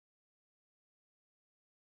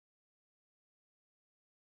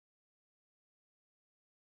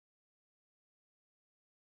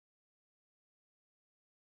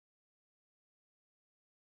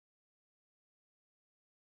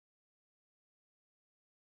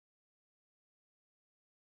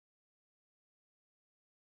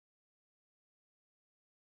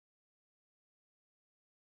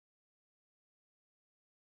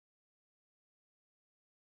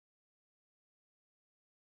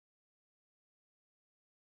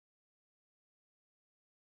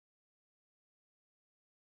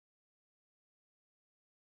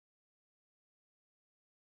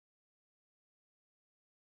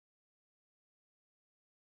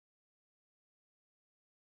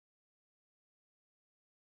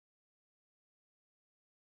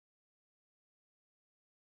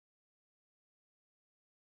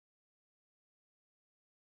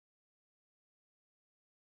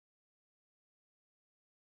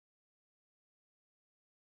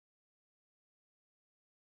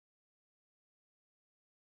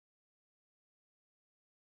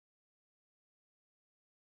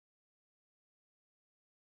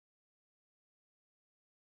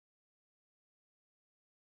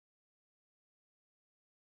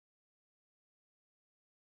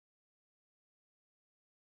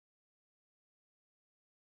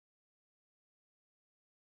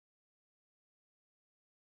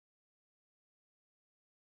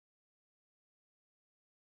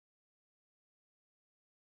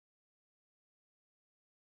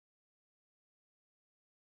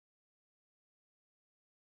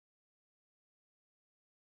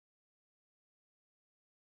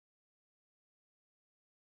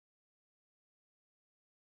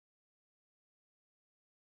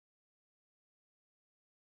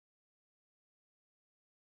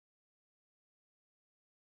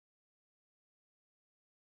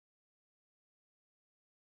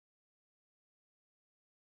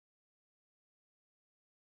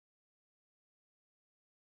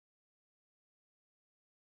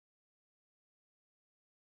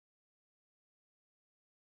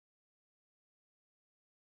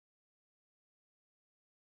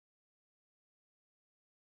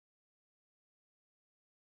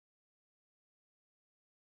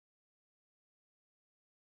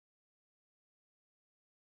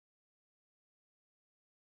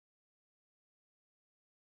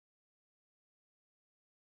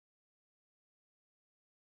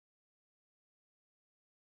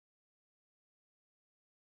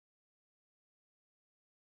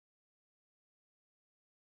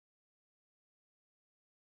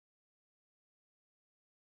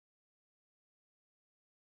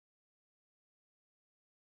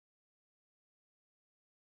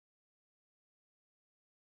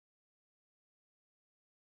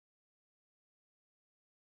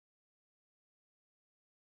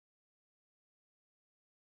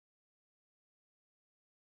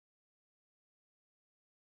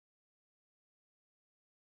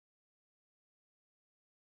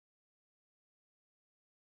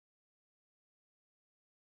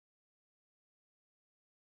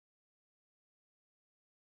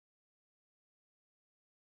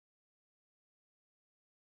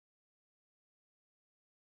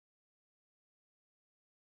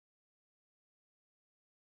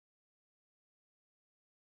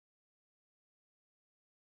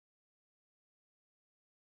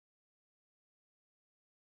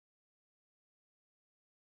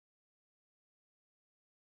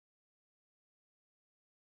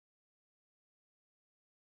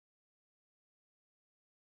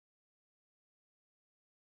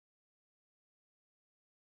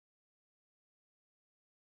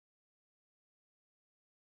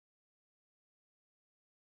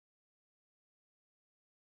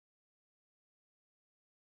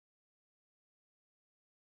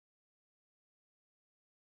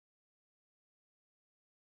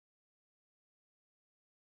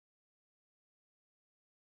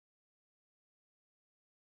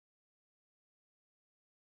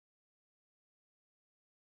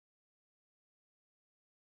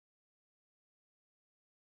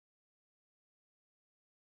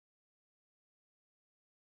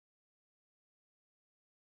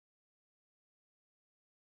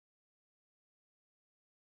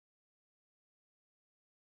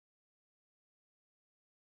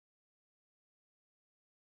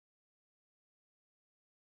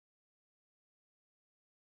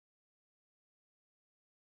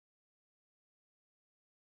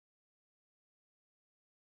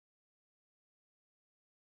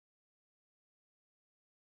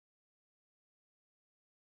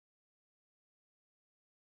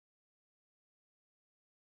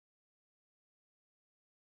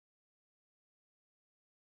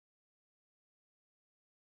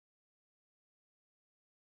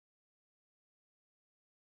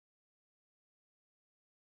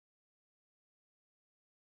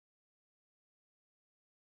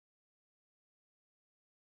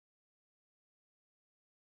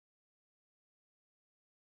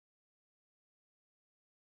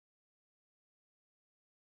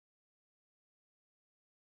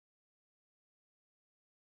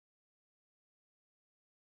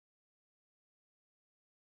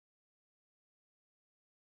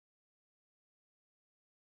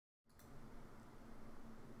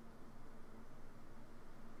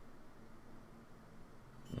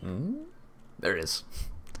There it is.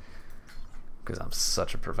 Because I'm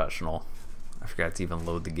such a professional. I forgot to even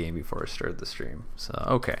load the game before I started the stream. So,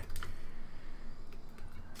 okay.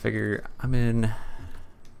 Figure I'm in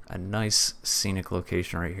a nice scenic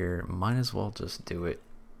location right here. Might as well just do it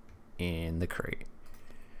in the crate.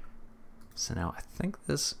 So now I think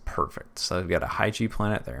this is perfect. So I've got a high G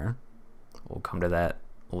planet there. We'll come to that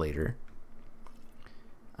later.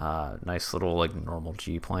 Nice little like normal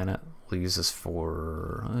G planet. We'll use this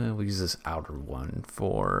for, we'll use this outer one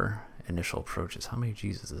for initial approaches. How many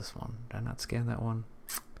G's is this one? Did I not scan that one?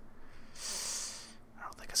 I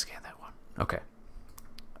don't think I scanned that one. Okay.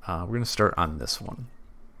 We're going to start on this one.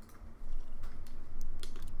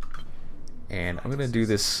 And I'm going to do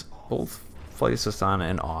this both flight assist on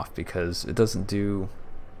and off because it doesn't do,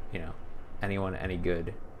 you know, anyone any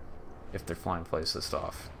good if they're flying flight assist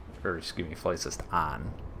off. Or excuse me, flight assist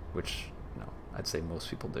on, which, you know, I'd say most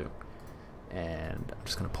people do. And I'm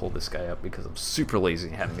just going to pull this guy up because I'm super lazy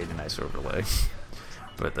and haven't made a nice overlay.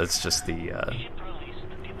 But that's just the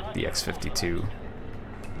X-52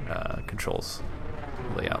 controls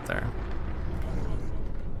layout there.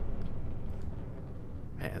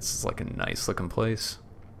 Man, it's like a nice looking place.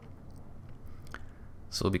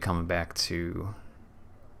 So we'll be coming back to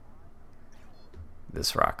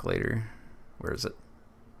this rock later. Where is it?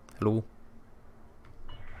 Hello?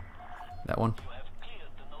 That one?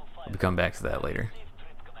 We'll be coming back to that later.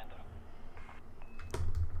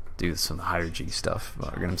 Do some higher G stuff.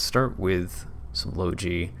 But we're going to start with some low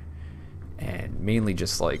G and mainly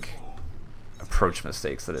just like approach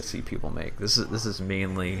mistakes that I see people make. This is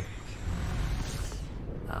mainly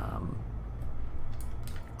oh,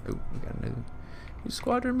 we got a new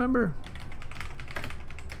squadron member.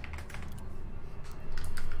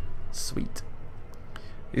 Sweet.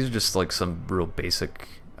 These are just like some real basic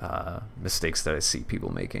mistakes that I see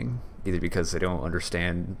people making, either because they don't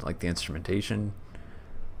understand like the instrumentation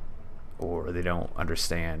or they don't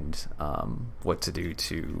understand what to do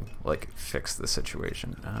to like fix the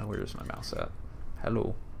situation. Where's my mouse at?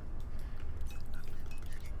 Hello.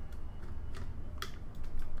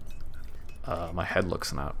 My head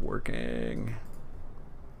looks not working.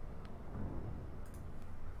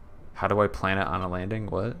 How do I plan it on a landing?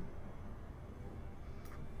 What?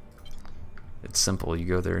 It's simple. You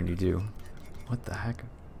go there and you do. What the heck?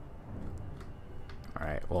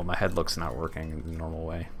 Alright, well my head looks not working in the normal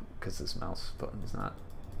way because this mouse button is not.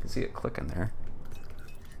 You can see it clicking there.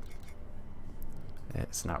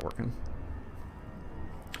 It's not working.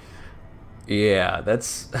 Yeah,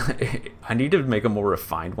 that's... I need to make a more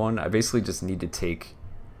refined one. I basically just need to take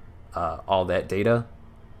all that data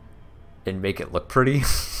and make it look pretty.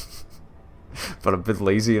 But I've been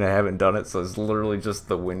lazy and I haven't done it, so it's literally just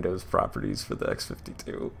the Windows properties for the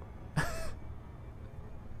X-52.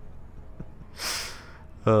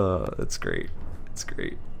 That's great. It's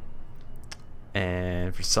great.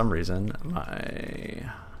 And for some reason,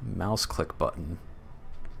 my mouse click button,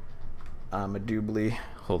 I'm a doobly.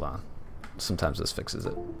 Hold on. Sometimes this fixes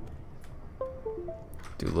it.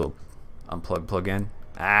 Do a little unplug, plug in.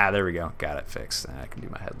 Ah, there we go. Got it fixed. I can do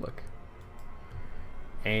my head look.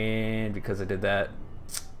 And because I did that,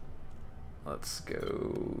 let's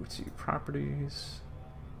go to properties.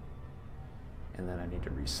 And then I need to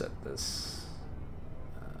reset this.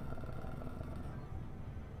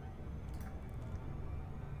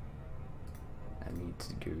 I need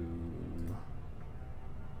to go.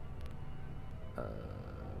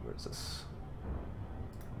 Where's this?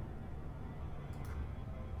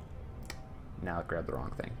 Now I grabbed the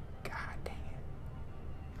wrong thing. God dang it.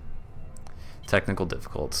 Technical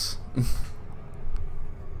difficulties.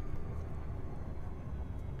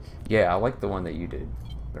 Yeah, I like the one that you did,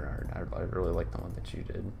 Bernard. I really like the one that you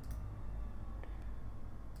did.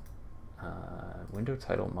 Window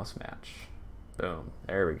title must match. Boom.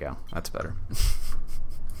 There we go. That's better.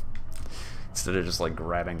 Instead of just like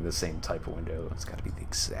grabbing the same type of window, it's got to be the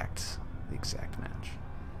exact match.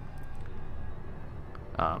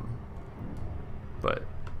 But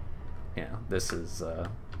you know, this is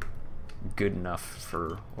good enough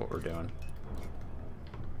for what we're doing.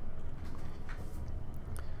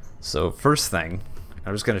 So first thing,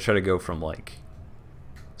 I'm just gonna try to go from like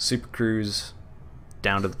Super Cruise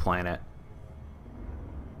down to the planet.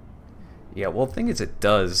 Yeah, well, the thing is, it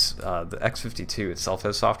does. The X-52 itself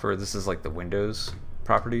has software. This is like the Windows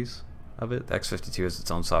properties of it. The X-52 has its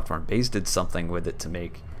own software, and Base did something with it to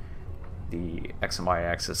make the X and Y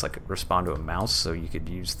axis like respond to a mouse, so you could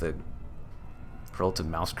use the relative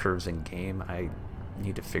mouse curves in game. I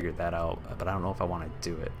need to figure that out, but I don't know if I want to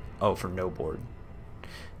do it. Oh, for no board.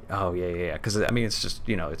 Oh yeah. Because I mean, it's just,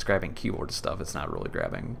 you know, it's grabbing keyboard stuff. It's not really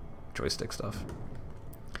grabbing joystick stuff.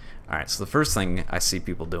 Alright, so the first thing I see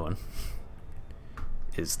people doing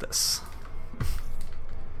is this.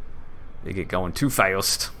 They get going too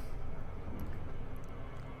fast.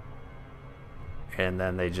 And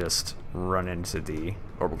then they just run into the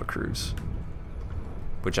orbital cruise,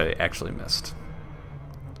 which I actually missed.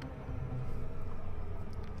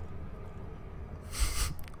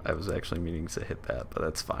 I was actually meaning to hit that, but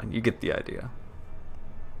that's fine. You get the idea.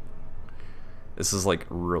 This is like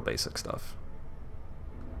real basic stuff.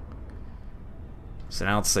 So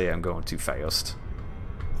now let's say I'm going too fast.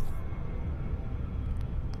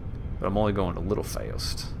 But I'm only going a little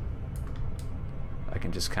fast. I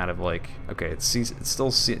can just kind of like, okay, it's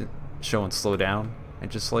still showing slow down, and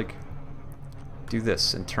just like do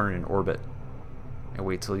this and turn in orbit and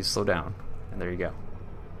wait till you slow down, and there you go.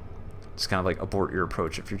 Just kind of like abort your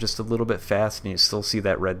approach. If you're just a little bit fast and you still see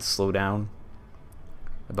that red slow down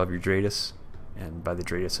above your DRADIS, and by the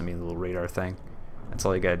DRADIS I mean the little radar thing, that's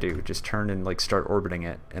all you gotta do. Just turn and like start orbiting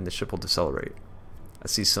it, and the ship will decelerate. I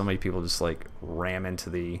see so many people just like ram into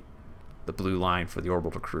the blue line for the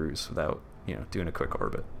orbital cruise without, you know, doing a quick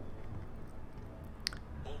orbit.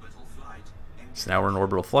 So now we're in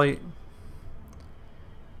orbital flight,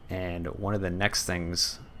 and one of the next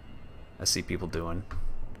things I see people doing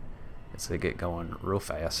is they get going real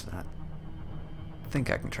fast. And I think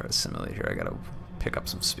I can try to simulate here. I gotta pick up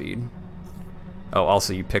some speed. Oh,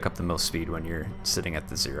 also you pick up the most speed when you're sitting at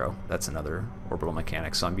the 0. That's another orbital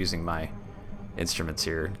mechanic. So I'm using my instruments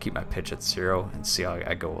here and keep my pitch at 0, and see how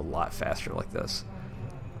I go a lot faster like this.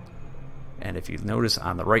 And if you notice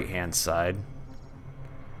on the right hand side,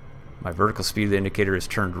 my vertical speed indicator is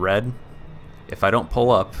turned red. If I don't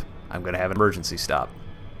pull up, I'm going to have an emergency stop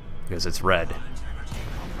because it's red.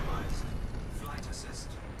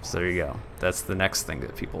 So there you go. That's the next thing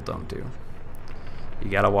that people don't do. You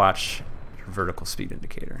got to watch your vertical speed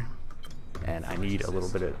indicator. And I need a little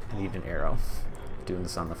bit of, I need an arrow. Doing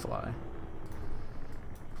this on the fly.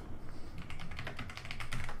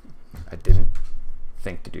 I didn't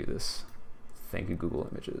think to do this. Thank you, Google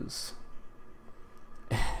Images.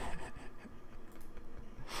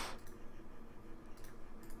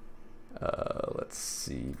 Let's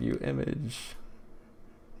see, view image.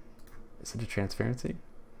 Is it a transparency?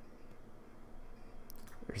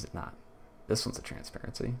 Or is it not? This one's a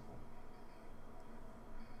transparency.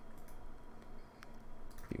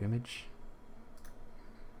 View image.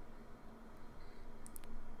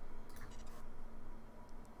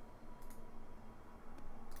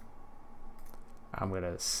 I'm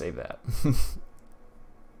gonna save that.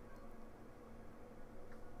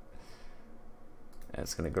 And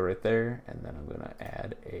it's gonna go right there, and then I'm gonna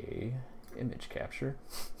add a image capture.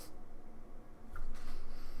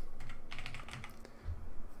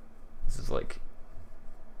 This is like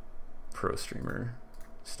pro streamer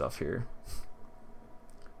stuff here.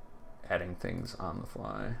 Adding things on the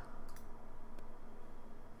fly.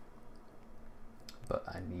 But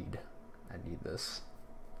I need this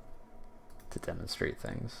to demonstrate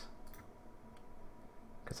things,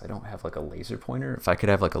 because I don't have like a laser pointer. If I could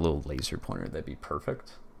have like a little laser pointer, that'd be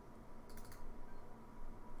perfect.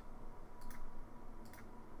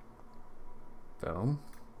 Boom.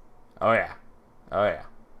 Oh yeah. Oh yeah.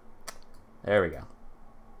 There we go.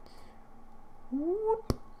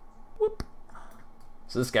 Whoop. Whoop.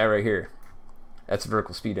 So this guy right here, that's a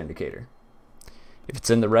vertical speed indicator. If it's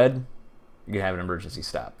in the red, you're gonna have an emergency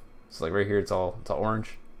stop. So like right here, it's all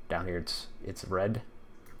orange. Down here it's red.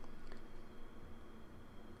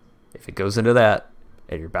 If it goes into that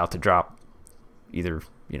and you're about to drop, either,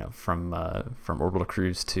 you know, from orbital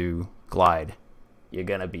cruise to glide, you're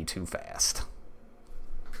gonna be too fast.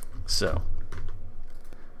 So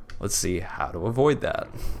let's see how to avoid that.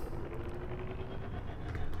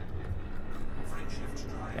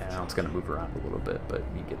 Yeah, now it's gonna move around a little bit, but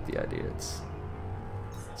you get the idea. It's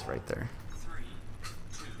right there.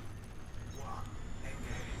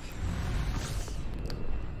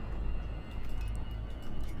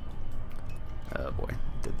 Oh boy,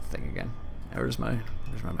 did the thing again. Where's my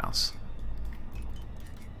mouse?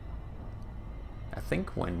 I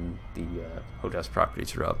think when the HOTAS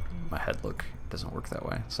properties are up, my head look doesn't work that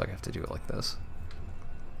way, so I have to do it like this.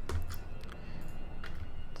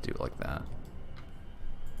 To do it like that.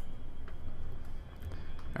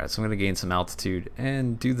 Alright, so I'm going to gain some altitude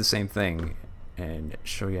and do the same thing and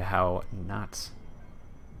show you how not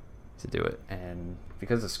to do it. And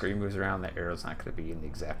because the screen moves around, the arrow's not going to be in the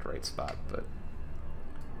exact right spot, but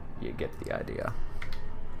you get the idea.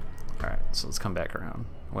 Alright, so let's come back around.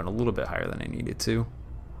 Went a little bit higher than I needed to.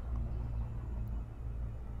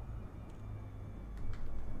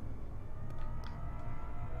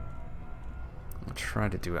 I'll try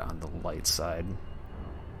to do it on the light side.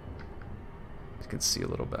 can see a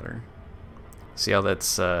little better. See how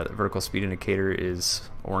that's vertical speed indicator is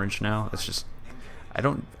orange now? It's just I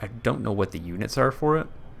don't know what the units are for it,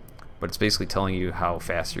 but it's basically telling you how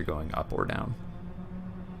fast you're going up or down.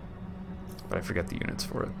 But I forget the units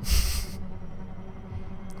for it.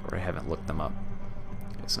 Or I haven't looked them up.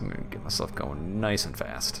 Okay, so I'm going to get myself going nice and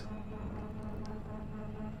fast.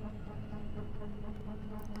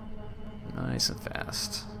 Nice and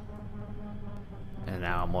fast. And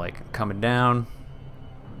now I'm like coming down.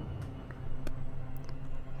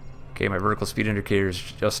 Okay, my vertical speed indicator is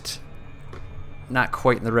just not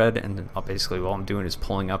quite in the red, and basically all I'm doing is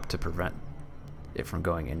pulling up to prevent it from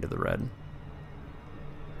going into the red.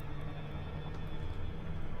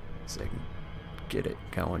 So I can get it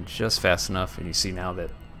going just fast enough, and you see now that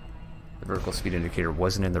the vertical speed indicator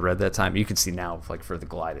wasn't in the red that time. You can see now, like for the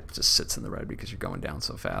glide, it just sits in the red because you're going down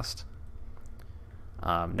so fast.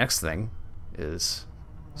 Next thing is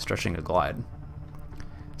stretching a glide.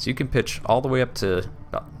 So you can pitch all the way up to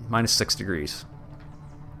about -6 degrees,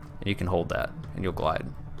 and you can hold that, and you'll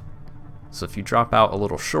glide. So if you drop out a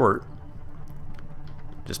little short,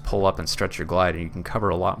 just pull up and stretch your glide, and you can cover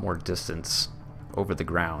a lot more distance over the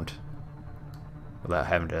ground without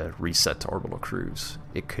having to reset to orbital cruise.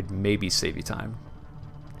 It could maybe save you time.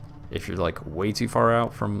 If you're like way too far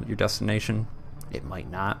out from your destination, it might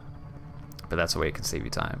not, but that's the way it can save you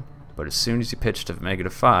time. But as soon as you pitch to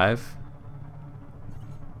 -5,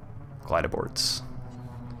 glide aborts.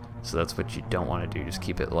 So that's what you don't want to do. Just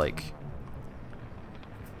keep it like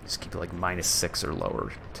 -6 or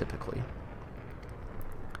lower typically.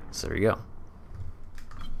 So there you go.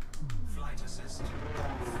 Flight assist.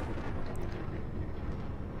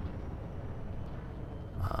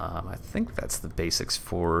 I think that's the basics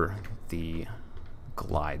for the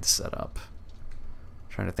glide setup. I'm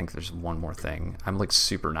trying to think if there's one more thing. I'm like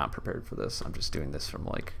super not prepared for this. I'm just doing this from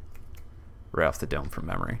like right off the dome from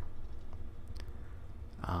memory.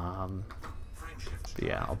 But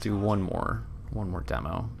yeah, I'll do one more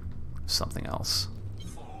demo of something else.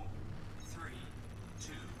 4, 3,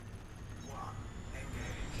 2, 1,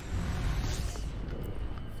 engage.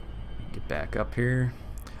 Get back up here.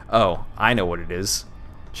 Oh, I know what it is.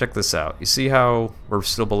 Check this out. You see how we're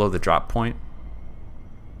still below the drop point?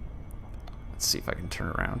 Let's see if I can turn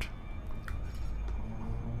around.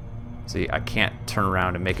 See, I can't turn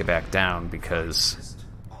around and make it back down because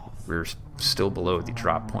we're still below the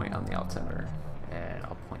drop point on the altimeter. And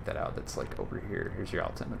I'll point that out. That's like over here. Here's your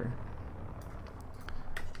altimeter.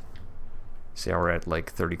 See how we're at like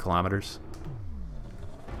 30 kilometers?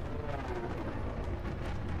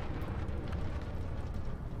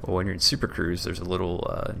 Well, when you're in Super Cruise, there's a little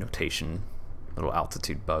notation, little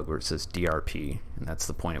altitude bug where it says DRP, and that's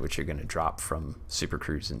the point at which you're going to drop from Super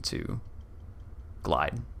Cruise into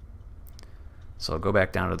glide. So I'll go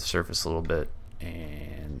back down to the surface a little bit,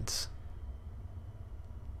 and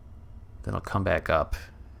then I'll come back up,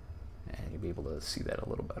 and you'll be able to see that a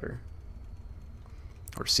little better.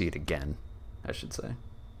 Or see it again, I should say.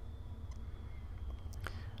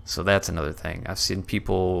 So that's another thing. I've seen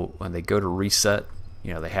people, when they go to reset,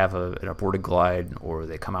 you know, they have an aborted glide, or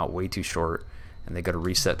they come out way too short, and they go to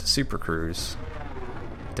reset to Super Cruise.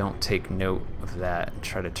 Don't take note of that and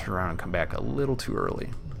try to turn around and come back a little too early.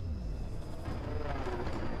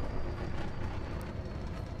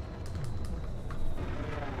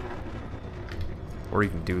 Or you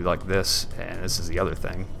can do like this, and this is the other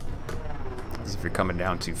thing, is if you're coming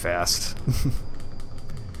down too fast,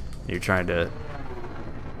 you're trying to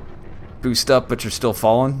boost up but you're still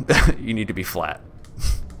falling, you need to be flat.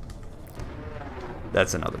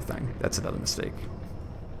 That's another thing. That's another mistake.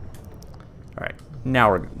 Alright, now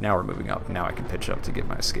we're moving up. Now I can pitch up to get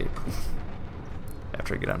my escape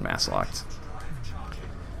after I get on mass locked.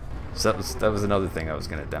 So that was another thing I was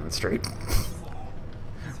going to demonstrate.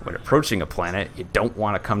 When approaching a planet, you don't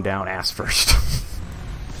want to come down ass first,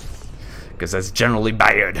 because that's generally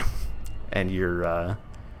bad. And your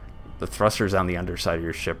the thrusters on the underside of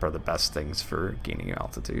your ship are the best things for gaining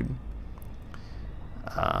altitude.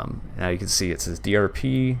 Now you can see it says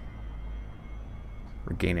DRP.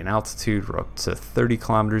 We're gaining altitude. We're up to 30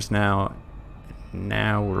 kilometers now.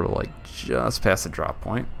 Now we're like just past the drop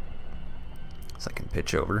point, so I can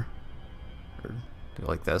pitch over or do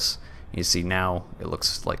like this. You see now it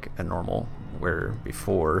looks like a normal, where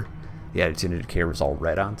before the attitude indicator was all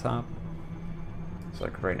red on top. So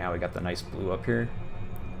like right now we got the nice blue up here,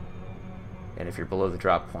 and if you're below the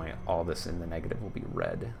drop point, all this in the negative will be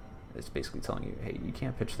red. It's basically telling you, hey, you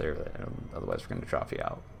can't pitch there, otherwise we're going to drop you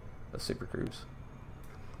out of Super Cruise.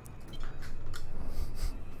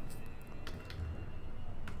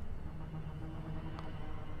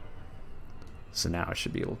 So now I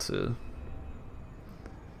should be able to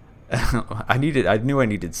I knew I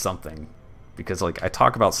needed something, because like I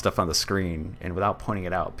talk about stuff on the screen, and without pointing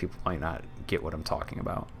it out, people might not get what I'm talking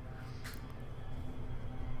about.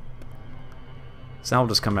 So now I'll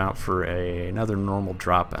just come out for another normal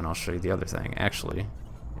drop, and I'll show you the other thing. Actually,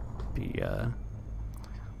 be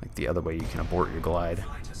like the other way you can abort your glide.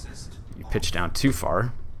 You pitch down too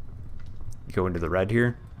far. You go into the red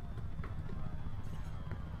here.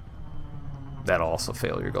 That'll also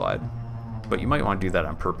fail your glide. But you might want to do that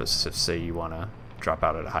on purpose if, say, you want to drop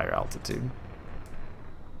out at a higher altitude.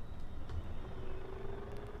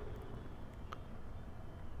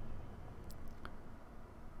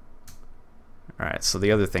 Alright, so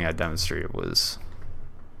the other thing I demonstrated was,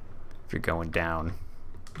 if you're going down,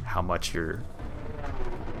 how much your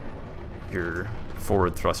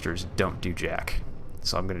forward thrusters don't do jack.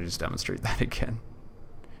 So I'm going to just demonstrate that again.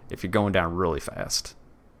 If you're going down really fast.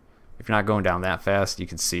 If you're not going down that fast, you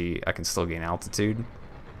can see I can still gain altitude.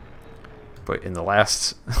 But in the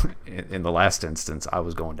last instance, I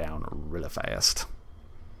was going down really fast.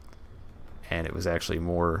 And it was actually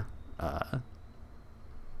more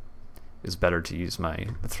it's better to use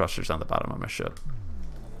the thrusters on the bottom of my ship.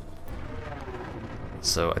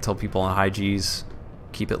 So I tell people on high Gs,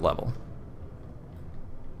 keep it level.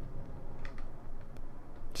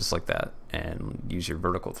 Just like that, and use your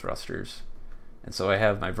vertical thrusters. And so I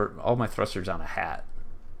have all my thrusters on a hat,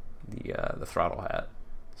 the throttle hat,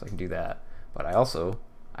 so I can do that. But I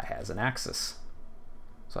has an axis,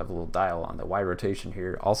 so I have a little dial on the Y rotation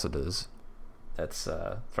here. Also does that's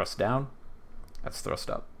thrust down, that's thrust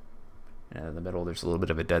up, and in the middle there's a little bit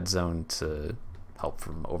of a dead zone to help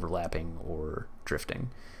from overlapping or drifting.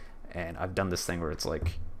 And I've done this thing where it's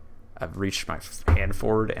like I've reached my hand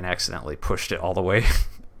forward and accidentally pushed it all the way.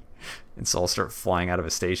 And so I'll start flying out of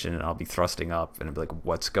a station and I'll be thrusting up and I'll be like,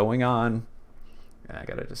 what's going on? And I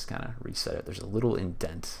gotta just kind of reset it. There's a little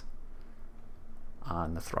indent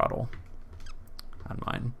on the throttle on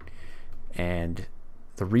mine. And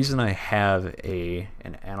the reason I have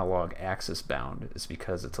an analog axis bound is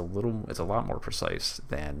because it's a lot more precise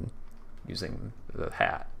than using the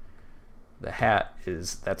hat. The hat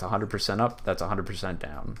that's 100% up, that's 100%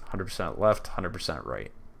 down, 100% left, 100%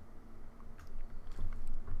 right.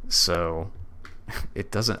 So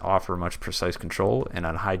it doesn't offer much precise control, and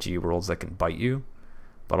on high G worlds that can bite you.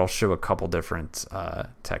 But I'll show a couple different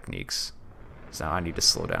techniques. So now I need to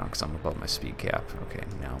slow down because I'm above my speed cap. Okay,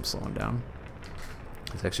 now I'm slowing down.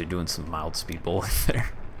 I was actually doing some mild speed bowling there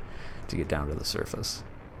to get down to the surface.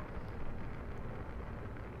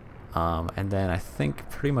 And then I think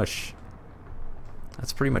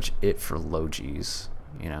that's pretty much it for low Gs.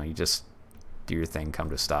 You know, you just do your thing, come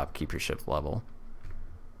to a stop, keep your ship level.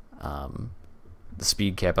 The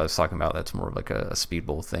speed cap I was talking about, that's more of like a speed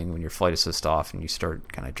bowl thing. When your flight assist off and you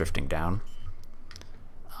start kind of drifting down,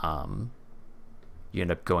 you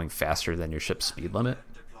end up going faster than your ship's speed limit,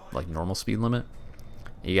 like normal speed limit.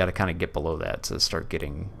 You got to kind of get below that to start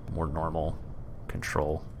getting more normal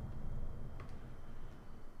control.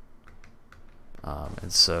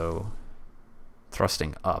 And so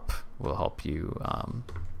thrusting up will help you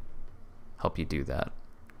do that,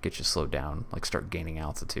 get you slowed down, like start gaining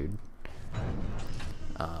altitude.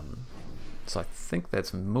 So I think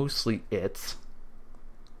that's mostly it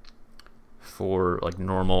for like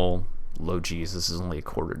normal low Gs. This is only a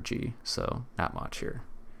quarter G, so not much here.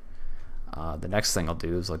 The next thing I'll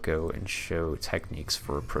do is I'll go and show techniques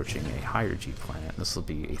for approaching a higher G planet. This will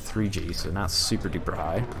be a 3G, so not super duper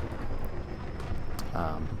high.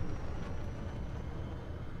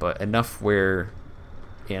 But enough where,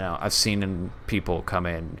 you know, I've seen people come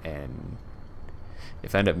in, and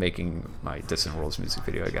if I end up making my Distant Worlds music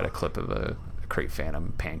video, I got a clip of a Crate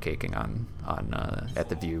Phantom pancaking on at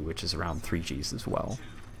the View, which is around 3Gs as well.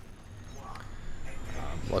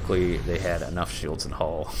 Luckily, they had enough shields and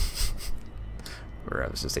hull where I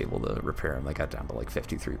was just able to repair them. They got down to like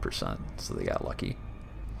 53%, so they got lucky.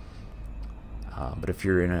 But if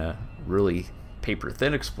you're in a really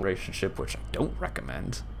paper-thin exploration ship, which I don't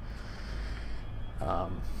recommend,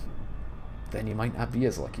 then you might not be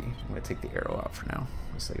as lucky. I'm going to take the arrow out for now.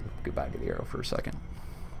 I'll say goodbye to the arrow for a second.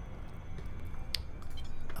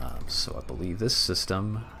 So I believe this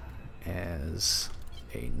system is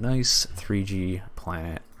a nice 3G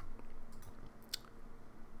planet.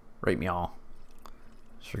 Right, meow.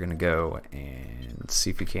 So we're going to go and see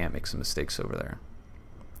if we can't make some mistakes over there.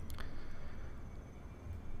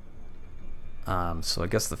 So I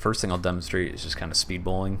guess the first thing I'll demonstrate is just kind of speed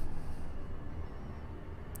bowling.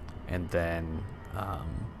 And then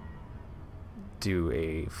do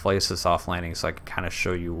a flight assist off landing so I can kind of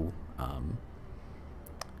show you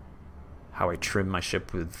how I trim my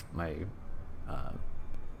ship with my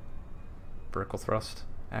vertical thrust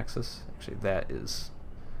axis. Actually, that is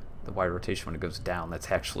the Y rotation when it goes down.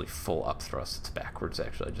 That's actually full up thrust. It's backwards,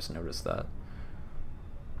 actually. I just noticed that.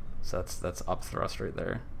 So that's up thrust right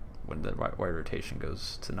there when the Y rotation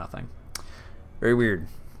goes to nothing. Very weird.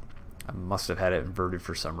 I must have had it inverted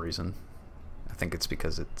for some reason. I think it's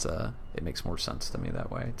because it makes more sense to me that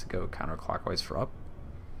way, to go counterclockwise for up.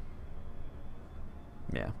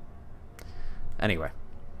 Yeah. Anyway,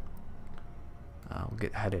 we'll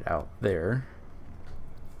get headed out there.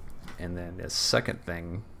 And then the second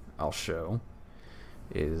thing I'll show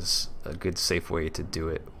is a good safe way to do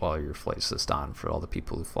it while your flight assist on for all the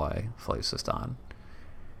people who fly flight assist on.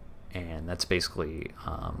 And that's basically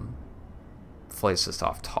flight assist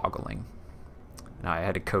off toggling. Now, I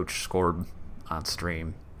had to coach Scorb on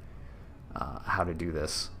stream how to do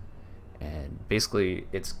this, and basically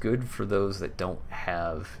it's good for those that don't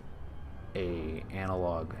have a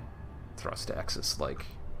analog thrust axis like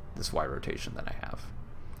this Y rotation that I have.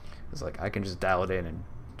 It's like I can just dial it in and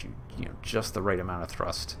do, you know, just the right amount of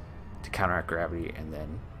thrust to counteract gravity, and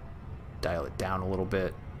then dial it down a little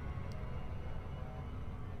bit,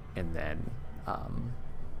 and then I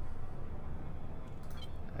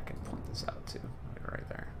can point this out too, right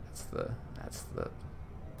there. That's the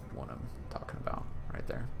one I'm talking about right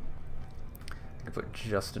there. I can put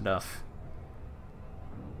just enough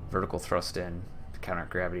vertical thrust in to counteract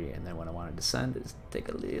gravity, and then when I want to descend, is take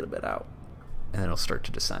a little bit out, and then it'll start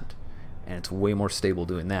to descend. And it's way more stable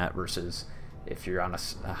doing that versus if you're on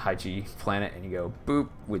a high G planet and you go boop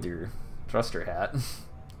with your thruster hat.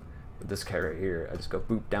 With this guy right here, I just go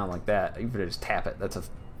boop down like that. Even if I just tap it, that's a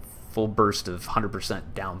full burst of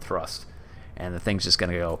 100% down thrust, and the thing's just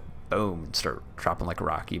gonna go boom and start dropping like a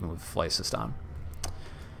rock, even with flight assist on.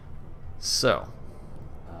 So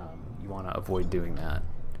you want to avoid doing that,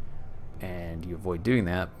 and you avoid doing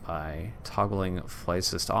that by toggling flight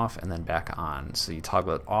assist off and then back on. So you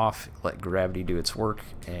toggle it off, let gravity do its work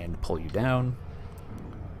and pull you down,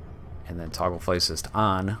 and then toggle flight assist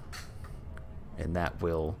on, and that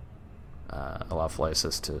will allow flight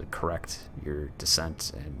assist to correct your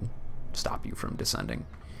descent and stop you from descending.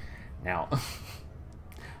 Now,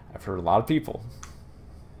 I've heard a lot of people,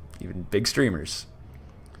 even big streamers,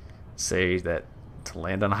 say that to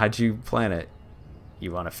land on a high G planet,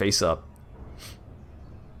 you want to face up,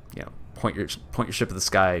 you know, point your ship at the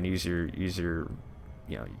sky and use your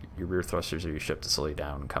you know, your rear thrusters of your ship to slow you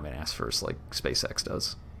down and come in ass first like SpaceX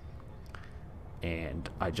does. And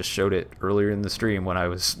I just showed it earlier in the stream when I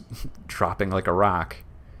was dropping like a rock.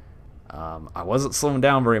 I wasn't slowing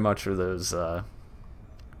down very much with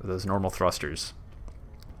those normal thrusters,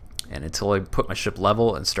 and until I put my ship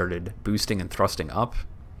level and started boosting and thrusting up,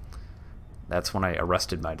 that's when I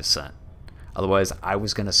arrested my descent. Otherwise, I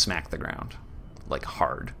was gonna smack the ground like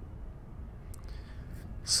hard.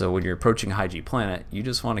 So when you're approaching a high G planet, you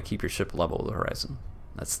just want to keep your ship level with the horizon.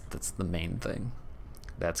 That's the main thing.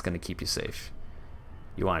 That's gonna keep you safe.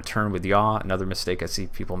 You want to turn with yaw. Another mistake I see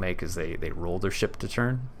people make is they roll their ship to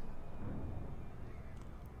turn.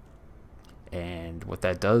 And what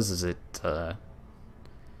that does is it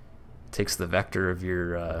takes the vector of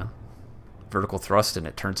your vertical thrust and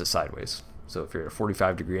it turns it sideways. So if you're at a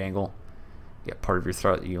 45-degree angle, you got part of your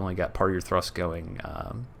thrust. You only got part of your thrust going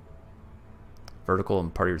vertical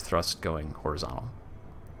and part of your thrust going horizontal.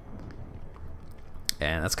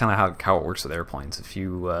 And that's kind of how it works with airplanes. If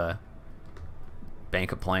you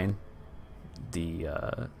bank a plane, the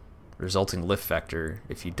resulting lift vector,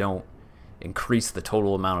 if you don't increase the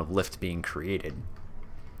total amount of lift being created,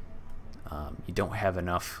 you don't have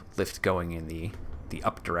enough lift going in the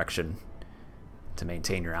up direction to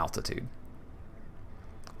maintain your altitude.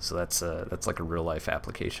 So that's like a real life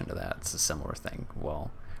application to that. It's a similar thing. Well,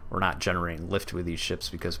 we're not generating lift with these ships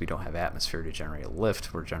because we don't have atmosphere to generate a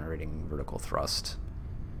lift. We're generating vertical thrust.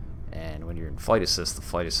 And when you're in flight assist, the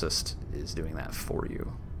flight assist is doing that for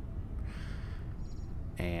you.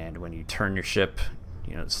 And when you turn your ship,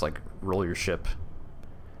 you know, it's like roll your ship.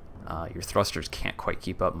 Your thrusters can't quite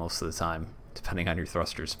keep up most of the time, depending on your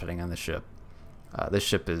thrusters, depending on the ship. This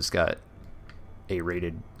ship has got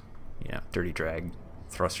A-rated, you know, dirty drag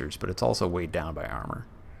thrusters, but it's also weighed down by armor.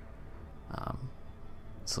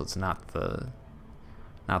 So it's not the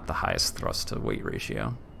highest thrust to weight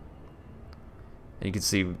ratio. And you can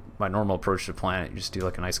see my normal approach to the planet, you just do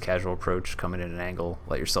like a nice casual approach, come in at an angle,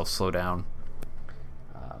 let yourself slow down.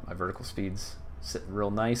 My vertical speed's sitting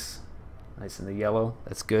real nice in the yellow.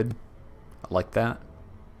 That's good. I like that.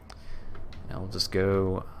 And we'll just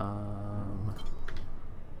go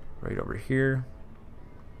right over here.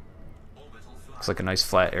 Looks like a nice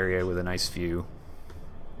flat area with a nice view.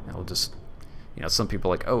 And we'll just, you know, some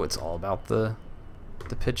people are like, oh, it's all about the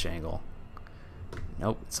pitch angle.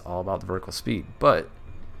 Nope, it's all about the vertical speed. But,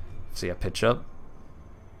 see, I pitch up,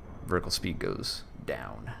 vertical speed goes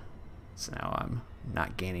down. So now I'm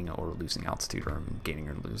not gaining or losing altitude, or I'm gaining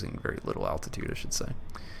or losing very little altitude, I should say.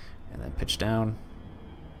 And then pitch down,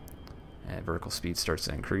 and vertical speed starts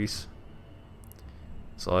to increase.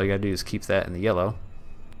 So all you gotta do is keep that in the yellow,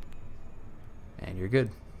 and you're good.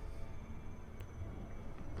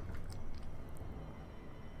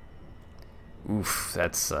 Oof,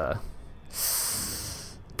 that's a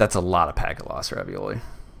lot of packet loss ravioli.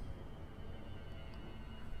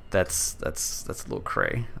 That's a little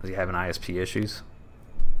cray. Are you having ISP issues?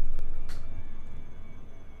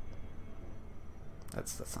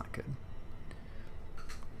 That's not good.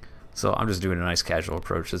 So I'm just doing a nice casual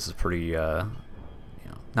approach. This is pretty, you know,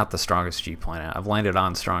 not the strongest G planet. I've landed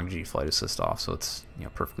on strong G flight assist off, so it's, you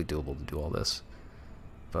know, perfectly doable to do all this.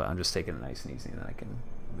 But I'm just taking it nice and easy, and then I can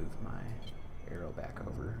move my arrow back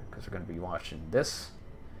over, because we're going to be watching this.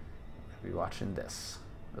 We're going to be watching this.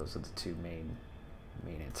 Those are the two main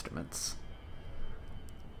instruments.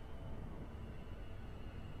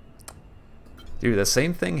 Dude, the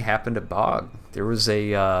same thing happened at Bog. There was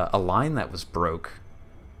a line that was broke.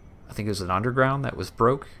 I think it was an underground that was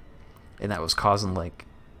broke, and that was causing like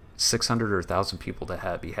 600 or 1,000 people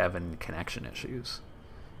to be having connection issues.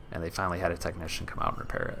 And they finally had a technician come out and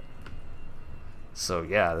repair it. So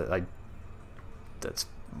yeah, that's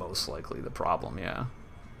most likely the problem. Yeah,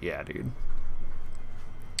 yeah, dude.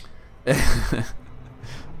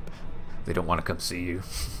 They don't want to come see you.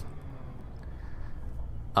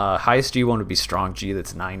 Highest G1 would be strong G,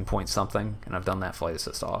 that's 9 point something, and I've done that flight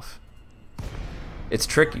assist off. It's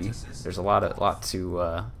tricky. There's a lot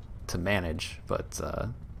to manage, but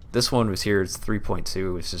this one was here. It's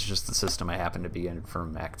 3.2, which is just the system I happened to be in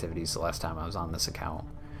from activities the last time I was on this account.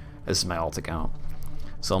 This is my alt account.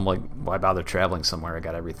 So I'm like, why bother traveling somewhere? I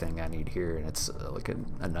got everything I need here, and it's like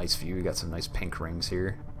a nice view. You got some nice pink rings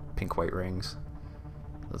here, pink-white rings.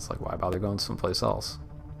 It's like, why bother going someplace else?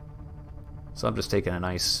 So I'm just taking a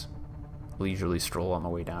nice leisurely stroll on my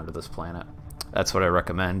way down to this planet. That's what I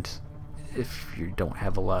recommend if you don't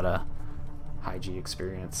have a lot of high G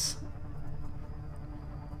experience.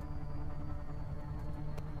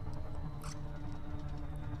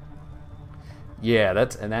 Yeah,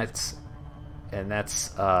 that's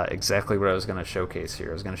exactly what I was going to showcase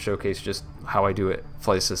here. I was going to showcase just how I do it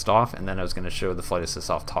flight assist off, and then I was going to show the flight assist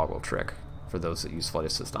off toggle trick for those that use flight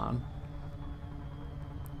assist on.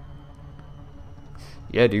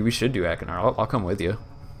 Yeah, dude, we should do Akinar. I'll come with you.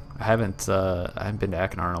 I haven't been to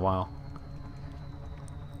Akinar in a while.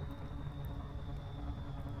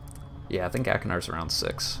 Yeah, I think Akinar's around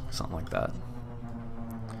 6, something like that.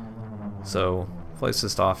 So flight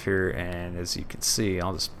assist off here, and as you can see,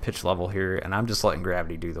 I'll just pitch level here, and I'm just letting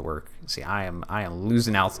gravity do the work. See, I am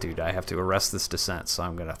losing altitude. I have to arrest this descent, so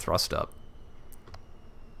I'm gonna thrust up.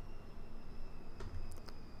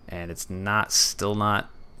 And it's still not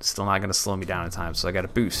going to slow me down in time, so I got to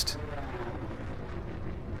boost.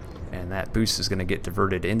 And that boost is going to get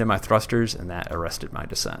diverted into my thrusters, and that arrested my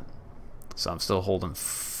descent. So I'm still holding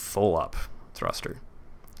full up thruster.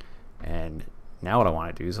 And now what I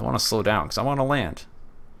want to do is I want to slow down, because I want to land.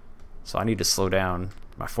 So I need to slow down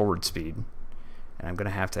my forward speed. And I'm going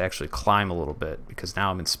to have to actually climb a little bit, because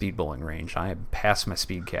now I'm in speed bowling range. I am past my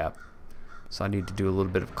speed cap. So I need to do a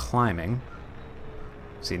little bit of climbing.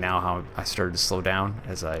 See now how I started to slow down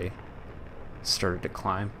as I started to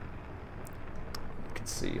climb. You can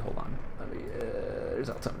see, hold on, there's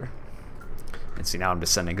altimeter. And see now I'm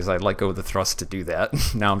descending because I let go of the thrust to do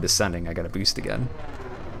that. Now I'm descending, I got to boost again.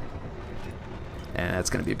 And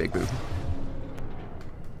that's going to be a big boost.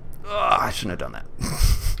 Ugh, I shouldn't have done that.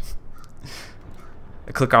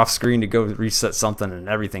 I click off screen to go reset something and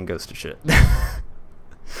everything goes to shit.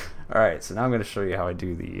 Alright, so now I'm going to show you how I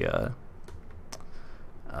do the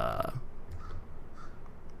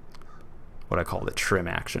what I call the trim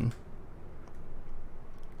action.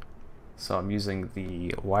 So I'm using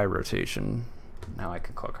the Y rotation. Now I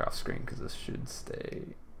can click off screen because this should stay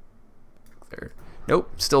there.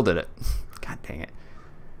 Nope, still did it. God dang it.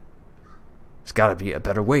 There's got to be a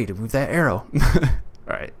better way to move that arrow.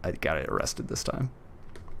 Alright, I got it arrested this time.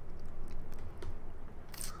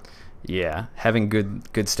 Yeah, having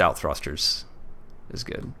good stout thrusters is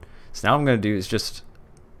good. So now what I'm going to do is just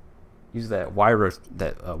use that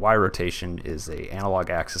Y rotation is a analog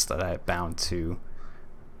axis that I have bound to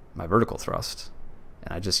my vertical thrust,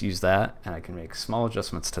 and I just use that, and I can make small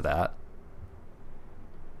adjustments to that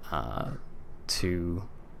to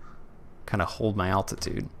kind of hold my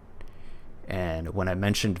altitude. And when I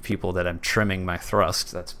mentioned to people that I'm trimming my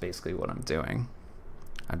thrust, that's basically what I'm doing.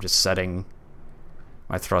 I'm just setting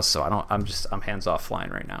my thrust, so I'm hands off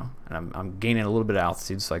flying right now, and I'm gaining a little bit of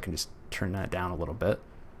altitude, so I can just turn that down a little bit.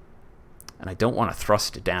 And I don't want to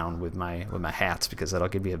thrust it down with my hats, because that'll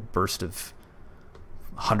give me a burst of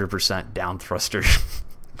 100% down thruster,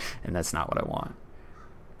 and that's not what I want.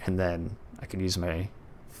 And then I can use my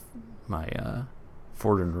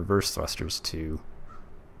forward and reverse thrusters to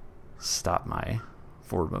stop my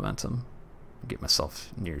forward momentum and get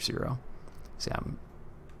myself near zero. See,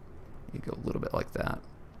 you go a little bit like that,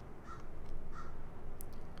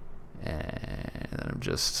 and then I'm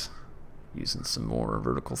just using some more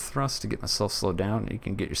vertical thrust to get myself slowed down. You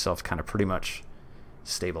can get yourself kind of pretty much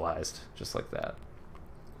stabilized just like that.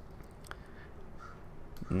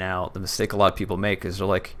 Now, the mistake a lot of people make is they're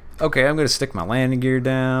like, okay, I'm going to stick my landing gear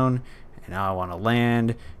down, and now I want to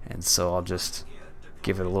land, and so I'll just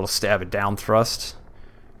give it a little stab of down thrust,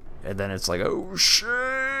 and then it's like, oh shit,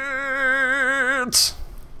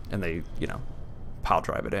 and they, you know, pile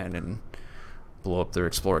drive it in and blow up their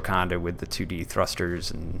Explorer Conda with the 2D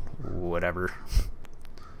thrusters and whatever.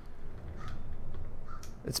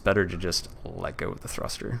 It's better to just let go of the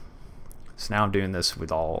thruster. So now I'm doing this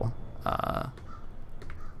with all,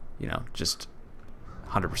 you know, just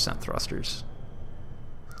 100% thrusters.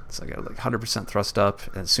 So I got like 100% thrust up,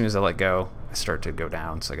 and as soon as I let go, I start to go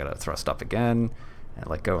down. So I got to thrust up again, and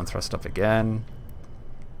let go and thrust up again,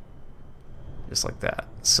 just like that.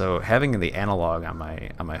 So having the analog on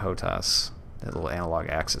my HOTAS, that little analog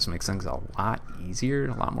axis, makes things a lot easier,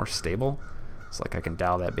 a lot more stable. It's like I can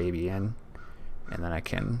dial that baby in, and then I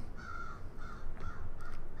can.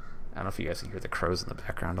 I don't know if you guys can hear the crows in the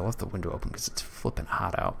background. I left the window open because it's flipping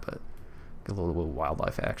hot out, but get a little bit of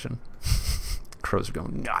wildlife action. Crows are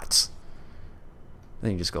going nuts.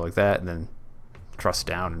 Then you just go like that, and then thrust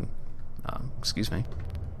down, and excuse me.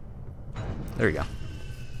 There you go.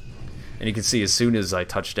 And you can see as soon as I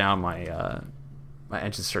touch down, my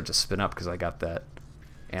engines start to spin up because I got that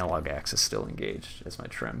analog axis still engaged as my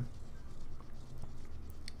trim.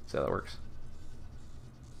 See how that works?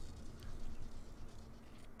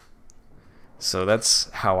 So that's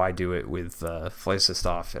how I do it with flight assist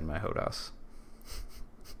off and my HOTAS.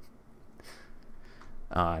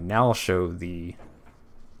 Now I'll show the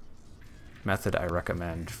method I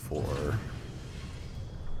recommend for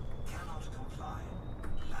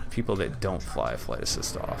people that don't fly flight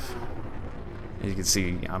assist off. As you can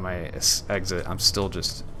see on my exit, I'm still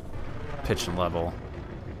just pitch and level,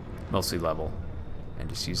 mostly level, and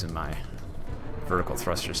just using my vertical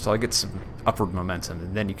thrusters till I get some upward momentum,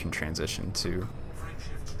 and then you can transition to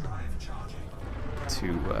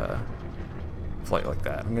flight like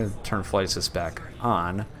that. I'm going to turn flight assist back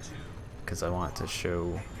on because I want to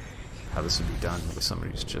show how this would be done with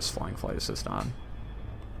somebody who's just flying flight assist on.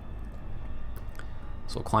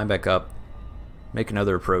 So we'll climb back up, make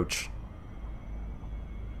another approach,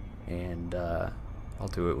 and I'll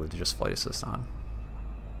do it with just flight assist on,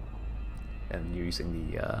 and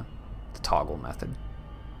using the toggle method.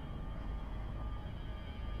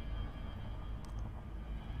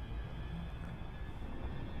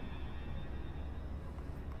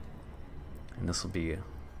 And this will be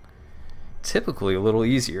typically a little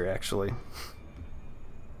easier, actually.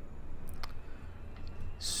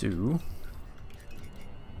 So,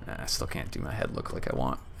 I still can't do my head look like I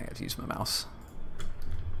want. I have to use my mouse.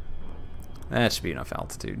 That should be enough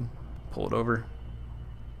altitude. Pull it over.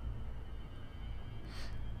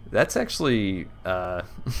 That's actually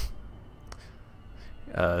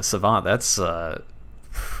Savant. That's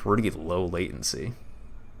pretty low latency.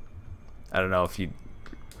 I don't know if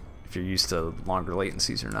you're used to longer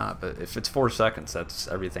latencies or not, but if it's 4 seconds, that's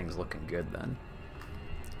everything's looking good. Then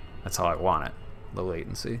that's how I want it, low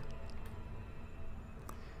latency.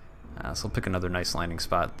 So I'll pick another nice landing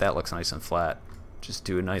spot. That looks nice and flat. Just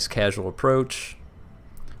do a nice casual approach.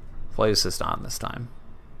 Flight assist on this time.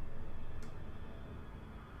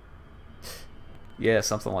 Yeah,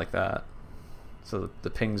 something like that. So the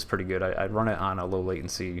ping's pretty good. I'd run it on a low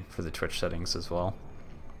latency for the Twitch settings as well.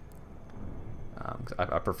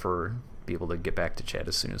 I prefer be able to get back to chat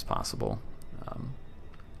as soon as possible.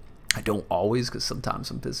 I don't always, because sometimes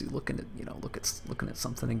I'm busy looking at looking at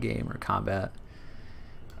something in game or combat.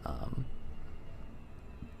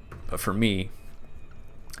 But for me,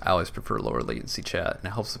 I always prefer lower latency chat, and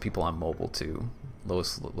it helps the people on mobile too.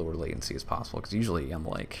 Lower latency as possible, because usually I'm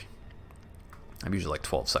usually like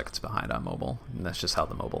 12 seconds behind on mobile, and that's just how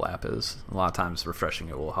the mobile app is. A lot of times refreshing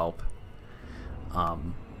it will help.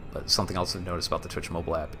 But something else I've noticed about the Twitch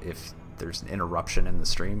mobile app, if there's an interruption in the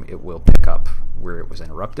stream, it will pick up where it was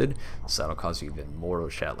interrupted, so that'll cause you even more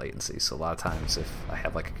chat latency. So a lot of times if I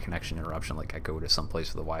have like a connection interruption, like I go to some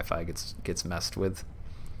place where the Wi-Fi gets messed with,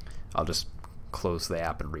 I'll just close the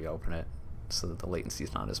app and reopen it so that the latency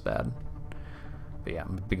is not as bad. But yeah,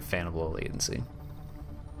 I'm a big fan of low latency.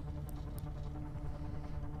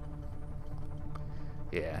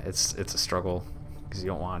 Yeah, it's a struggle because you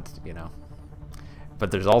don't want, you know.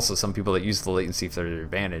 But there's also some people that use the latency for their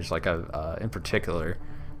advantage. Like in particular,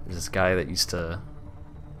 there's this guy that used to.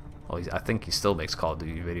 Well, I think he still makes Call of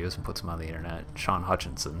Duty videos and puts them on the internet. Sean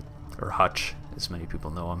Hutchinson, or Hutch, as many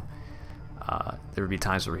people know him. There would be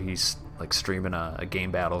times where he's like streaming a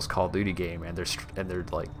game battles Call of Duty game, and they're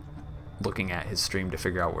like looking at his stream to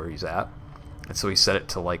figure out where he's at, and so he set it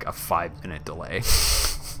to like a 5-minute delay.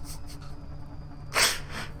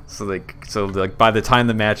 so like by the time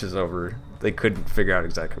the match is over, they couldn't figure out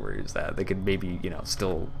exactly where he was at. They could maybe, you know,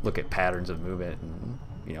 still look at patterns of movement and,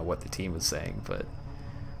 you know, what the team was saying, but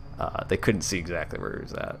they couldn't see exactly where he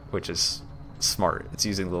was at, which is smart. It's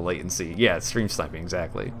using the latency. Yeah, it's stream sniping,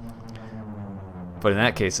 exactly. But in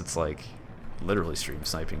that case, it's like literally stream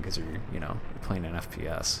sniping because you're playing an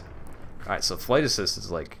FPS. All right, so flight assist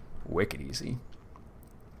is like wicked easy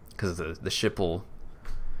because the ship will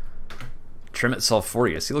trim itself for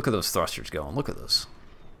you. See, look at those thrusters going. Look at those.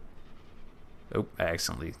 Oh, I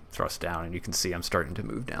accidentally thrust down, and you can see I'm starting to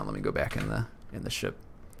move down. Let me go back in the ship.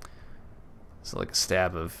 So like a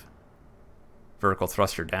stab of vertical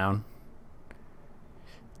thruster down.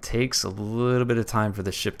 Takes a little bit of time for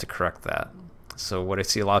the ship to correct that. So what I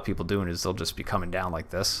see a lot of people doing is they'll just be coming down like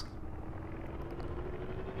this.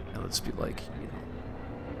 And let's be like, you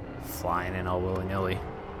know, flying in all willy-nilly.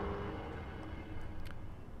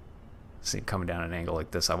 See him coming down an angle like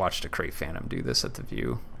this. I watched a Crate Phantom do this at the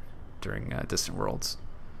View during Distant Worlds.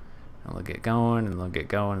 And they'll get going, and they'll get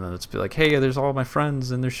going, and then it's be like, hey, there's all my friends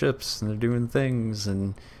and their ships, and they're doing things,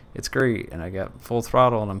 and it's great, and I got full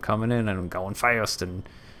throttle, and I'm coming in, and I'm going fast, and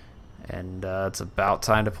it's about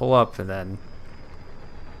time to pull up, and then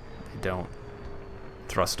they don't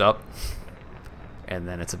thrust up, and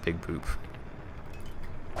then it's a big boop.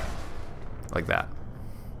 Like that.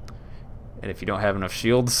 And if you don't have enough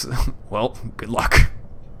shields, well, good luck.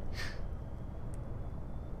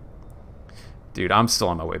 Dude, I'm still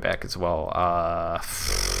on my way back as well.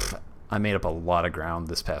 I made up a lot of ground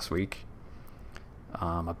this past week.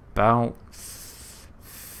 About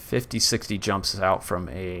 50, 60 jumps out from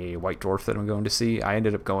a white dwarf that I'm going to see. I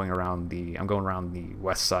ended up going around I'm going around the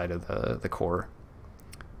west side of the core.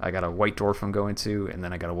 I got a white dwarf I'm going to, and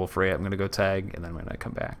then I got a wolf ray I'm going to go tag, and then I'm going to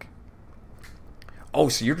come back. Oh,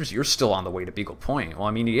 so you're still on the way to Beagle Point. Well,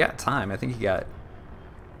 I mean, you got time. I think you got,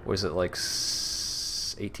 was it like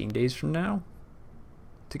 18 days from now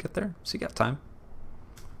to get there? So you got time.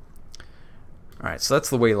 All right, so that's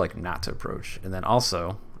the way like not to approach. And then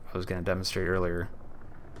also, I was going to demonstrate earlier,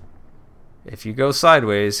 if you go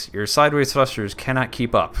sideways, your sideways thrusters cannot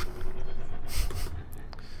keep up.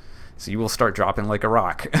 So you will start dropping like a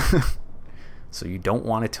rock. So you don't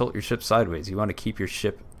want to tilt your ship sideways. You want to keep your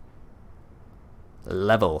ship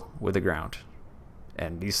level with the ground.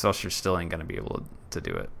 And these thrusters still ain't going to be able to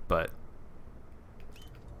do it. But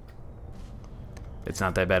it's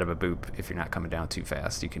not that bad of a boop if you're not coming down too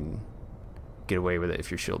fast. You can get away with it if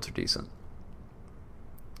your shields are decent.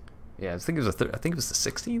 Yeah, I think it was I think it was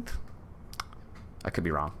the 16th. I could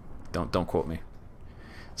be wrong. Don't quote me.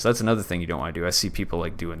 So that's another thing you don't want to do. I see people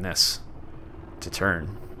like doing this to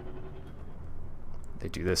turn. They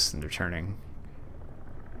do this and they're turning,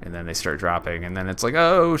 and then they start dropping, and then it's like,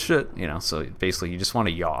 oh shit, you know. So basically, you just want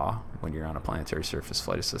to yaw when you're on a planetary surface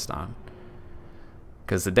flight assist on,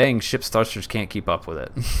 because the dang ship's thrusters can't keep up with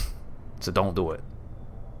it. So don't do it.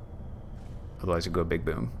 Otherwise, you go big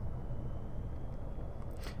boom.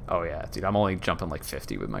 Oh yeah, dude, I'm only jumping like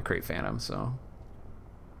 50 with my Crate Phantom, so.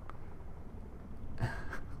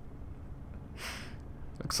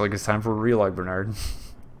 Looks like it's time for a relog, Bernard.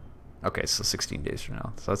 Okay, so 16 days from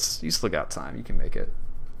now. So that's, you still got time. You can make it.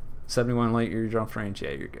 71 light year jump range.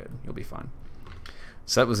 Yeah, you're good. You'll be fine.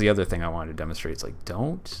 So that was the other thing I wanted to demonstrate. It's like,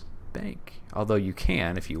 don't bank. Although you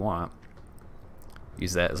can, if you want,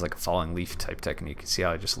 use that as like a falling leaf type technique. See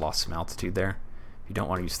how I just lost some altitude there? If you don't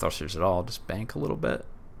want to use thrusters at all, just bank a little bit.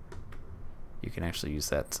 You can actually use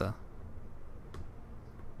that to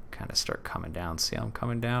kind of start coming down. See how I'm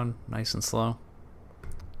coming down nice and slow?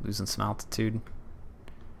 Losing some altitude. You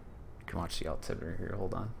can watch the altimeter here.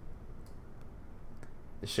 Hold on.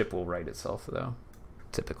 The ship will right itself though,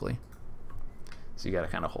 typically. So you got to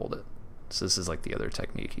kind of hold it. So this is like the other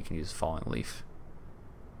technique. You can use falling leaf,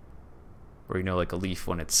 or you know, like a leaf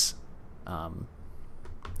when it's like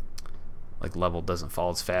level doesn't fall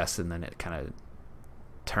as fast, and then it kind of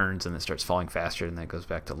turns and it starts falling faster, and then it goes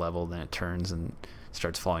back to level. Then it turns and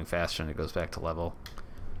starts falling faster, and it goes back to level.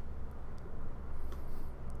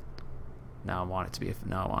 Now I want it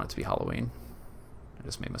to be Halloween. I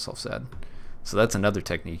just made myself sad. So that's another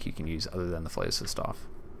technique you can use other than the flight assist off.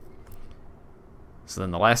 So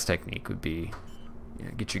then the last technique would be,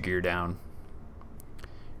 get your gear down,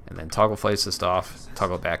 and then toggle flight assist off,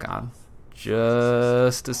 toggle it back on,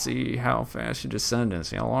 just to see how fast you descend and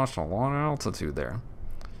see I lost a lot of altitude there.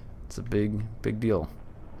 It's a big deal.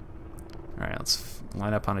 All right, let's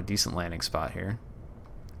line up on a decent landing spot here.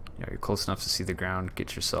 You're close enough to see the ground.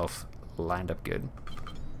 Get yourself lined up good,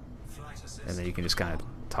 and then you can just kind of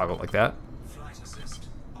toggle it like that.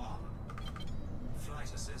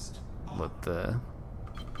 Let the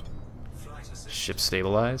ship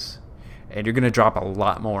stabilize, and you're gonna drop a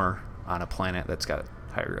lot more on a planet that's got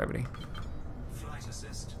higher gravity.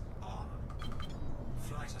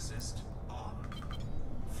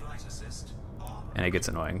 And it gets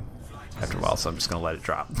annoying after a while, so I'm just gonna let it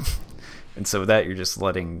drop. And so with that, you're just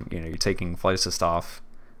letting, you're taking flight assist off.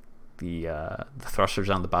 The thrusters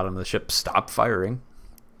on the bottom of the ship stop firing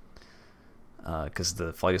because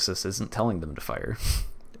the flight assist isn't telling them to fire.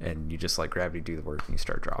 And you just let gravity do the work and you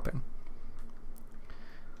start dropping.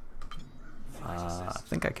 I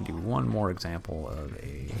think I can do one more example of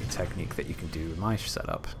a technique that you can do in my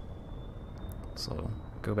setup. So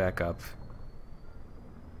go back up.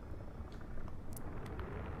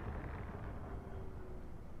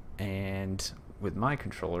 And with my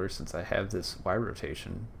controller, since I have this Y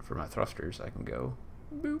rotation for my thrusters, I can go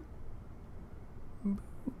boop, boop,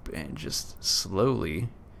 and just slowly.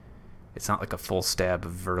 It's not like a full stab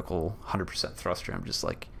of vertical 100% thruster. I'm just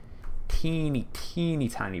like teeny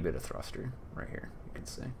tiny bit of thruster right here. You can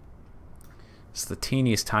see it's the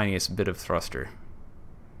tiniest bit of thruster.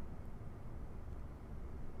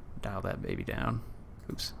 Dial that baby down.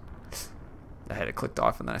 Oops, I had it clicked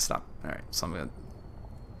off and then I stopped. All right, so I'm gonna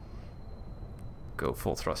go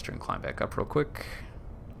full thruster and climb back up real quick.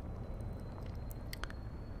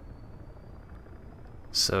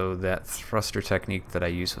 So that thruster technique that I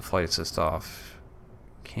use with flight assist off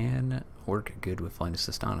can work good with flight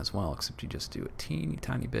assist on as well, except you just do a teeny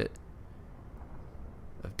tiny bit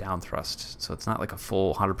of down thrust. So it's not like a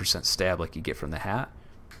full 100% stab like you get from the hat.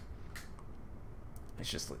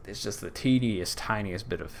 It's just the tiniest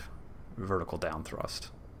bit of vertical down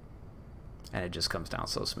thrust, and it just comes down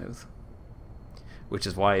so smooth. Which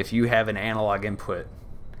is why if you have an analog input,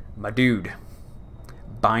 my dude,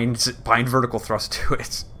 bind vertical thrust to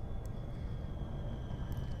it.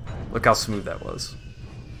 Look how smooth that was.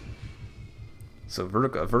 So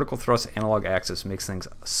a vertical thrust analog axis makes things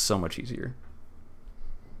so much easier.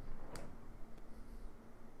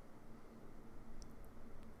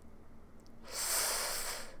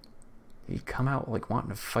 He come out like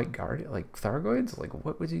wanting to fight like Thargoids? Like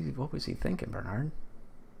what was he thinking, Bernard?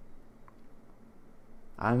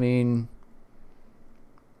 I mean,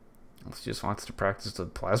 he just wants to practice the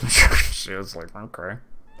plasma charge. It's like, okay.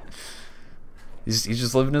 He's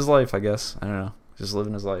just living his life, I guess. I don't know. Just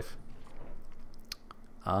living his life.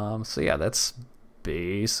 So yeah, that's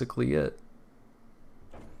basically it.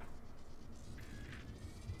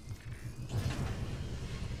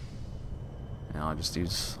 Now I'll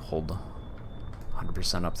just hold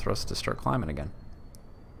 100% up thrust to start climbing again.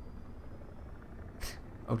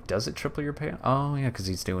 Oh, does it triple your pay? Oh yeah, because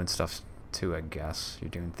he's doing stuff too, I guess. You're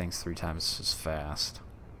doing things 3 times as fast.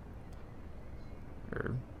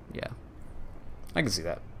 Or, yeah. I can see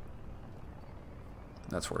that.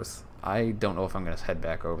 That's worth. I don't know if I'm going to head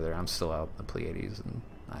back over there. I'm still out in the Pleiades, and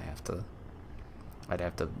I'd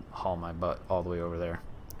have to haul my butt all the way over there.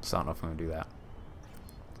 So I don't know if I'm going to do that.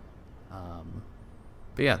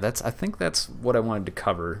 But yeah, I think that's what I wanted to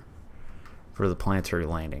cover for the planetary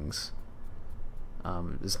landings.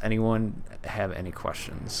 Does anyone have any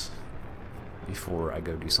questions before I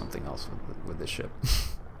go do something else with this ship?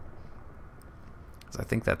 Because I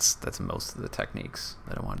think that's most of the techniques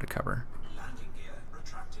that I wanted to cover. Landing gear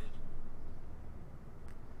retracted.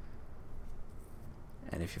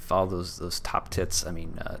 And if you follow those top tips, then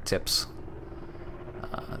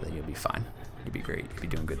you'll be fine. You'll be great. You'll be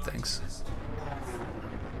doing good things.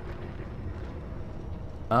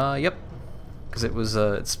 Yep. Because it was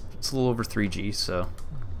it's a little over 3G, so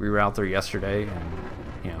we were out there yesterday,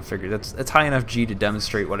 and figured that's high enough G to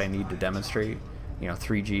demonstrate what I need to demonstrate.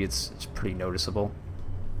 3G, it's pretty noticeable.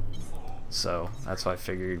 So that's why I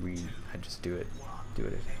figured I'd just do it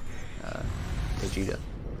at Vegeta.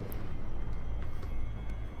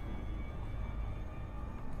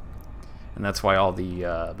 And that's why all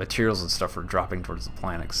the materials and stuff are dropping towards the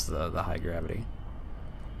planets, the high gravity.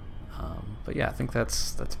 But yeah, I think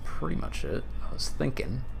that's pretty much it. I was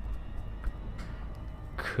thinking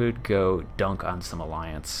could go dunk on some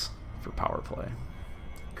Alliance for power play.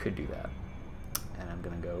 Could do that. and I'm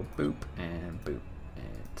gonna go boop and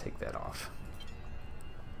take that off.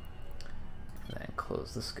 And then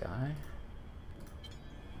close this guy.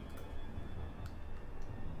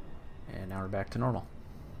 And now we're back to normal.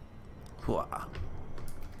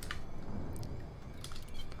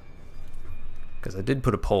 Because I did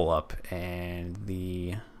put a poll up, and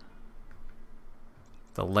the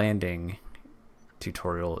landing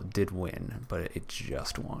tutorial did win, but it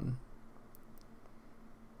just won.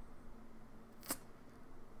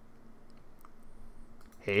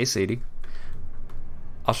 Hey, Sadie.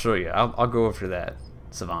 I'll show you. I'll go over that,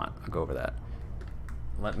 Savant. I'll go over that.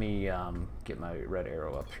 Let me get my red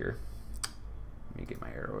arrow up here. Let me get my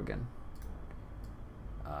arrow again.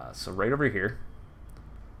 So right over here,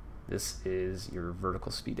 this is your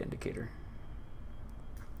vertical speed indicator.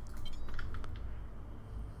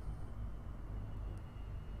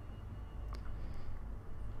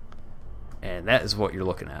 And that is what you're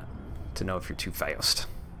looking at to know if you're too fast.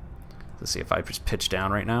 Let's see if I just pitch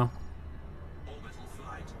down right now.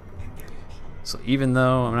 So even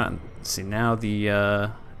though I'm not, see now the,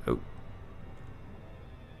 oh,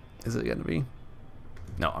 is it gonna be?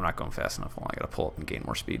 No, I'm not going fast enough. Well, I gotta pull up and gain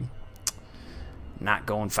more speed. Not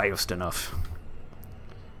going fast enough.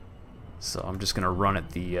 So I'm just gonna run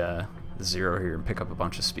at the 0 here and pick up a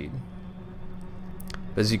bunch of speed.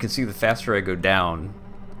 But as you can see, the faster I go down,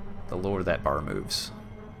 the lower that bar moves.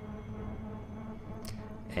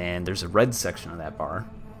 And there's a red section of that bar.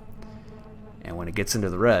 And when it gets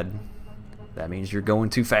into the red, that means you're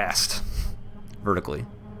going too fast, vertically.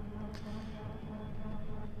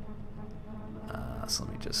 So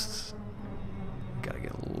let me just, gotta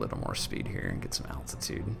get a little more speed here and get some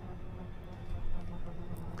altitude.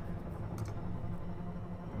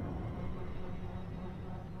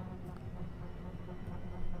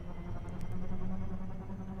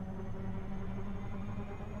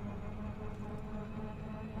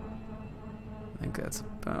 I think that's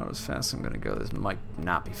about as fast as I'm gonna go. This might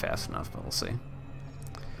not be fast enough, but we'll see.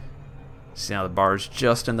 See how the bar's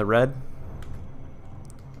just in the red?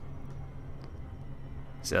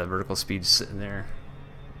 See how the vertical speed's sitting there?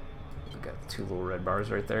 We've got 2 little red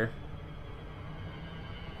bars right there.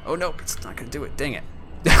 Oh no, it's not gonna do it, dang it.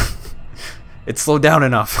 It slowed down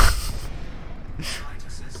enough.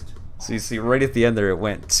 So you see right at the end there it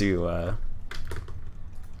went to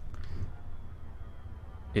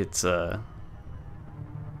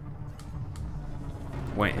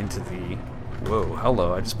went into the, whoa,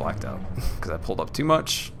 hello, I just blacked out because I pulled up too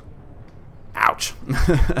much. Ouch.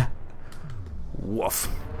 Woof.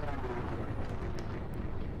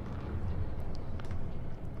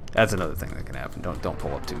 That's another thing that can happen. Don't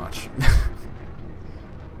pull up too much.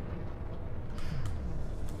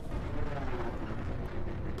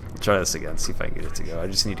 Try this again, see if I can get it to go. I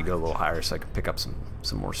just need to go a little higher so I can pick up some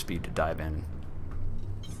more speed to dive in.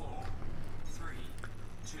 4, 3,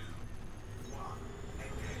 2, 1,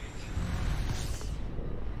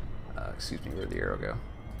 engage. Excuse me, where'd the arrow go?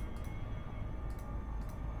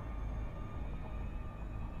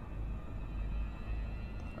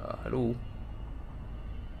 Hello?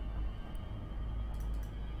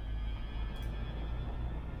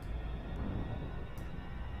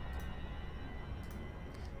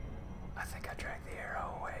 I think I dragged the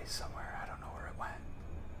arrow away somewhere. I don't know where it went.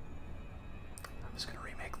 I'm just gonna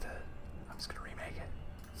remake it.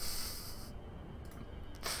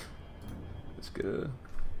 Just gonna,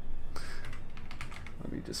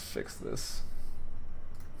 let me just fix this.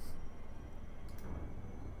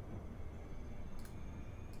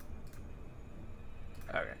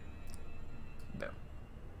 Okay. No.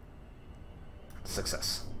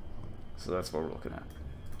 Success. So that's what we're looking at.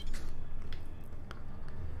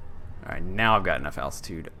 Alright, now I've got enough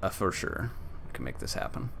altitude for sure. I can make this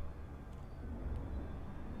happen.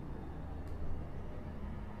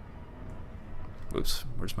 Oops,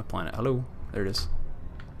 where's my planet? Hello? There it is.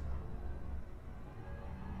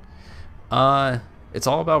 It's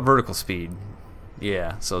all about vertical speed.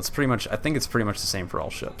 Yeah, so it's pretty much, I think it's pretty much the same for all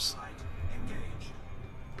ships.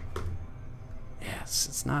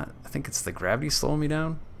 It's not, I think it's the gravity slowing me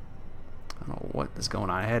down. I don't know what is going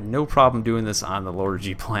on. I had no problem doing this on the lower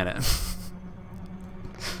G planet.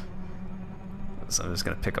 So I'm just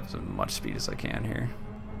going to pick up as much speed as I can here.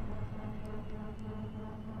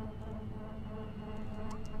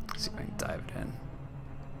 See if I can dive it in.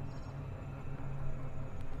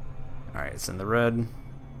 Alright, it's in the red.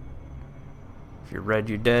 If you're red,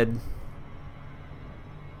 you're dead.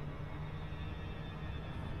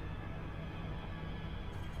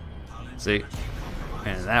 See?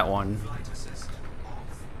 And that one,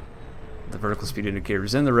 the vertical speed indicator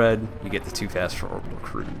is in the red. You get the too fast for orbital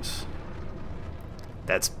cruise.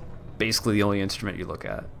 That's basically the only instrument you look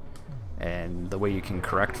at. And the way you can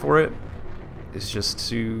correct for it is just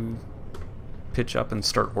to pitch up and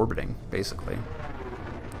start orbiting, basically.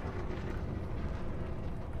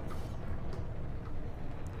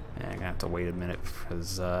 And I'm gonna have to wait a minute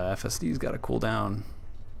because FSD's got to cool down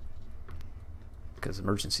because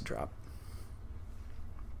emergency drop.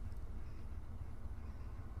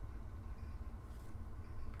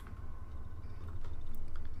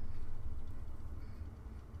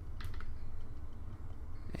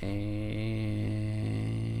 And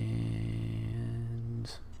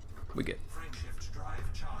we get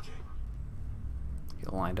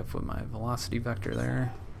lined up with my velocity vector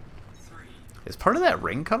there. Is part of that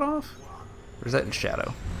ring cut off? Or is that in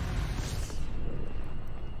shadow?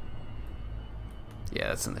 Yeah,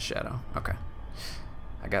 that's in the shadow. Okay.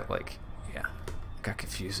 I got like, yeah, got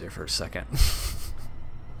confused there for a second.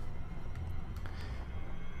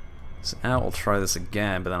 So now we'll try this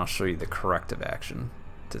again, but then I'll show you the corrective action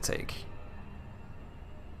to take.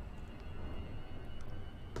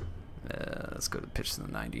 Let's go to pitch to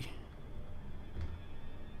the 90.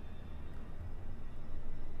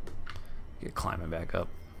 Get climbing back up.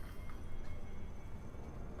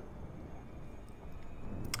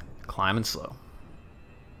 Climbing slow.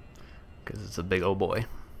 Because it's a big old boy.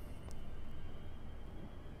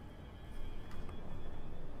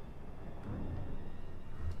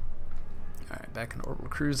 Alright, back in orbital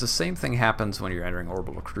cruise. The same thing happens when you're entering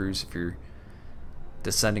orbital cruise. If you're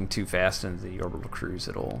descending too fast into the orbital cruise,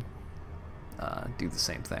 it'll do the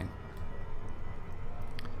same thing.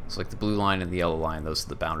 So like the blue line and the yellow line, those are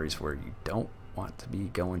the boundaries where you don't want to be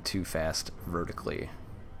going too fast vertically.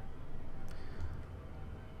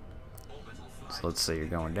 So let's say you're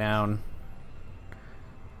going down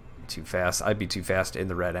too fast. I'd be too fast in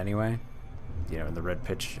the red anyway, you know, in the red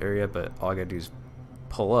pitch area, but all I gotta do is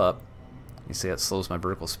pull up. You see that slows my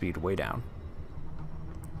vertical speed way down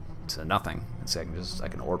to nothing. And so I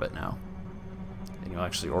can orbit now. And you'll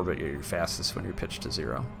actually orbit your fastest when you're pitched to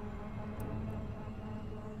 0.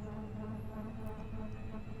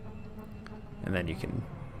 And then you can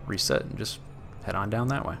reset and just head on down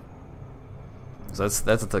that way. So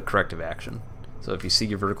that's the corrective action. So if you see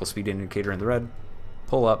your vertical speed indicator in the red,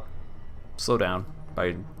 pull up, slow down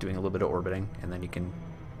by doing a little bit of orbiting, and then you can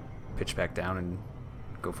pitch back down and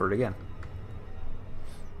go for it again.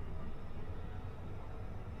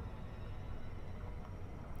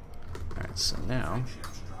 Alright, so now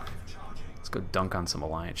let's go dunk on some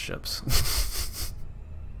Alliance ships.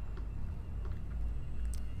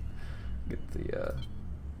 Get the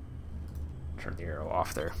turn the arrow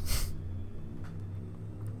off there.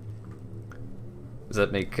 Does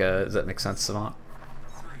that make sense, Savant?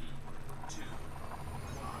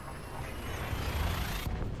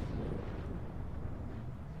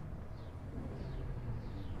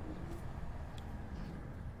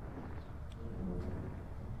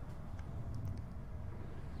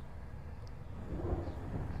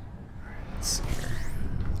 Let's see here.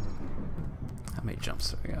 How many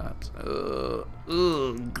jumps have we got?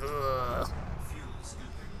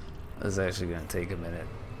 This is actually going to take a minute.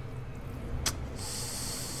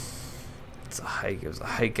 It's a hike. It was a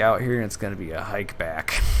hike out here, and it's going to be a hike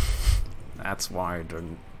back. That's why I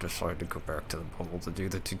didn't decide to go back to the bubble to do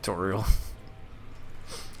the tutorial.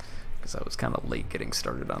 Because I was kind of late getting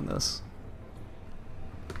started on this.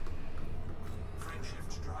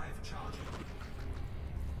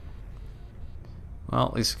 Well,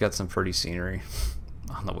 at least we got some pretty scenery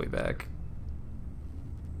on the way back.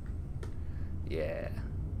 Yeah.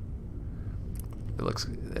 It looks,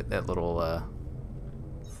 that little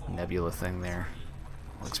nebula thing there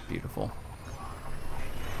looks beautiful.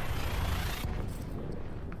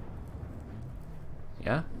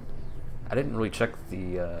 Yeah, I didn't really check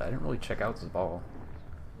the I didn't really check out this ball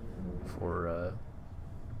for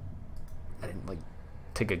I didn't like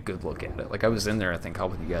take a good look at it. Like I was in there, I think,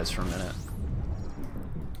 helping you guys for a minute,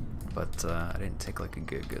 but I didn't take like a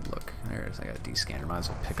good look. There's, I got a D-scanner. Might as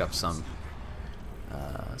well pick up some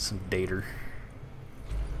data.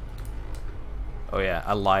 Oh yeah,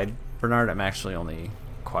 I lied, Bernard. I'm actually only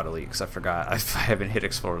quad elite because I forgot I haven't hit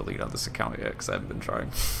Explorer Elite on this account yet because I haven't been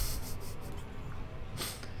trying.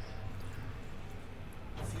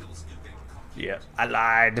 Yeah, I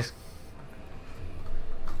lied.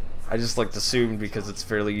 I just like assumed because it's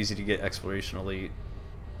fairly easy to get Exploration Elite.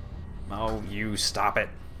 Oh, you stop it.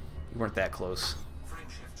 You weren't that close.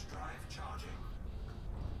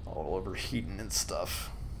 All overheating and stuff.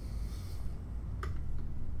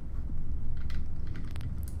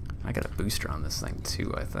 I got a booster on this thing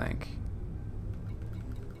too, I think.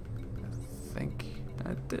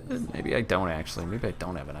 I did. Maybe I don't actually. Maybe I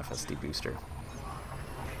don't have an FSD booster.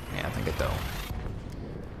 Yeah, I think it don't.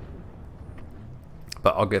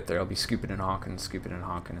 But I'll get there. I'll be scooping and honking, scooping and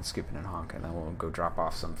honking, and scooping and honking. Then we'll go drop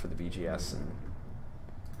off some for the BGS and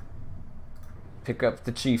pick up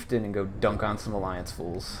the Chieftain and go dunk on some Alliance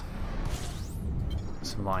fools.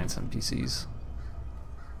 Some Alliance NPCs.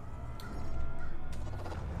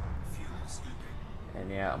 And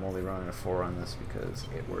yeah, I'm only running a 4 on this because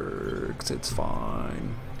it works. It's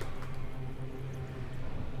fine.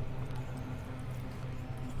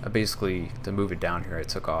 I basically, to move it down here, I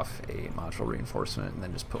took off a module reinforcement and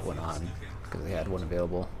then just put one on because they had one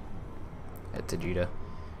available at Tado.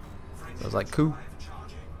 So I was like, cool.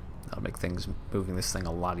 That'll make things, moving this thing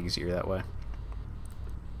a lot easier that way.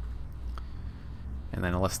 And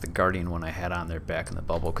then I left the Guardian one I had on there back in the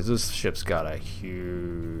bubble because this ship's got a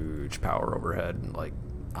huge power overhead and like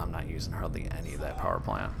I'm not using hardly any of that power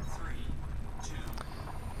plant.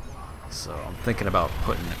 So I'm thinking about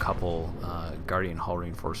putting a couple Guardian hull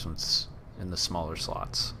reinforcements in the smaller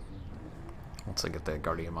slots once I get that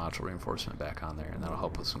Guardian module reinforcement back on there, and that'll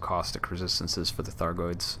help with some caustic resistances for the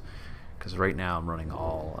Thargoids because right now I'm running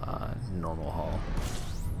all normal hull.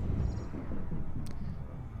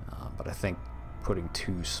 But I think putting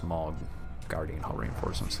 2 small Guardian hull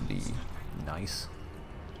reinforcements would be nice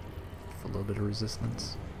for a little bit of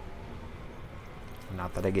resistance.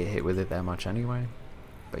 Not that I get hit with it that much anyway,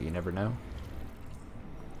 but you never know.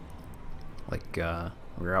 Like, when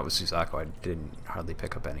we were out with Suzaku, I didn't hardly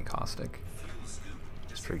pick up any caustic.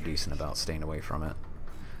 It's pretty decent about staying away from it.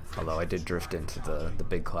 Although I did drift into the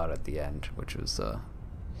big cloud at the end, which was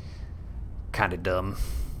kind of dumb.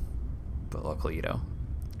 But luckily, you know,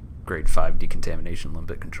 grade 5 decontamination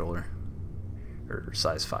limpet controller. Or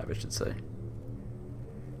size 5, I should say.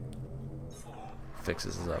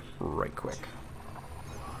 Fixes this up right quick.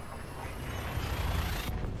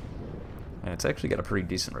 And it's actually got a pretty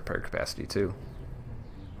decent repair capacity too.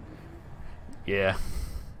 Yeah.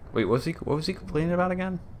 Wait, what was he complaining about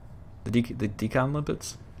again? The decon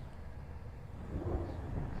limpets?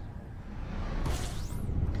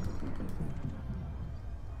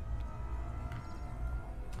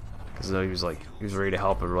 Because he was ready to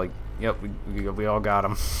help, and we're like, yep, we all got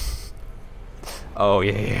him. Oh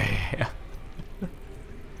yeah.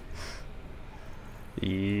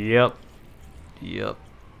 Yep.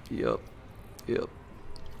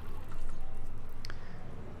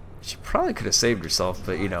 She probably could have saved herself,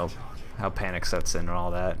 but you know how panic sets in and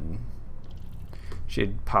all that, and she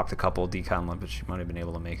had popped a couple of decon limpets, she might have been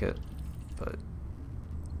able to make it, but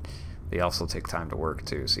they also take time to work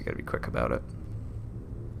too, so you gotta be quick about it.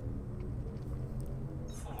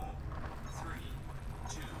 4, 3,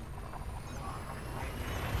 2.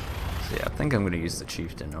 So yeah, I think I'm gonna use the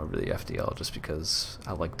Chieftain over the FDL just because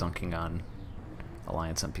I like dunking on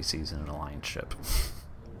Alliance NPCs in an Alliance ship.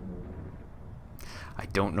 I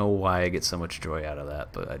don't know why I get so much joy out of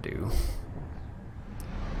that, but I do.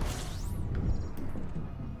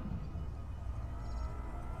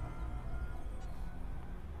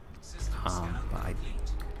 But I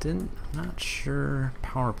didn't, not sure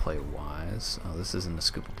power play wise. Oh, this isn't a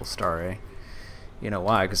scoopable star, eh? You know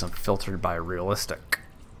why? Because I'm filtered by realistic.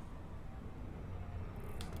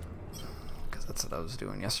 Because that's what I was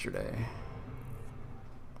doing yesterday.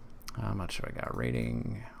 How much do I got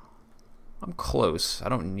rating? I'm close. I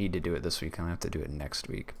don't need to do it this week. I'm gonna have to do it next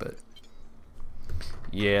week, but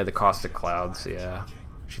yeah, the caustic clouds, yeah.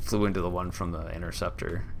 She flew into the one from the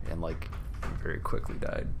interceptor and like very quickly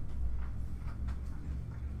died.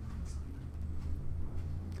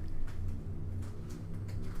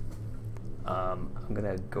 I'm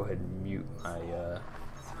gonna go ahead and mute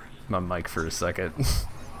my mic for a second.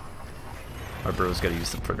 My bro's gotta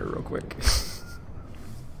use the printer real quick.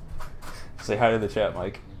 Say hi to the chat,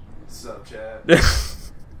 Mike. What's up, chat?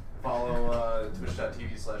 Follow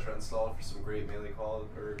twitch.tv/renstall for some great melee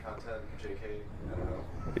content. JK, I don't know.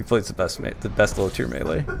 He plays the best low tier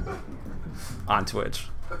melee on Twitch.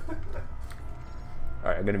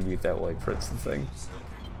 Alright, I'm gonna mute that while he prints the thing.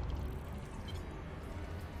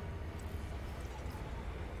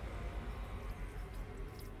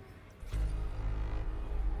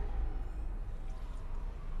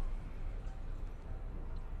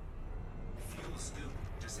 Fuel scoop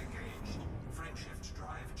disengaged. Frameshift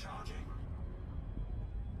drive charging.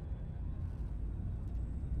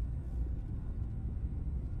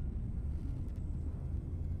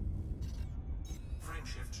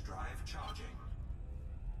 Frameshift drive charging.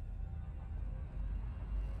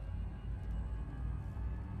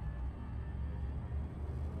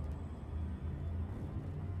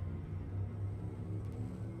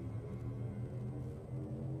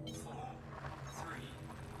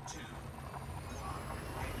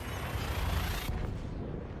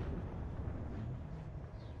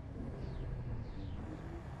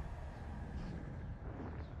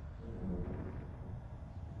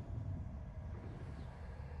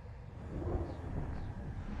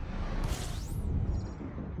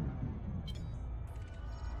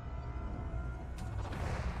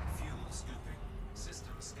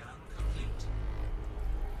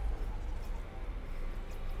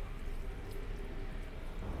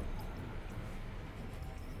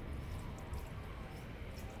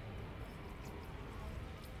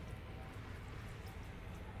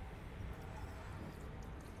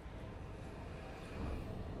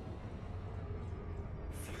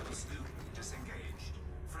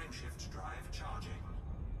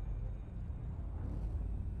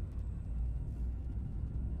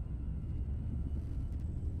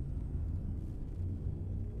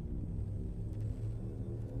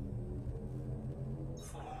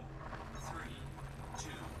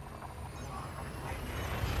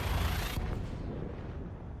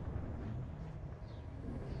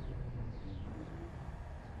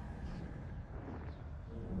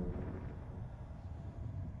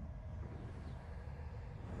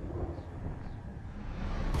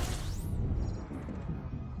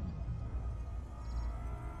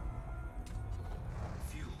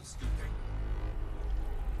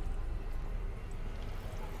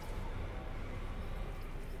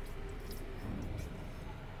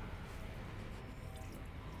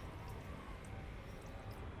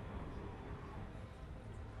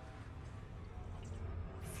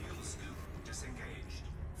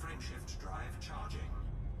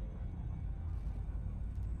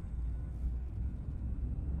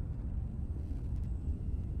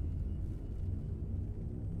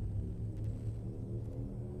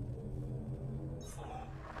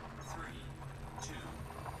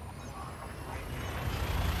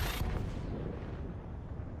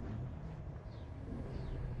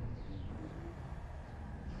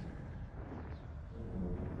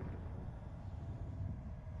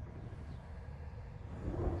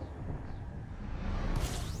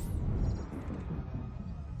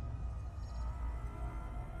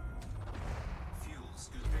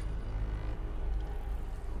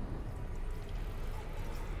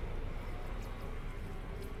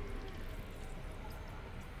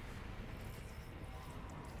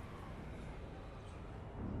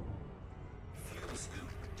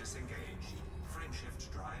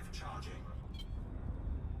 drive charging.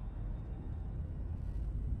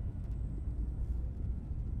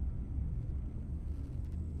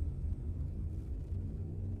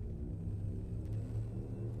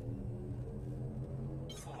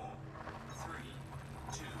 Four, three,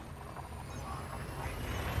 two,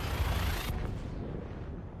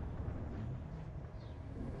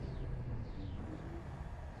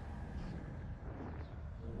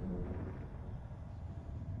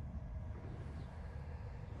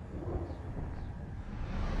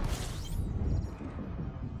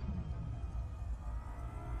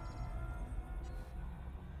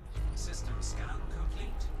 system scan complete.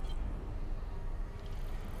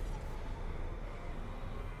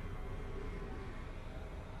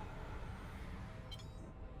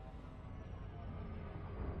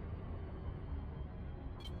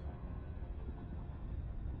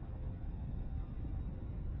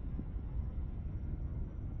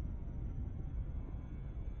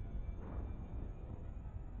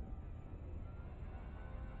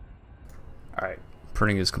 Alright,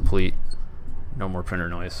 printing is complete. No more printer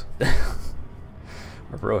noise.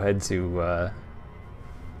 My bro had to,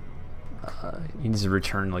 he needs to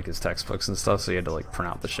return like his textbooks and stuff, so he had to like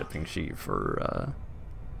print out the shipping sheet for,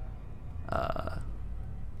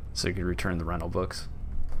 so he could return the rental books.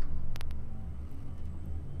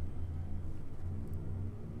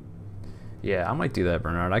 Yeah, I might do that,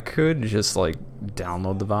 Bernard. I could just like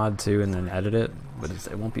download the VOD too and then edit it, but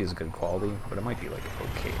it won't be as good quality, but it might be like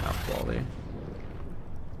okay enough quality.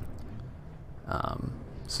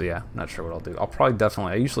 So yeah, not sure what I'll do. I'll probably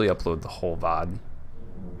definitely, I usually upload the whole VOD,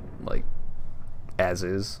 like, as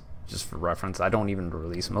is, just for reference. I don't even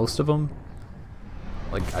release most of them.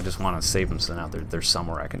 Like, I just want to save them so now they're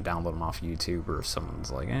somewhere I can download them off YouTube, or if someone's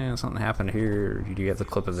like, something happened here, you do get the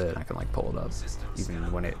clip of it, I can, like, pull it up, even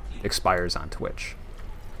when it expires on Twitch.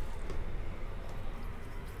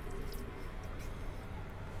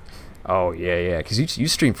 Oh, yeah, because you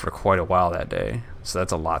streamed for quite a while that day, so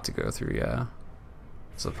that's a lot to go through, yeah.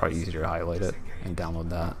 So it's probably easier to highlight it and download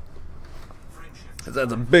that.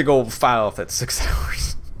 That's a big old file if that's 6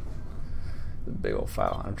 hours. It's a big old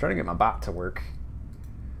file. I'm trying to get my bot to work.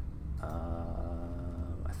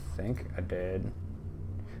 I think I did.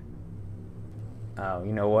 Oh,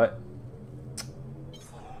 you know what?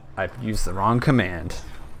 I used the wrong command.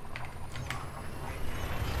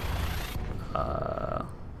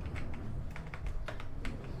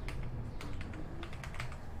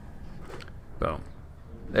 Boom.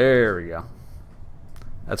 There we go.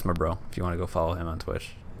 That's my bro. If you want to go follow him on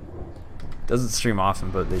Twitch. Doesn't stream often,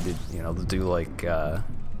 but they did, you know, they'll do like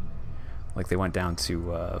they went down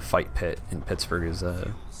to Fight Pit in Pittsburgh as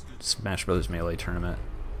a Smash Brothers Melee tournament.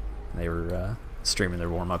 And they were streaming their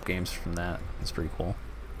warm-up games from that. It's pretty cool.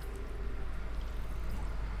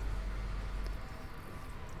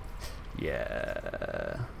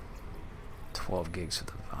 Yeah. 12 gigs for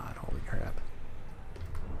the VOD. Holy crap.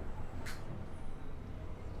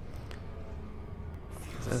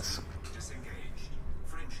 This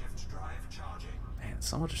man,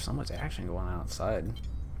 so much action going on outside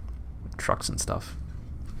with trucks and stuff.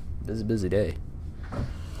 Busy day. Oh,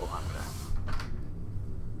 I'm gonna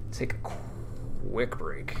take a quick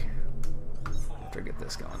break after I get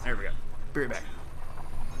this going. There we go. Be right back.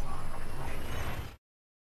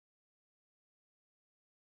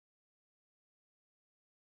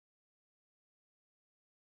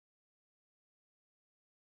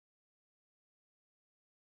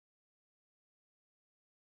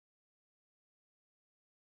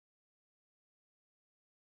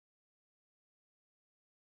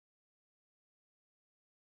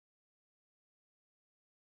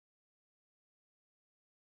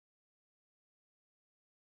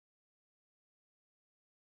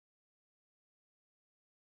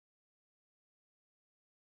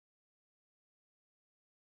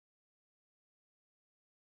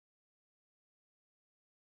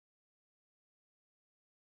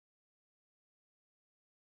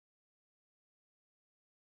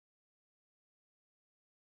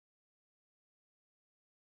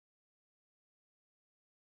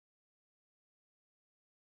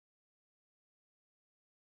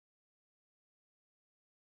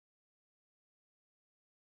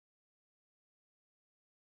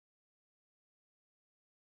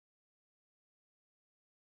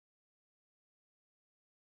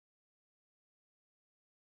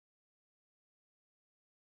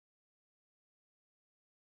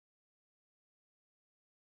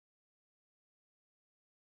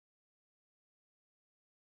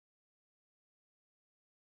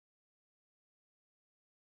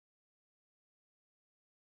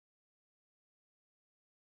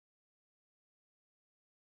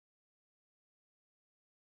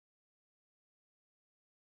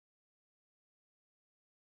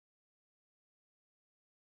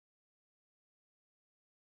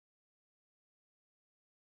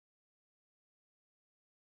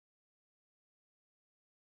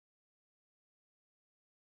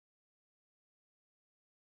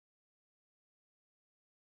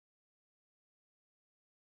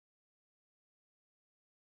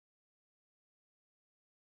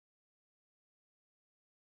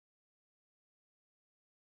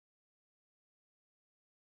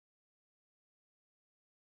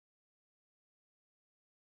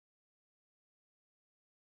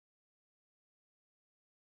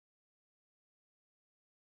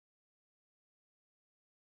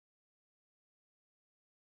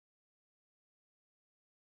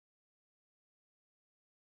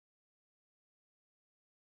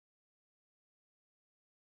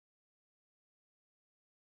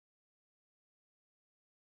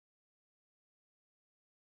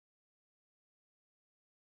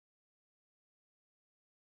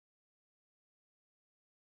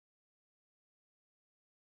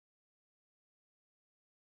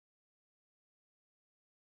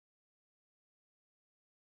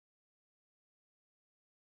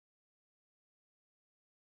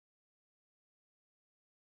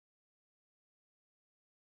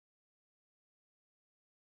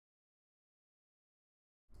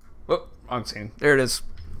 Oh, wrong scene. There it is.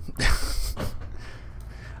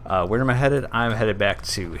 Where am I headed? I'm headed back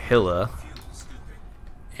to Hilla.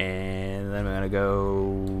 And then I'm going to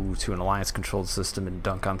go to an Alliance-controlled system and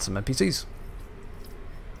dunk on some NPCs.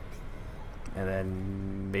 And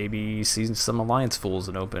then maybe see some Alliance fools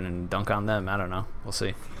and open and dunk on them. I don't know. We'll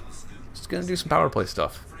see. Just going to do some power play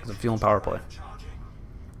stuff, because I'm feeling power play.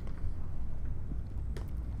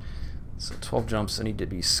 So 12 jumps, I need to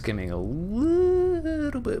be skimming a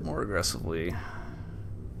little bit more aggressively. A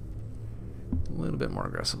little bit more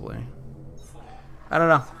aggressively. I don't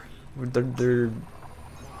know.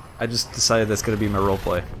 I just decided that's going to be my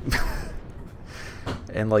roleplay.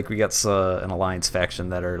 And like we got an Alliance faction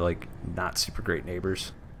that are like not super great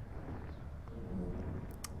neighbors.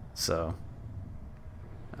 So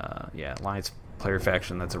yeah, Alliance player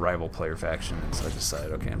faction that's a rival player faction, and so I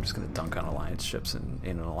decided, okay, I'm just going to dunk on Alliance ships in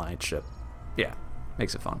an Alliance ship. Yeah,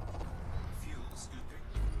 makes it fun.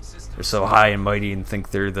 They're so high and mighty and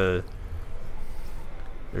think they're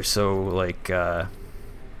so like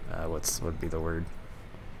what would be the word?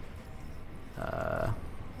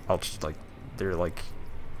 I'll just like they're like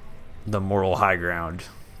the moral high ground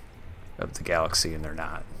of the galaxy, and they're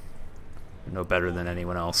not. They're no better than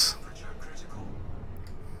anyone else.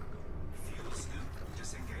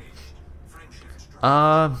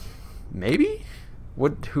 Maybe?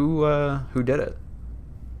 Who did it?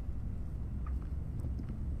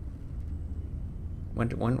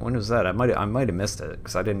 When was that? I might have missed it,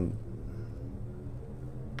 because I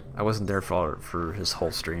wasn't there for his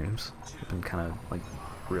whole streams. I've been kind of like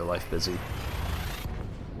real life busy.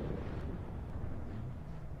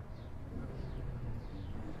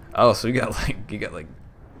 Oh, so you got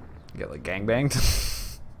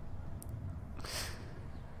gangbanged?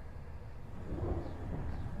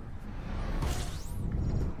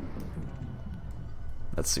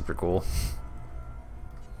 That's super cool.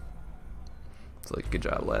 It's like, good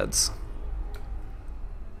job, lads.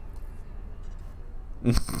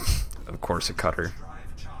 Of course, a cutter.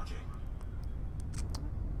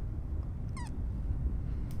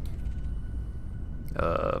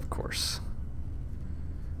 Of course.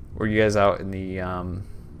 Were you guys out in the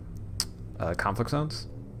conflict zones?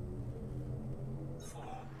 4,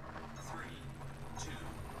 3, 2.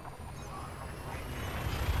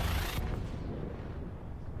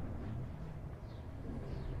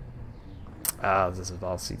 This is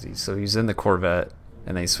all CZ. So he's in the Corvette,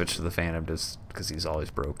 and then he switched to the Phantom just because he's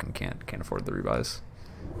always broke and can't afford the rebuys,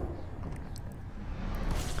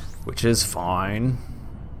 which is fine.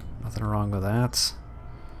 Nothing wrong with that.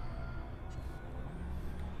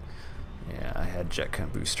 Yeah, I had jet cam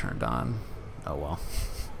boost turned on. Oh well.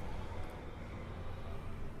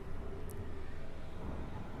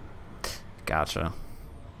 Gotcha.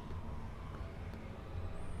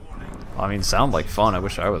 Well, I mean, sound like fun. I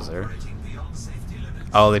wish I was there.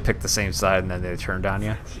 Oh, they picked the same side and then they turned on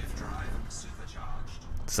you?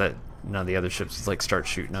 Is that none of the other ships like start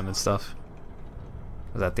shooting them and stuff?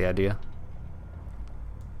 Was that the idea?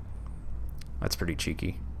 That's pretty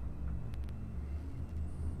cheeky.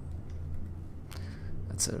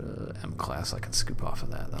 That's a M class. I can scoop off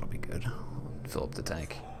of that. That'll be good. Fill up the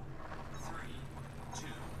tank.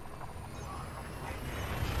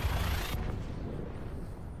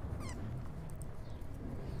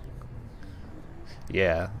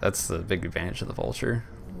 Yeah, that's the big advantage of the Vulture.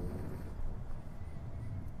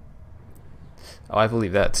 Oh, I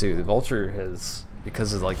believe that too. The Vulture has,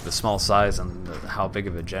 because of like the small size and how big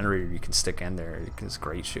of a generator you can stick in there, it has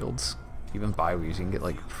great shields. Even bi-weaves, you can get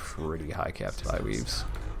like pretty high capped bi-weaves.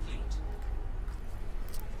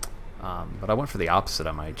 But I went for the opposite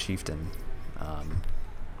on my Chieftain.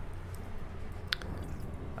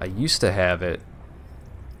 I used to have it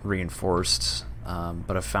reinforced,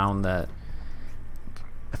 but I found that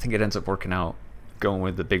I think it ends up working out going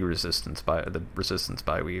with the big resistance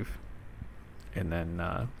bi-weave, and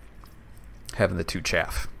then having the 2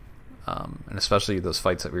 chaff, and especially those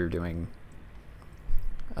fights that we were doing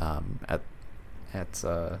out at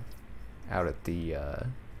the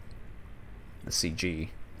CG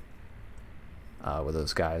with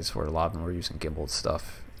those guys where a lot of them were using gimbal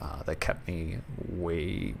stuff. That kept me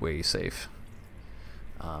way safe.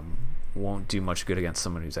 Won't do much good against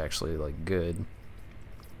someone who's actually like good,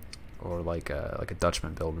 or like a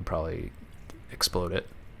Dutchman build would probably explode it.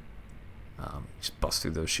 Just bust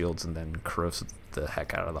through those shields and then corrosive the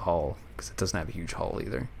heck out of the hull, because it doesn't have a huge hull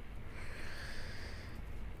either.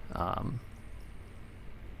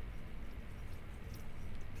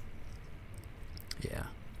 Yeah.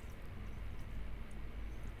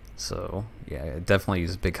 So yeah, I definitely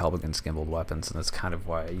use big help against gimbaled weapons, and that's kind of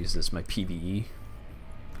why I use this as my PvE.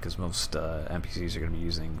 because most NPCs are going to be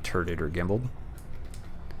using turreted or gimbaled.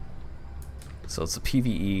 So it's a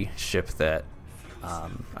PvE ship that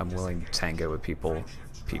I'm willing to tango with people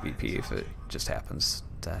PvP if it just happens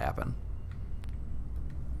to happen.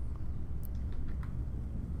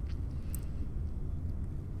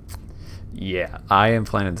 Yeah, I am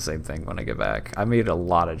planning the same thing when I get back. I made a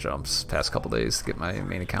lot of jumps past couple days to get my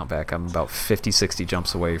main account back. I'm about 50-60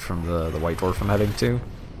 jumps away from the White Dwarf I'm heading to.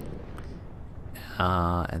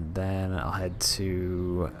 And then I'll head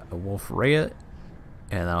to a Wolf Riot,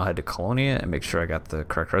 and then I'll head to Colonia and make sure I got the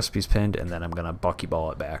correct recipes pinned, and then I'm going to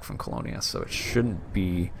buckyball it back from Colonia. So it shouldn't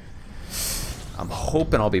be... I'm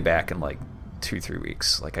hoping I'll be back in like 2-3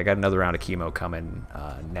 weeks. Like, I got another round of chemo coming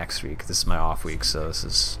next week. This is my off week, so this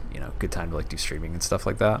is, you know, good time to like do streaming and stuff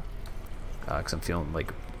like that, because I'm feeling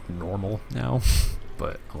like normal now.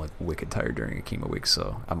 But I'm like wicked tired during a chemo week,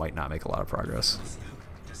 so I might not make a lot of progress.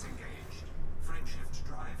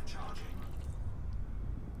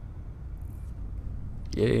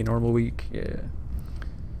 Yay, normal week. Yeah.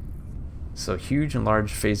 So huge and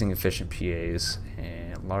large phasing efficient PAs,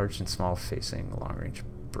 and large and small facing long range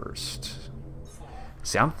burst.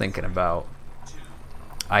 See, I'm thinking about,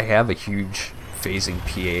 I have a huge phasing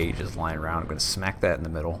PA just lying around. I'm going to smack that in the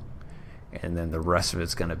middle, and then the rest of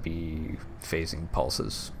it's going to be phasing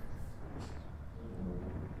pulses.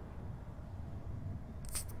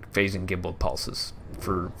 Phasing gimbal pulses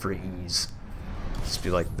for ease. Just be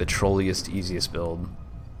like the trolliest, easiest build.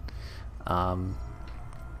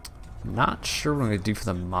 Not sure what I'm going to do for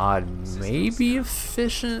the mod. Maybe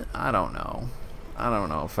efficient? I don't know. I don't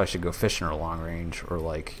know if I should go efficient or long range or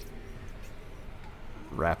like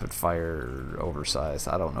rapid fire or oversized.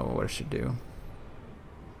 I don't know what I should do.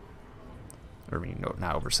 Or I mean, no,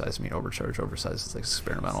 not oversized, I mean overcharge. Oversized is like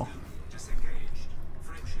experimental.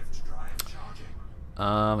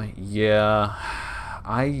 Yeah,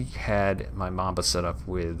 I had my Mamba set up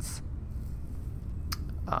with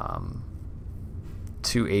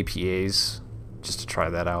 2 APAs just to try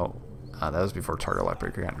that out. That was before Target Light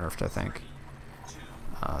Breaker got nerfed, I think.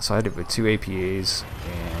 So I had it with 2 APAs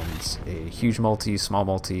and a huge multi, small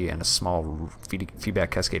multi, and a small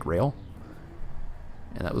feedback cascade rail.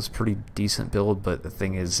 And that was a pretty decent build, but the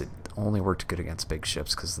thing is, it only worked good against big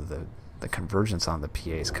ships because the convergence on the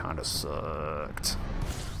PAs kind of sucked.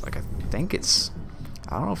 Like, I think it's...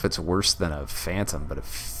 I don't know if it's worse than a Phantom, but it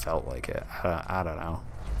felt like it. I don't know.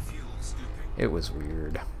 It was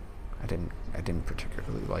weird. I didn't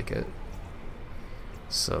particularly like it.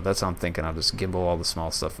 So that's how I'm thinking. I'll just gimbal all the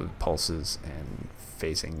small stuff with pulses and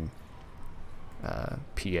phasing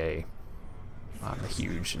PA on the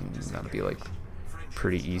huge, and that'll be like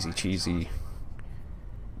pretty easy cheesy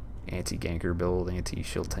anti-ganker build,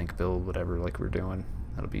 anti-shield tank build, whatever like we're doing.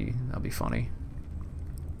 That'll be funny.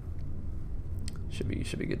 Should be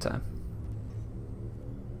a good time.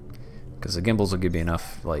 Because the gimbals will give me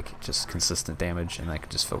enough like just consistent damage, and I can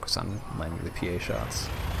just focus on landing the PA shots,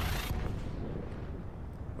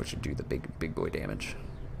 which would do the big boy damage.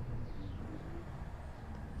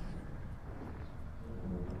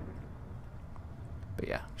 But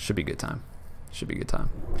yeah, should be a good time. Should be a good time.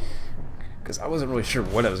 Because I wasn't really sure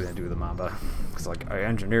what I was gonna do with the Mamba. Because like I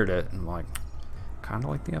engineered it, and like kind of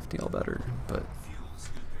like the FDL better, but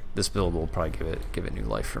this build will probably give it new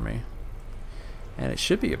life for me. And it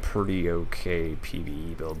should be a pretty okay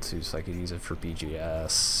PvE build too, so I could use it for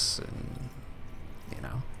BGS and, you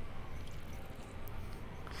know.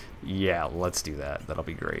 Yeah, let's do that. That'll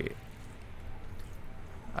be great.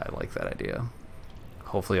 I like that idea.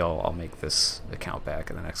 Hopefully I'll make this account back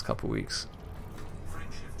in the next couple weeks.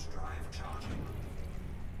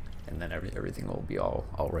 And then everything will be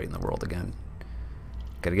all right in the world again.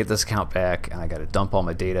 Gotta get this account back, and I gotta dump all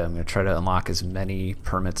my data. I'm gonna try to unlock as many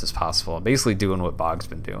permits as possible. I'm basically doing what Bog's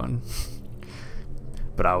been doing.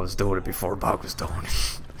 But I was doing it before Bog was doing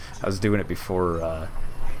it. I was doing it before I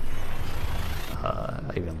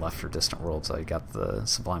even left for Distant Worlds. I got the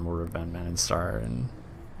Sublime Order of Ben and Star, and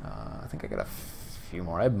I think I got a few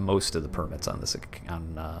more. I have most of the permits on this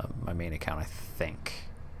on my main account, I think.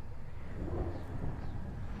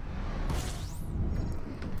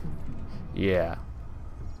 Yeah.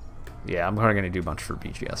 Yeah, I'm probably going to do a bunch for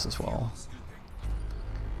BGS as well.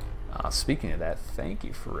 Speaking of that, thank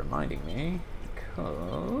you for reminding me,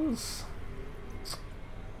 because...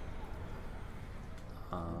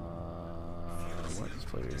 what is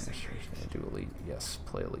player administration? Do elite. Yes,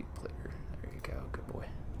 play elite player. There you go, good boy.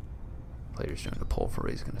 Player's doing a poll for what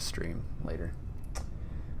he's going to stream later.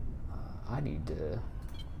 I need to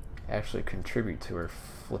actually contribute to her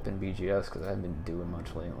flipping BGS because I haven't been doing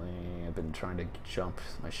much lately. I've been trying to jump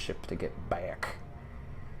my ship to get back.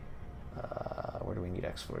 Where do we need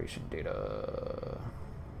exploration data?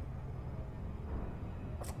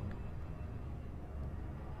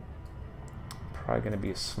 Probably going to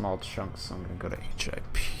be a small chunk, so I'm going to go to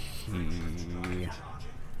HIP.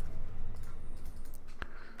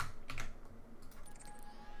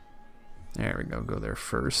 There we go, go there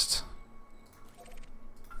first.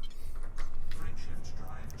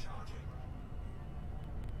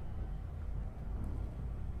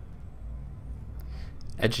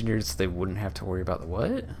 Engineered so they wouldn't have to worry about the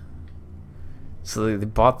what? So they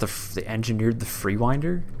bought they engineered the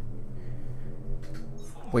Freewinder?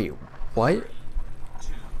 Wait, what?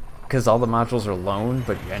 Because all the modules are loaned,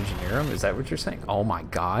 but you engineer them? Is that what you're saying? Oh my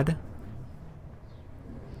god.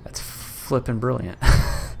 That's flippin' brilliant.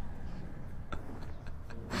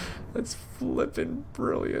 That's flippin'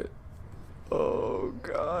 brilliant. Oh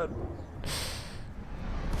god.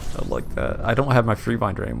 I like that. I don't have my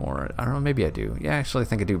Freewinder anymore. I don't know, maybe I do. Yeah, actually I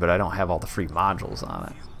think I do, but I don't have all the free modules on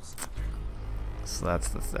it. So that's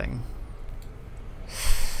the thing.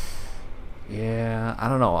 Yeah, I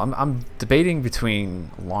don't know. I'm debating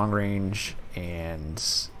between long range and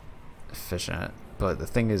efficient, but the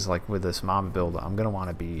thing is, like with this mom build, I'm gonna want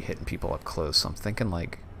to be hitting people up close. So I'm thinking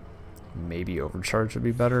like maybe overcharge would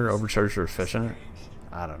be better. Overcharge or efficient?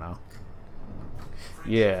 I don't know.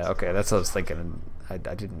 Yeah, okay, that's what I was thinking. I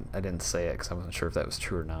didn't say it because I wasn't sure if that was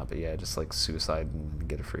true or not. But yeah, just like suicide and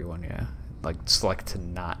get a free one. Yeah, like select to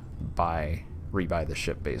not rebuy the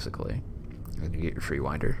ship basically, and you get your free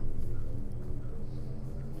winder.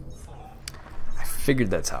 I figured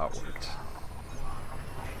that's how it worked.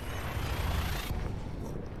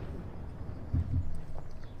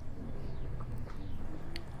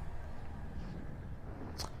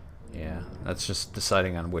 Yeah, that's just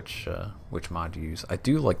deciding on which mod to use. I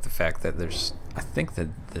do like the fact that I think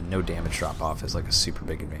that the no damage drop off is like a super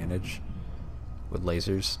big advantage with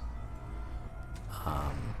lasers.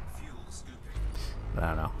 But I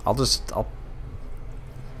don't know.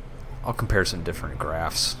 I'll compare some different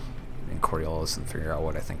graphs in Coriolis and figure out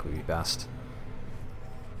what I think would be best.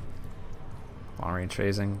 Long range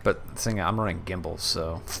phasing, but the thing, I'm running gimbals,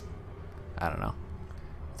 so I don't know.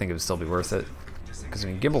 I think it would still be worth it. Because, I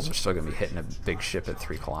mean, gimbals are still going to be hitting a big ship at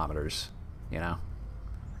 3 kilometers, you know?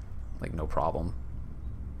 Like, no problem.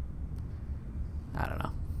 I don't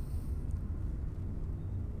know.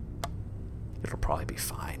 It'll probably be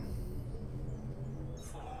fine.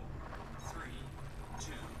 4, 3,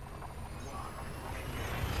 2, 1.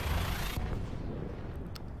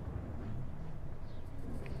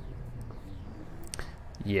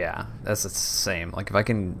 Yeah, that's the same. Like, if I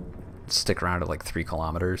can stick around at, like, 3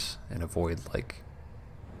 kilometers and avoid, like,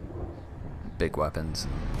 big weapons.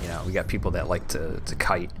 You know, we got people that like to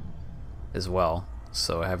kite as well,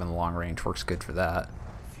 so having the long range works good for that.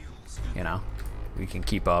 You know, we can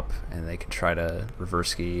keep up and they can try to reverse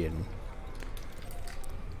ski and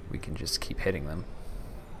we can just keep hitting them.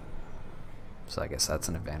 So I guess that's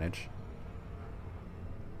an advantage.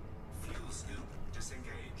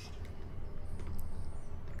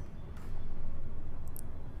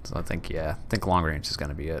 So I think, yeah, I think long range is going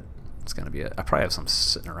to be it. It's going to be it. I probably have some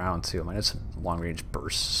sitting around too. I might have some long range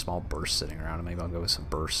bursts, small bursts sitting around, and maybe I'll go with some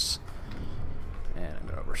bursts. And I'm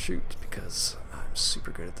going to overshoot because I'm super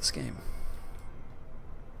good at this game.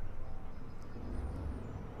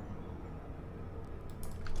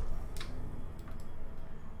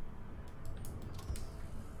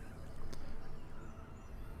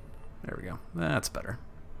 There we go. That's better.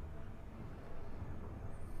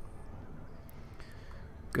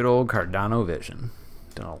 Good old Cardano vision.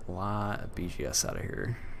 Done a lot of BGS out of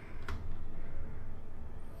here.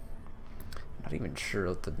 Not even sure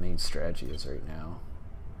what the main strategy is right now.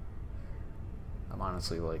 I'm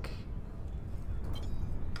honestly like,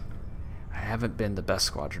 I haven't been the best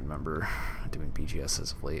squadron member doing BGS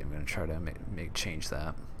as of late. I'm going to try to change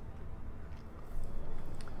that.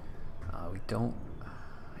 We don't,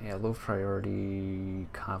 yeah, low priority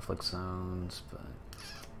conflict zones, but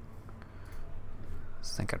I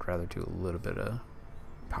think I'd rather do a little bit of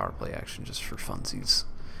power play action just for funsies.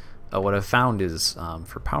 What I've found is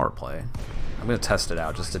for power play, I'm going to test it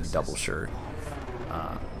out just to be double sure.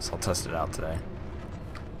 So I'll test it out today.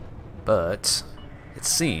 But it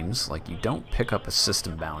seems like you don't pick up a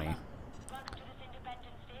system bounty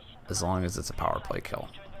as long as it's a power play kill.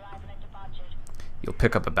 You'll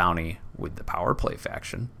pick up a bounty with the power play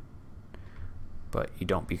faction, but you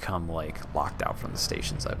don't become like locked out from the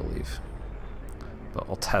stations, I believe. But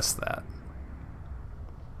we'll test that.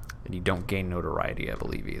 And you don't gain notoriety, I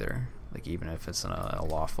believe, either. Like, even if it's in a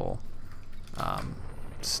lawful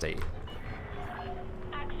state.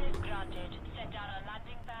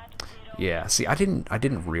 Yeah, see, I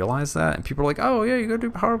didn't realize that, and people are like, "Oh yeah, you go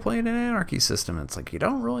do power play in an anarchy system." And it's like you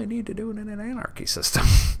don't really need to do it in an anarchy system.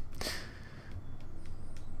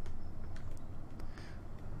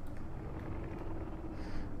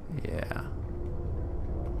 Yeah,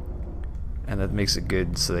 and that makes it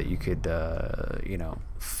good so that you could, you know,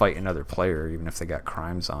 fight another player even if they got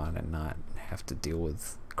crimes on and not have to deal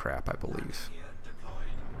with crap. I believe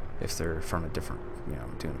if they're from a different, you know,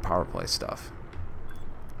 doing power play stuff.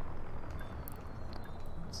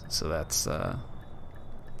 So that's a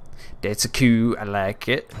coup. I like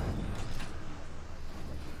it.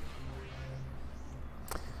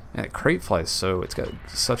 And it crate flies, so it's got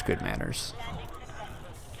such good manners.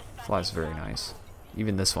 Flies very nice.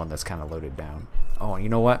 Even this one that's kind of loaded down. Oh, you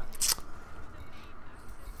know what?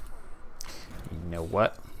 You know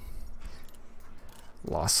what?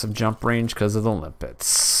 Lost some jump range because of the limpets.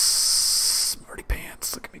 Smarty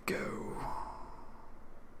pants, look at me go.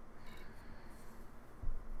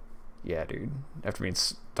 Yeah, dude. After being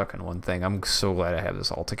stuck in one thing, I'm so glad I have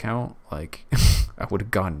this alt account. Like, I would have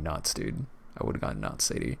gone nuts, dude. I would have gone nuts,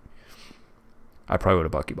 Sadie. I probably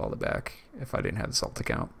would have buckyballed it back if I didn't have this alt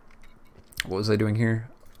account. What was I doing here?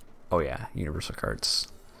 Oh yeah, universal cards.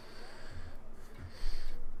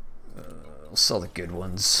 We'll sell the good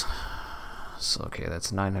ones. So okay,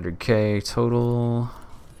 that's 900k total.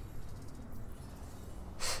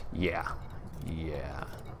 Yeah.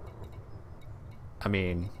 I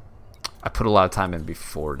mean, I put a lot of time in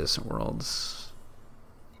before Distant Worlds.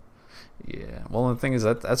 Yeah. Well, the thing is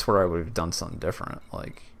that's where I would have done something different,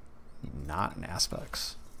 like not in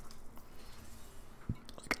aspects.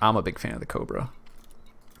 Like, I'm a big fan of the Cobra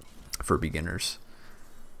for beginners.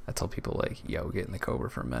 I tell people like, yo, get in the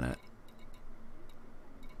Cobra for a minute,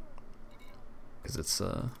 because it's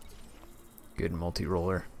a good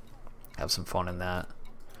multi-roller. Have some fun in that.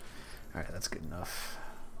 All right, that's good enough.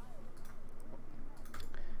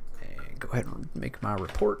 And go ahead and make my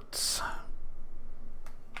reports.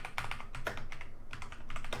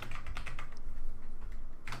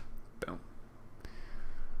 Boom.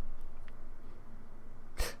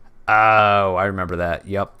 Oh, I remember that.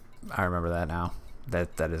 Yep, I remember that now.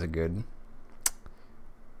 That is a good.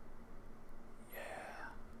 Yeah,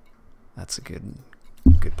 that's a good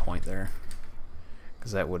point there.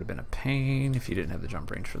 Because that would have been a pain if you didn't have the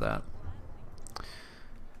jump range for that.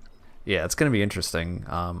 Yeah, it's going to be interesting.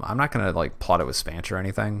 I'm not going to like plot it with Spanch or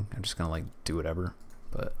anything. I'm just going to like do whatever.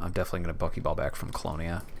 But I'm definitely going to buckyball back from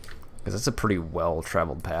Colonia, because it's a pretty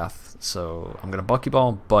well-traveled path. So I'm going to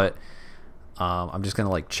buckyball, but I'm just going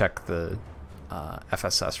to like check the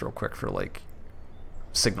FSS real quick for like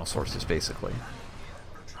signal sources, basically.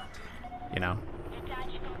 You know?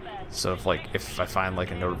 So if I find like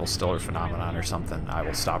a notable stellar phenomenon or something, I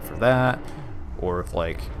will stop for that. Or if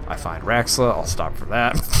like I find Raxla, I'll stop for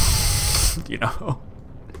that. You know,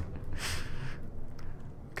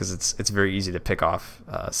 because it's very easy to pick off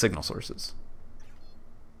signal sources.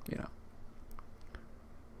 You know.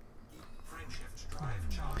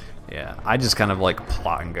 Yeah, I just kind of like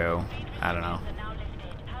plot and go. I don't know.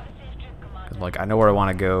 Like, I know where I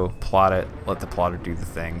want to go. Plot it. Let the plotter do the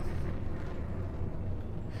thing.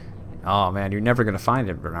 Oh man, you're never gonna find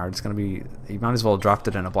it, Bernard. It's gonna be. You might as well have dropped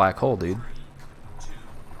it in a black hole, dude.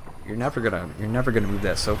 You're never gonna move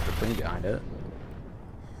that soap to clean behind it.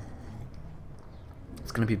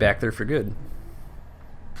 It's gonna be back there for good.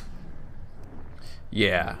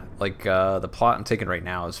 Yeah, like the plot I'm taking right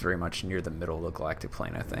now is very much near the middle of the galactic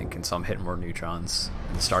plane, I think, and so I'm hitting more neutrons.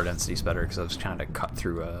 And the star density's better because I was trying to cut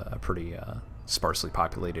through a pretty sparsely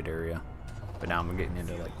populated area. But now I'm getting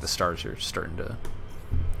into like the stars are starting to.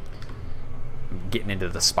 I'm getting into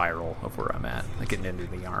the spiral of where I'm at, like getting into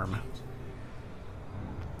the arm.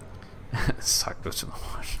 Suck goes to the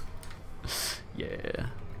wash. Yeah.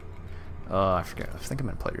 Oh, I forgot. I think I'm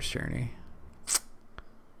in Player's Journey. I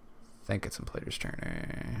think it's in Player's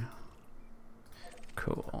Journey.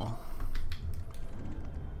 Cool.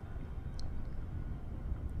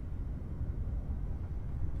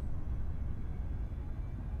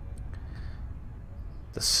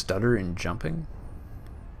 The stutter in jumping?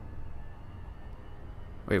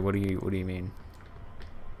 Wait, what do you mean?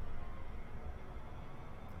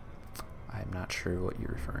 I'm not sure what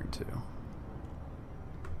you're referring to.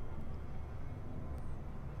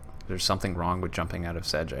 There's something wrong with jumping out of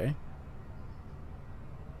Sajay?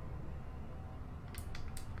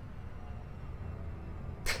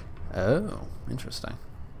 Oh, interesting.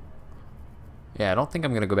 Yeah, I don't think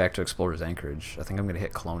I'm going to go back to Explorer's Anchorage. I think I'm going to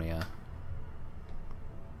hit Colonia.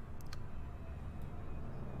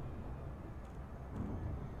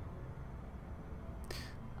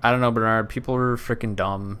 I don't know, Bernard. People are freaking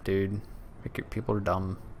dumb, dude. People are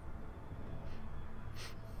dumb.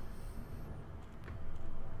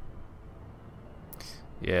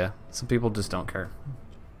 Yeah, some people just don't care.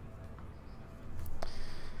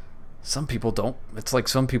 Some people don't. It's like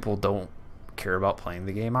some people don't care about playing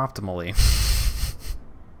the game optimally.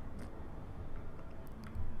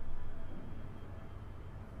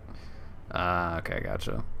 Okay,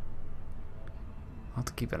 gotcha. I'll have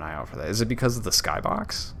to keep an eye out for that. Is it because of the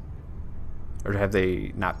skybox? Or have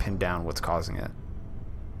they not pinned down what's causing it?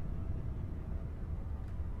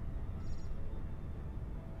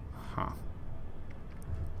 Huh.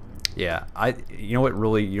 Yeah, you know what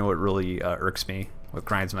really irks me? What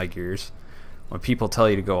grinds my gears? When people tell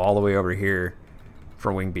you to go all the way over here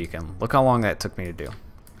for wing beacon. Look how long that took me to do.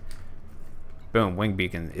 Boom, wing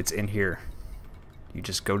beacon. It's in here. You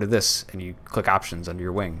just go to this and you click options under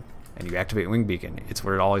your wing and you activate wing beacon. It's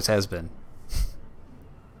where it always has been.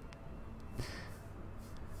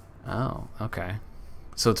 Oh, okay.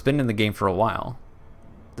 So it's been in the game for a while,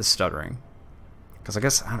 the stuttering. Because I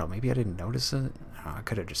guess, I don't know, maybe I didn't notice it. I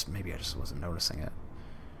could have just, maybe I just wasn't noticing it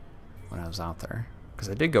when I was out there. Because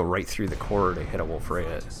I did go right through the core to hit a Wolf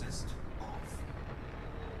Rayet.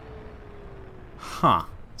 Huh.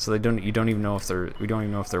 So you don't even know if we don't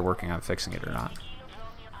even know if they're working on fixing it or not.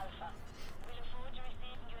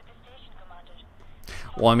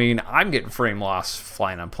 Well, I mean, I'm getting frame loss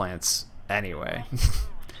flying on plants anyway.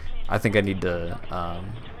 I think I need to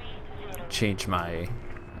change my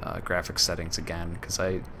graphics settings again, because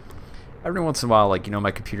every once in a while, like, you know,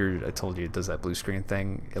 my computer, I told you, it does that blue screen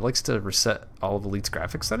thing. It likes to reset all of Elite's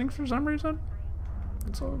graphics settings for some reason.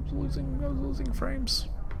 And so I was losing frames.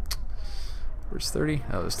 Where's 30?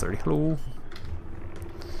 Oh, there's 30. Hello.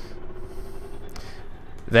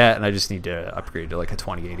 That, and I just need to upgrade to like a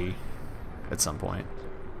 2080 at some point.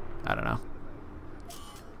 I don't know.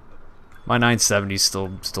 My 970's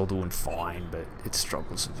still doing fine, but it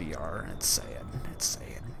struggles with VR, and it's sad. It's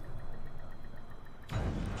sad.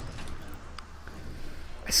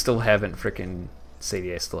 I still haven't frickin'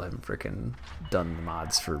 Sadie. I still haven't frickin' done the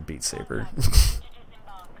mods for Beat Saber.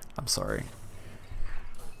 I'm sorry.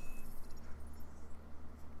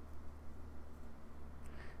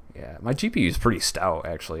 Yeah, my GPU is pretty stout,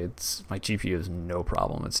 actually. My GPU is no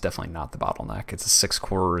problem. It's definitely not the bottleneck. It's a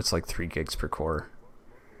 6-core. It's like 3 gigs per core.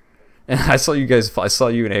 And I saw you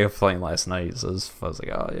and AF playing last night, so I was like,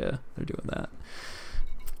 oh yeah, they're doing that.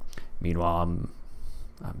 Meanwhile,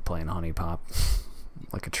 I'm playing Honey Pop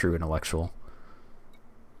like a true intellectual.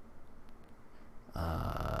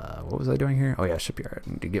 What was I doing here? Oh yeah, shipyard. I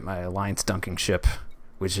need to get my Alliance dunking ship,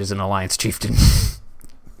 which is an Alliance chieftain.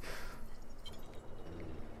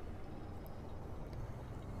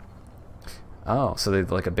 Oh, so they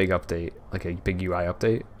like a big update, like a big UI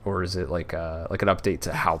update, or is it like an update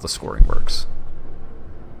to how the scoring works?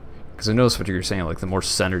 Because I noticed what you were saying, like the more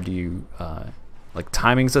centered you, like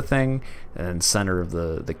timing's a thing, and then center of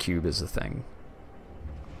the cube is a thing.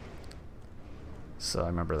 So I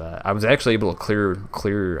remember that. I was actually able to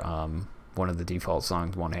clear one of the default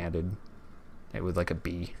songs one-handed. It with like a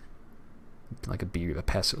B, a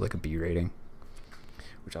pass like a B rating,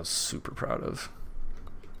 which I was super proud of.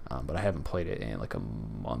 But I haven't played it in like a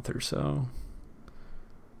month or so.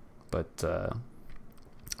 But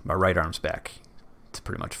my right arm's back to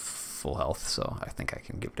pretty much full health, so I think I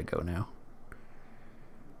can give it a go now.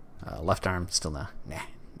 Left arm, still not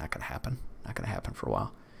gonna happen. Not gonna happen for a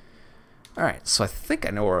while. Alright, so I think I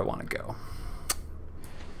know where I want to go.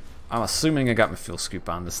 I'm assuming I got my fuel scoop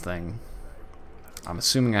on this thing. I'm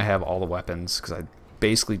assuming I have all the weapons, because I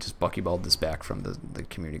basically just buckyballed this back from the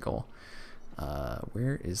community goal.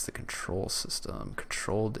 Where is the control system?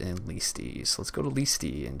 Controlled in Leasty. So let's go to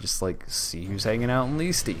Leasty and just like see who's hanging out in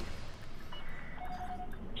Leasty.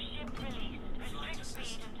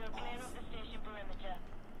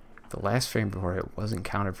 The last frame before it wasn't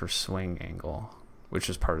counted for swing angle, which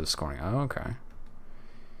is part of the scoring. Oh, okay.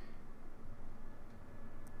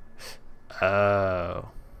 Oh.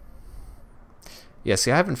 Yeah,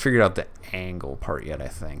 see, I haven't figured out the angle part yet, I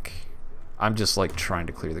think. I'm just like trying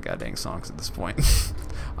to clear the goddamn songs at this point.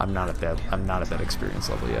 I'm not at that experience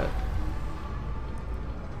level yet.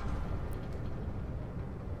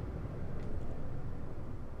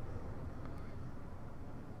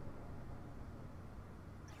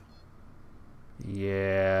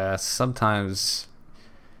 Yeah, sometimes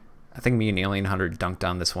I think me and Alien Hunter dunked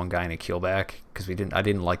on this one guy in a keelback because I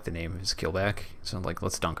didn't like the name of his keelback. So I'm like,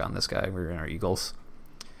 let's dunk on this guy. We were in our Eagles.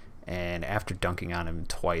 And after dunking on him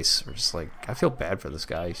twice, we're just like, I feel bad for this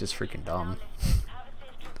guy. He's just freaking dumb.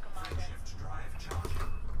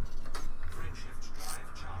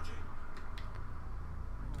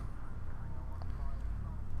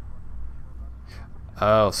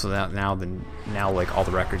 Oh, so now like all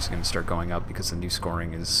the records are gonna start going up because the new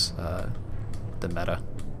scoring is the meta.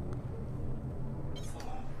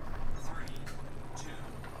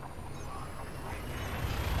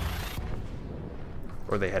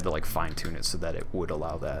 or they had to like fine tune it so that it would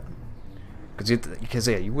allow that. Because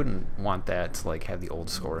yeah, you wouldn't want that to like have the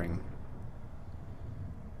old scoring,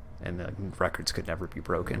 and the records could never be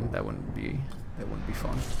broken. That wouldn't be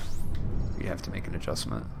fun. You'd have to make an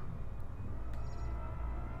adjustment.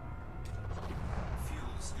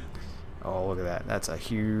 Oh, look at that. That's a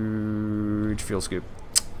huge fuel scoop.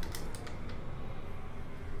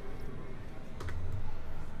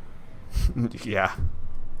 Yeah.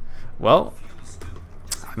 Well,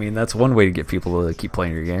 I mean, that's one way to get people to keep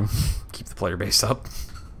playing your game. Keep the player base up.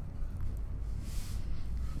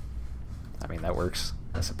 I mean, that works,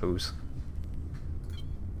 I suppose.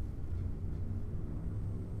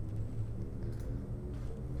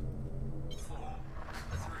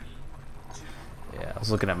 Yeah, I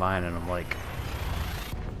was looking at mine and I'm like,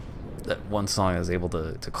 that one song I was able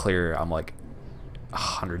to clear, I'm like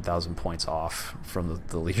 100,000 points off from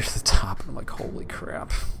the leader to the top. And I'm like, holy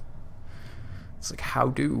crap. It's like, how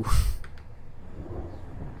do?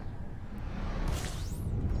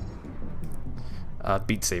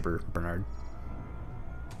 Beat Saber, Bernard.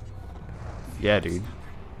 Yeah, dude.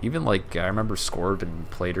 Even like, I remember Scorb and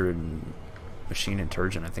Plater and Machine and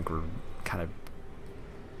Turgeon, I think were kind of,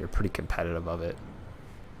 they're pretty competitive of it.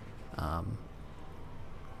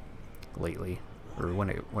 Lately, or when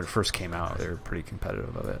it first came out, they were pretty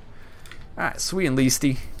competitive of it. All right, sweet and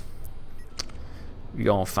leasty. We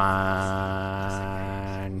gonna find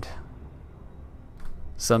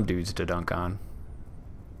some dudes to dunk on.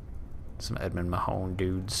 Some Edmund Mahone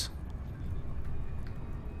dudes.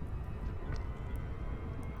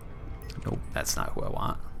 Nope, that's not who I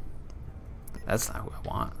want. That's not who I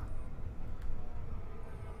want.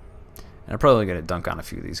 And I'm probably gonna dunk on a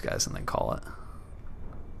few of these guys and then call it.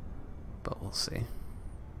 But we'll see.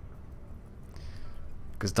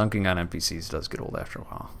 Because dunking on NPCs does get old after a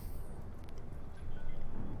while.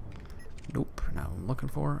 Nope. Now I'm looking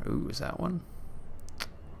for. Ooh, is that one?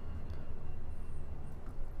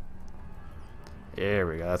 There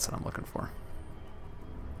we go. That's what I'm looking for.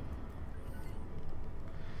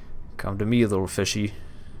 Come to me, little fishy.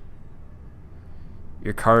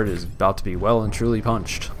 Your card is about to be well and truly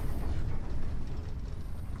punched.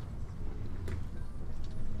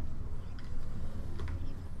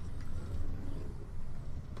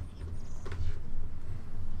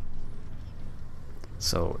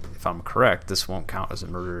 So, if I'm correct, this won't count as a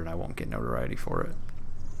murder and I won't get notoriety for it.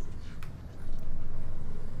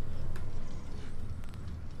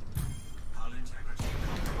 Hull integrity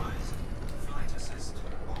compromised. Flight assist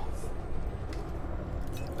off.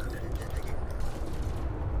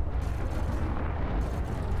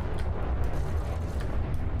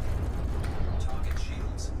 Target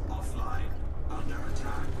shields offline. Under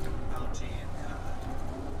attack. Bounty incurred.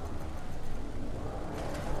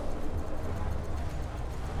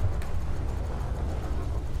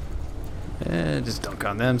 Just dunk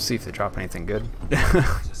on them, see if they drop anything good.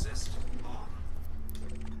 Assist on.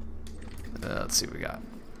 Let's see what we got.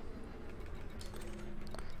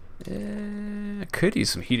 I could use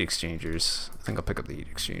some heat exchangers. I think I'll pick up the heat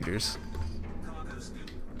exchangers. Cargo scoop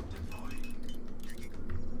deployed.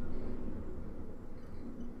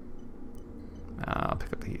 I'll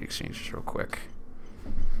pick up the heat exchangers real quick.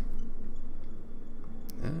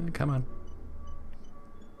 Come on.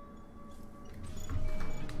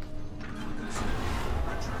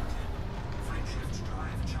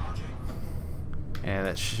 And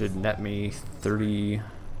that should net me 30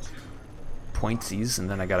 pointsies, and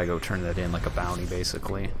then I gotta go turn that in like a bounty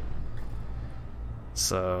basically.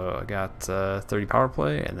 So I got 30 power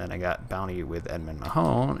play, and then I got bounty with Edmund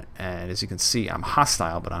Mahone, and as you can see, I'm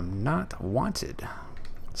hostile, but I'm not wanted.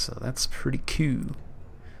 So that's pretty cool.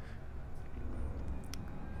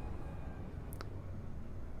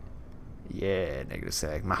 Yeah, negative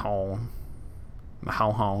sag. Mahone.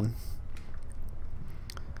 Mahone.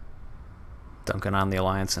 Dunking on the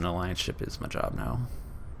Alliance and Alliance ship is my job now.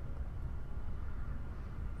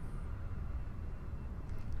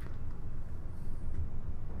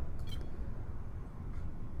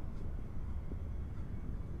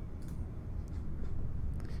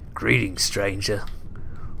 Greetings, stranger.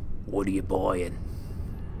 What are you buying?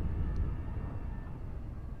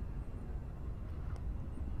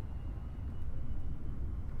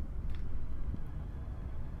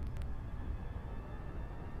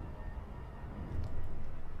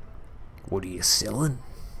 What are you selling?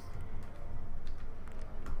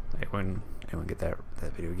 Anyone get that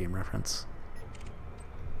video game reference?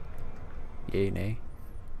 Yay, nay.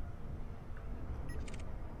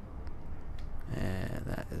 And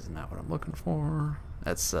that is not what I'm looking for.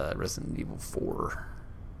 That's Resident Evil 4.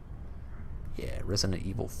 Yeah, Resident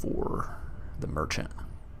Evil 4, The Merchant.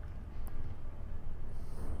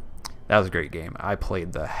 That was a great game. I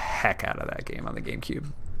played the heck out of that game on the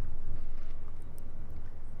GameCube.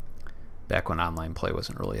 Back when online play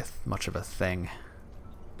wasn't really much of a thing.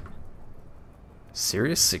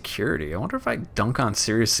 Serious security. I wonder if I dunk on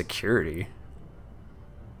serious security.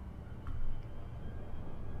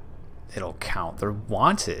 It'll count. They're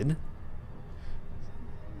wanted.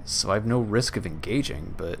 So I have no risk of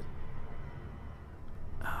engaging, but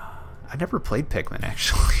I never played Pikmin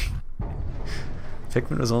actually.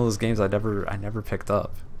 Pikmin was one of those games I never picked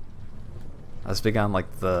up. I was big on like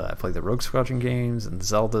I played the Rogue Squadron games and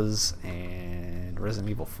Zeldas and Resident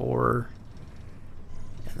Evil 4,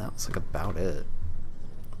 and that was like about it.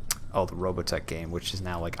 Oh, the Robotech game, which is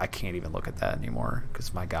now like I can't even look at that anymore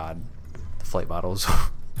because my god, the flight models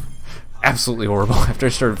absolutely horrible. After I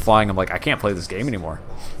started flying, I'm like, I can't play this game anymore.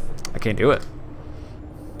 I can't do it.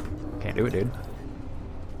 Can't do it, dude.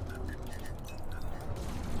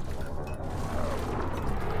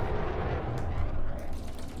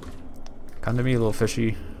 Come to me, little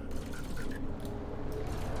fishy.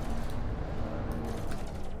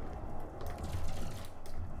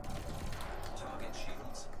 Target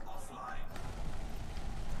shields offline.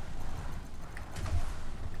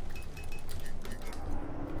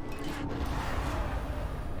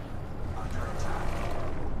 Under attack.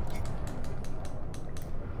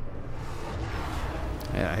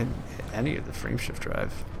 Yeah, I hit any of the frame shift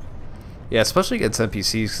drive. Yeah, especially against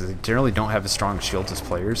NPCs because they generally don't have as strong shields as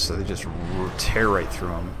players, so they just tear right through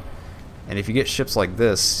them. And if you get ships like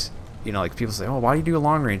this, you know, like people say, oh, why do you do a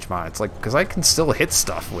long range mod? It's like, because I can still hit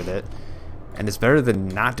stuff with it, and it's better than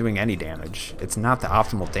not doing any damage. It's not the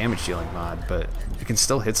optimal damage dealing mod, but you can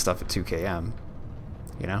still hit stuff at 2 km,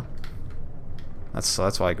 you know? That's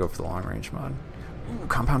why I go for the long range mod. Ooh,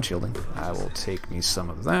 compound shielding. I will take me some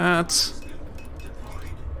of that.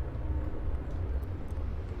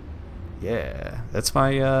 Yeah, that's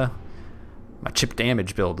my my chip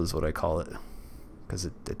damage build is what I call it, because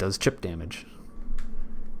it does chip damage.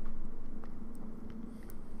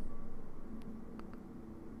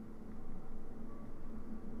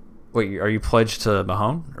 Wait, are you pledged to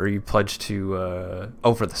Mahone, or are you pledged to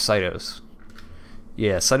oh, for the Cytos?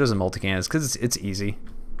 Yeah, Cytos and multicannons because it's easy.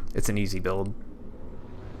 It's an easy build.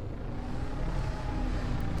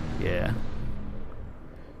 Yeah.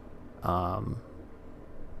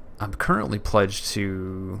 I'm currently pledged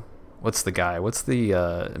to... What's the guy? What's the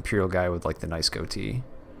Imperial guy with like the nice goatee?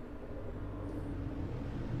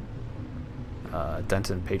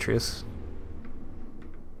 Denton Patrius?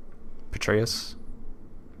 Petraeus?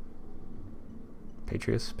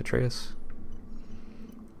 Petraeus?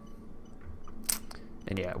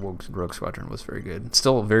 And yeah, Rogue Squadron was very good.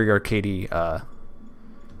 Still a very arcadey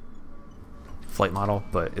flight model,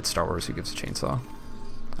 but it's Star Wars who gives a chainsaw.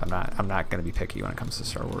 I'm not gonna be picky when it comes to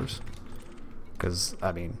Star Wars, because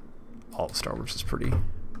I mean, all of Star Wars is pretty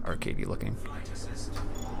arcadey looking.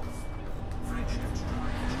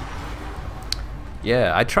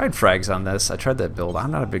 Yeah, I tried frags on this. I tried that build. I'm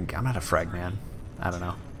not a frag man. I don't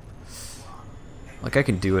know. Like I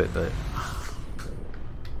can do it, but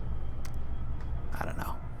I don't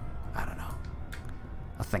know.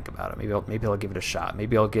 I'll think about it. Maybe I'll give it a shot.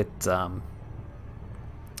 Maybe I'll get.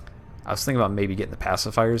 I was thinking about maybe getting the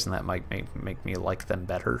pacifiers, and that might make me like them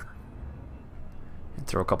better. And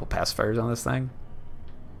throw a couple pacifiers on this thing.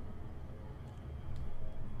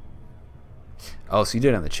 Oh, so you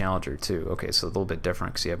did it on the Challenger too. Okay, so a little bit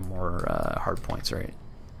different because you have more hard points, right?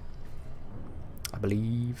 I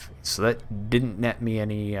believe. So that didn't net me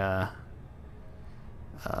any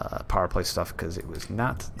power play stuff because it was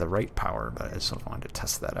not the right power, but I just wanted to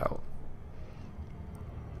test that out.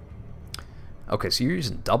 Okay, so you're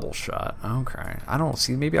using double shot. Okay, I don't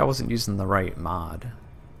see. Maybe I wasn't using the right mod.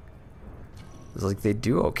 It's like they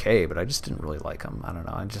do okay, but I just didn't really like them. I don't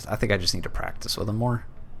know. I think I just need to practice with them more,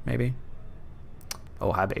 maybe.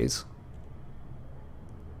 Oh, hi, Baze.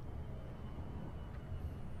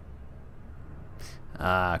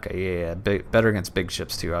 Okay, yeah. Better against big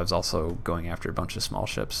ships too. I was also going after a bunch of small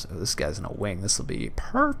ships. Oh, this guy's in a wing. This will be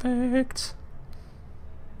perfect.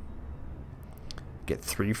 Get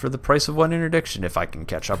 3 for the price of 1 interdiction if I can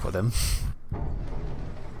catch up with him.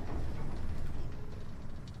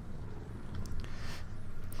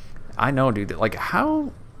 I know, dude. Like,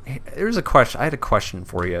 how... There's a question. I had a question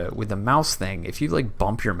for you. With the mouse thing, if you, like,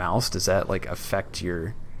 bump your mouse, does that, like, affect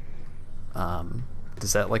your...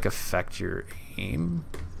 does that, like, affect your aim?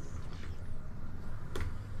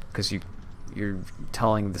 Because you're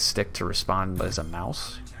telling the stick to respond as a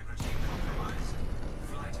mouse?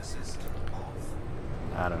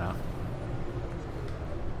 I don't know.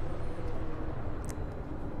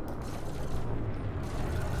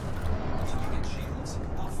 Target shields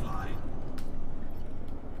offline.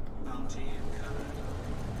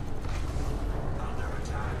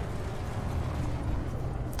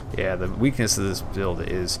 Yeah, the weakness of this build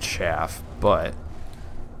is chaff, but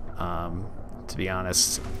to be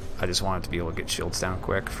honest, I just wanted to be able to get shields down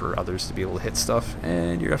quick for others to be able to hit stuff,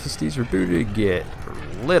 and your FSDs are booted to get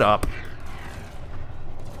lit up.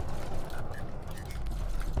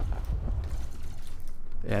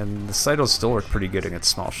 And the Cytos still work pretty good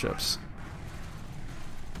against small ships.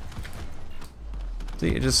 See,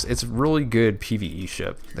 it's a really good PvE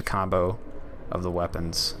ship, the combo of the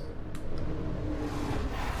weapons.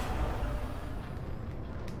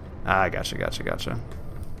 Ah, gotcha.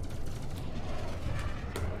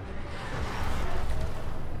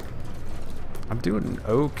 I'm doing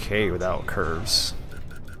okay without curves,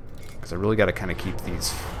 because I really got to kind of keep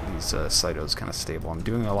these Cytos kind of stable. I'm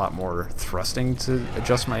doing a lot more thrusting to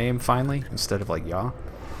adjust my aim finally, instead of like yaw.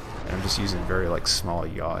 And I'm just using very like small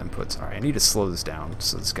yaw inputs. Alright, I need to slow this down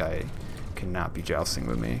so this guy cannot be jousting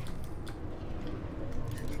with me.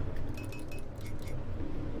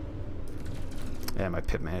 Yeah, my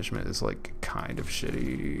pip management is like kind of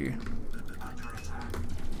shitty.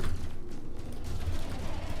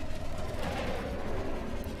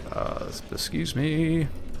 Excuse me.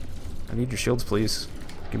 I need your shields, please.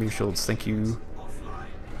 Give me your shields, thank you.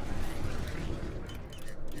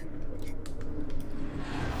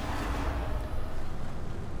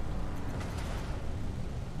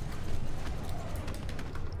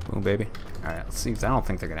 Boom, baby. Alright, let's see. I don't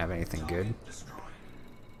think they're gonna have anything good.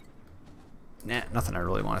 Nah, nothing I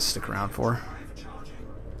really want to stick around for.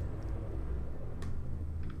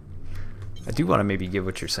 I do want to maybe give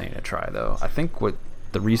what you're saying a try, though. I think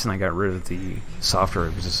the reason I got rid of the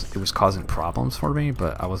software was just, it was causing problems for me,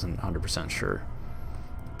 but I wasn't 100% sure.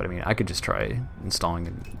 But I mean, I could just try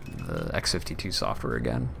installing the X52 software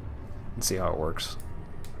again and see how it works.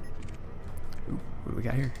 Ooh, what do we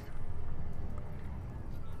got here?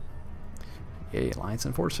 Yay, Alliance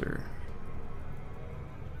Enforcer.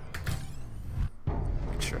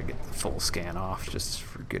 Make sure I get the full scan off just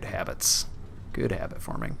for good habits. Good habit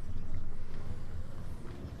forming.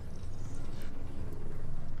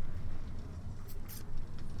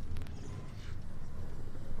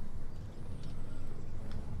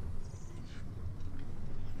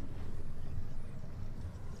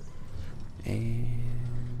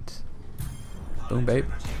 And boom, babe.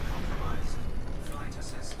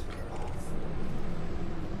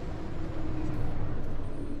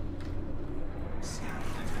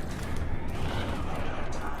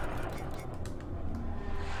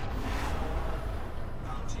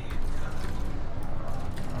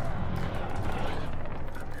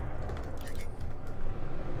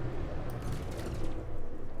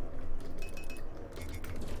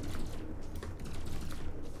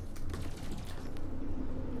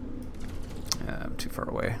 I'm too far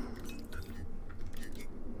away.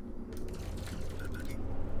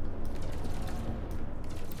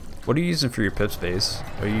 What are you using for your pip space?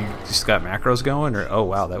 Are you just got macros going, or oh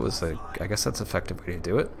wow, that was I guess that's an effective way to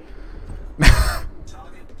do it.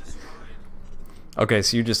 Okay,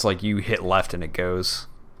 so you just like you hit left and it goes,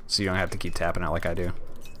 so you don't have to keep tapping it like I do.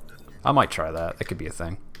 I might try that. That could be a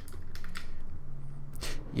thing.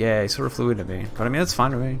 Yeah, he sort of flew into me, but I mean that's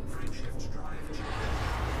fine with me.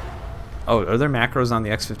 Oh, are there macros on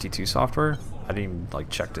the X52 software? I didn't even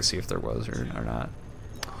like check to see if there was or not.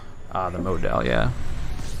 The mode dial, yeah.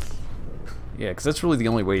 Yeah, because that's really the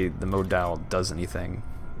only way the mode dial does anything,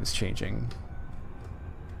 is changing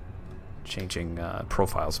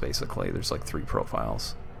profiles basically. There's like 3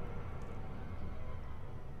 profiles.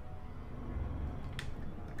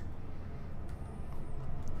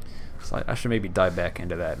 So I should maybe dive back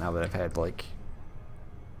into that now that I've had like,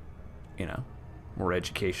 you know, more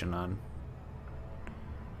education on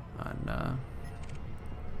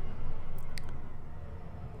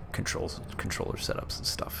controller setups and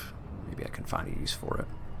stuff. Maybe I can find a use for it.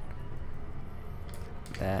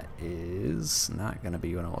 That is not going to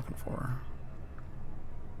be what I'm looking for.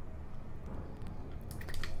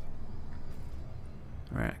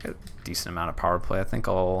 Alright, I got a decent amount of power play. I think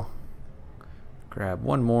I'll grab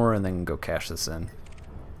one more and then go cash this in.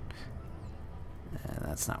 And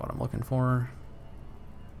that's not what I'm looking for.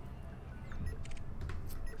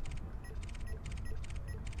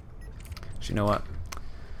 So you know what?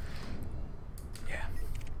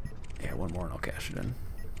 Yeah, one more and I'll cash it in.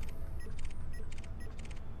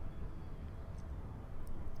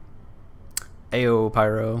 Ayo,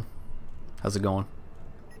 Pyro. How's it going?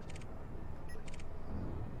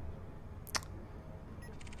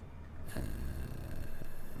 And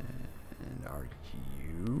are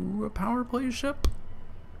you a power play ship?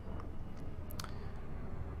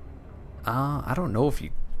 I don't know if you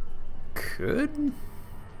could.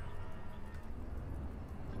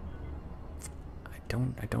 I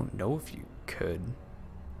don't know if you could.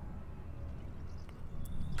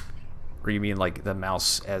 Or you mean like the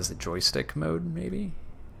mouse as the joystick mode, maybe?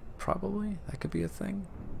 Probably. That could be a thing.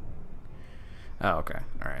 Oh, okay.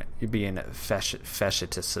 Alright. You'd be in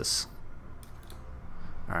fascitis.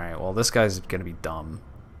 Alright, well this guy's gonna be dumb.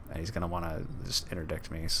 And he's gonna wanna just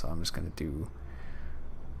interdict me, so I'm just gonna do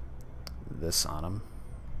this on him.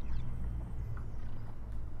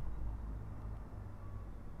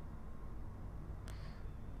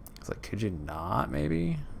 It's like, could you not,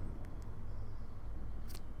 maybe?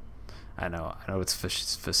 I know it's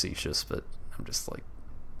facetious, but I'm just like,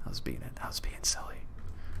 I was being silly.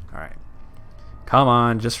 Alright. Come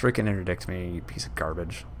on, just freaking interdict me, you piece of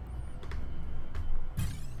garbage.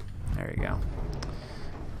 There you go.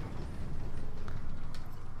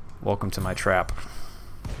 Welcome to my trap.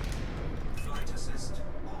 Flight assist off.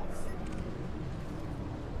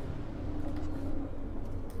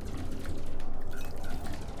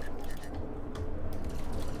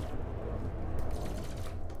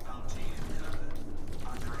 Bounty incurred.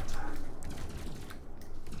 Under attack.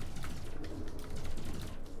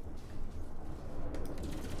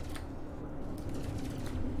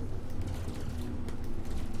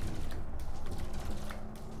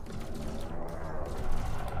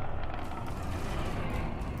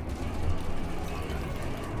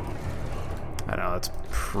 I know, that's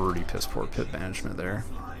pretty piss poor pit management there.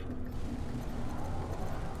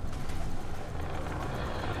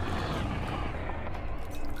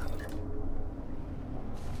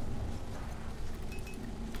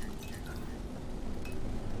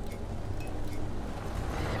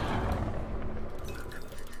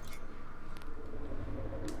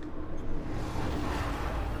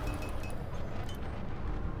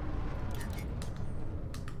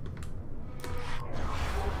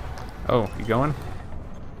 Oh, you going?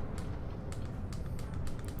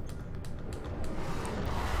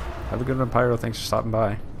 Have a good one, Pyro. Thanks for stopping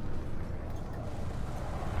by.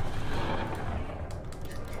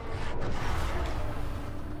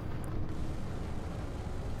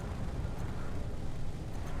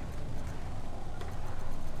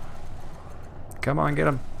 Come on, get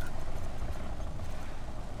him.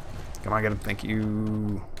 Come on, get him. Thank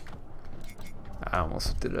you. I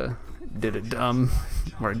almost did a dumb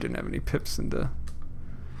where I didn't have any pips into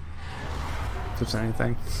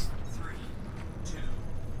anything. 3, 2,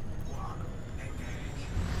 1.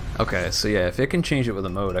 Engage. Okay, so yeah, if it can change it with a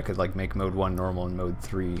mode, I could like make mode 1 normal and mode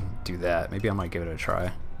 3 do that. Maybe I might give it a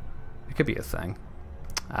try. It could be a thing.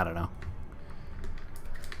 I don't know.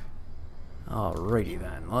 Alrighty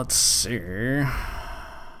then, let's see.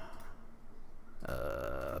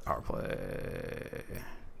 Power play.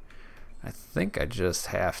 I think I just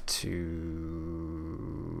have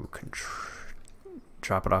to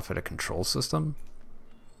drop it off at a control system,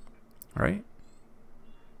 right?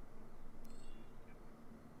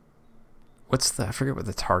 I forget what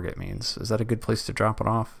the target means. Is that a good place to drop it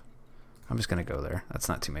off? I'm just gonna go there. That's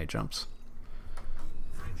not too many jumps.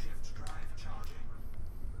 Frameshift drive charging.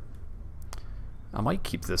 I might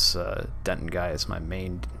keep this Denton guy as my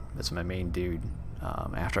main dude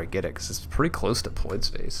after I get it, because it's pretty close to deployed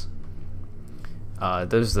space.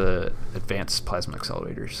 Those are the advanced plasma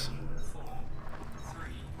accelerators. 4, 3,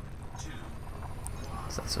 2,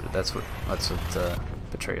 1. So that's what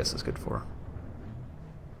Betrayus is good for.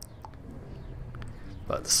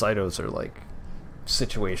 But the Cytos are like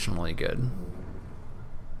situationally good.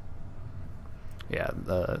 Yeah,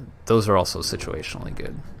 those are also situationally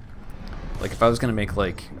good. Like if I was gonna make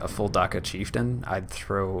like a full DACA chieftain, I'd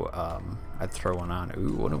throw one on.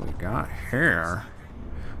 Ooh, what do we got here?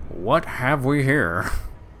 What have we here?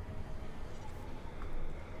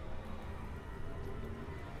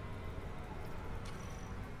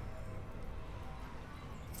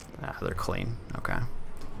 Ah, they're clean. Okay. I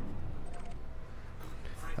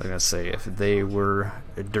was gonna say if they were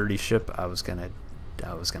a dirty ship, I was gonna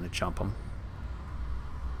jump them.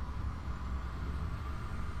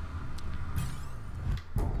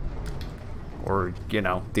 Or you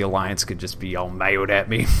know, the Alliance could just be all mad at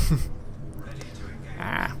me.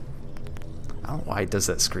 Ah. I don't know why it does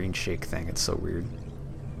that screen shake thing. It's so weird.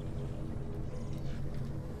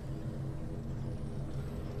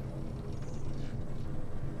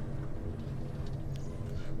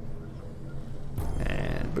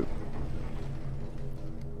 And boop.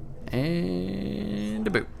 And a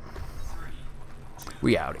boop.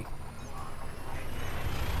 We outie.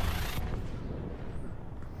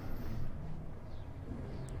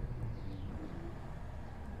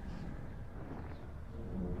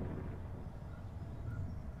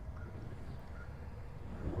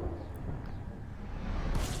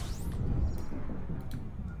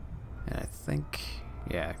 And I think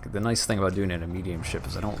Yeah, the nice thing about doing it in a medium ship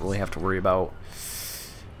is I don't really have to worry about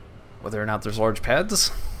whether or not there's large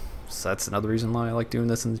pads. So that's another reason why I like doing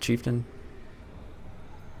this in the Chieftain.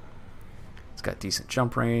 It's got decent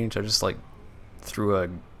jump range. I just like threw a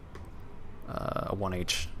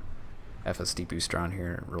 1H FSD booster on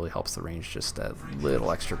here. It really helps the range just that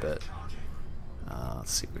little extra bit.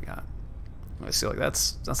 Let's see what we got. I see, like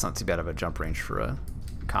that's not too bad of a jump range for a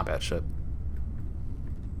combat ship.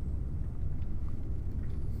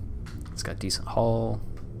 It's got decent hull,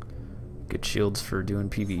 good shields for doing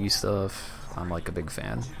PvE stuff. I'm like a big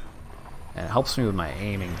fan, and it helps me with my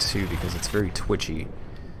aiming too because it's very twitchy,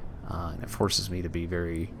 and it forces me to be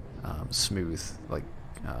very smooth. Like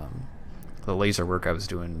the laser work I was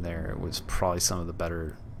doing there was probably some of the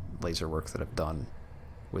better laser work that I've done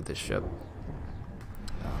with this ship.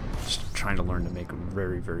 Just trying to learn to make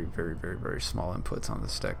very, very, very, very, very small inputs on the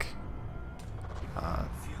stick.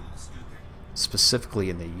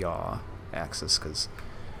 Specifically in the yaw axis, because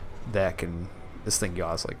this thing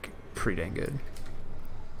yaws like pretty dang good.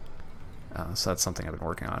 So that's something I've been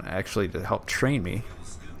working on. Actually, to help train me,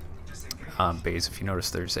 Baze, if you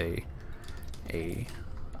notice, there's a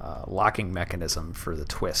locking mechanism for the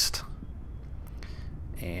twist,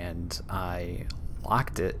 and I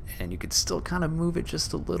locked it, and you could still kind of move it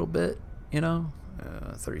just a little bit, you know.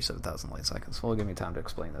 37,000 light seconds. Well, give me time to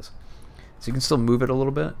explain this. So you can still move it a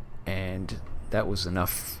little bit, and that was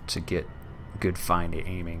enough to get good fine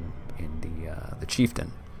aiming in the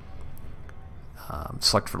Chieftain.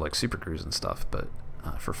 Select for like super cruise and stuff, but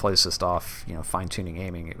for flight assist off, you know, fine tuning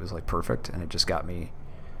aiming, it was like perfect, and it just got me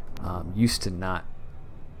used to not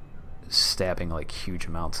stabbing like huge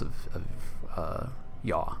amounts of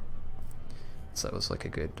yaw. So that was like a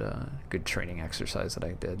good training exercise that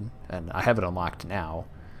I did, and I have it unlocked now,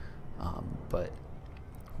 but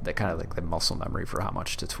that kind of like the muscle memory for how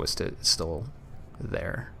much to twist it is still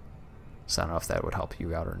there. So I don't know if that would help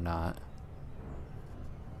you out or not.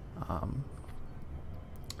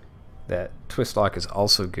 That twist lock is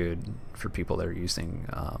also good for people that are using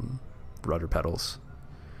rudder pedals,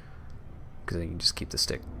 because then you can just keep the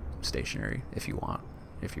stick stationary if you want,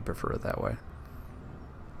 if you prefer it that way.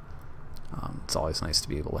 It's always nice to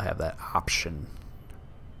be able to have that option.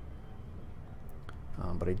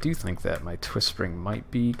 But I do think that my twist spring might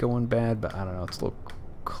be going bad, but I don't know, it's a little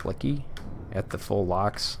clicky at the full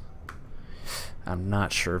locks. I'm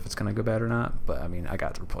not sure if it's going to go bad or not, but I mean, I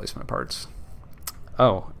got the replacement parts.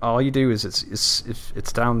 Oh, all you do is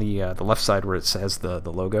it's down the left side where it says the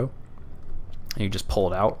logo, and you just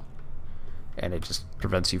pull it out, and it just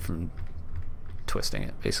prevents you from twisting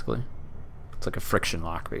it, basically. It's like a friction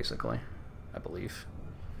lock, basically, I believe.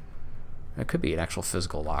 It could be an actual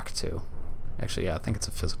physical lock, too. Actually, yeah, I think it's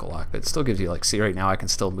a physical lock, but it still gives you, like, see right now I can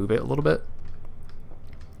still move it a little bit.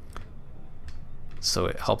 So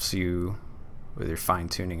it helps you with your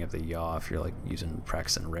fine-tuning of the yaw if you're, like,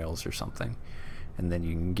 practicing rails or something. And then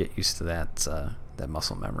you can get used to that, that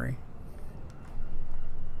muscle memory.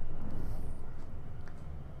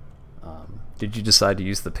 Did you decide to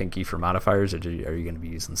use the pinky for modifiers, or are you going to be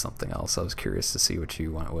using something else? I was curious to see what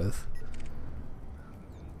you went with.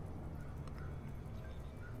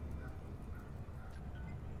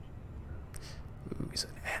 Ooh, he's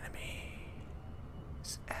an enemy.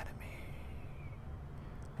 He's an enemy.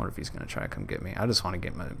 Wonder if he's going to try to come get me. I just want to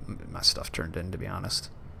get my stuff turned in, to be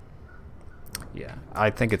honest. Yeah,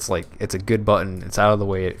 I think it's like, it's a good button. It's out of the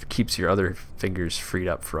way. It keeps your other fingers freed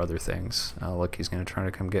up for other things. Oh, look, he's going to try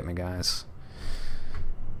to come get me, guys.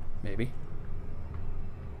 Maybe.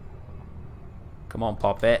 Come on,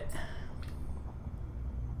 Poppet.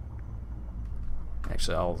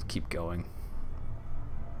 Actually, I'll keep going.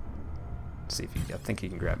 See if I think he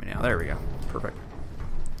can grab me now. There we go. Perfect.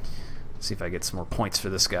 See if I get some more points for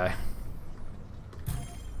this guy.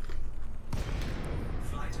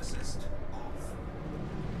 Flight assist off.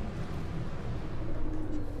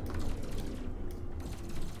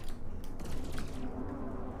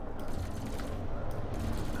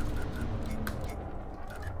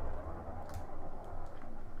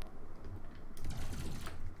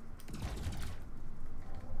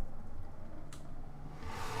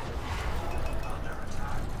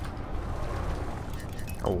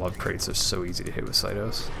 I love crates. They're so easy to hit with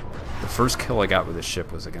Cytos. The first kill I got with this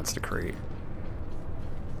ship was against a crate.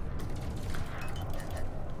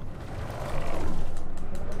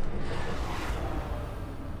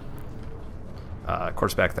 Of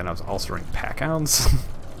course, back then I was also running pack hounds,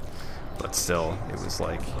 but still, it was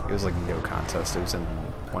like no contest. It was in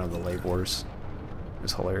one of the late wars. It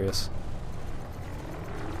was hilarious.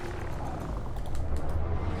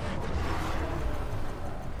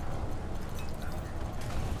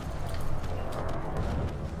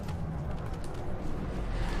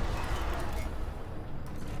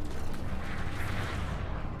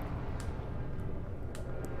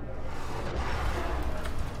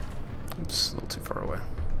 Oops, a little too far away.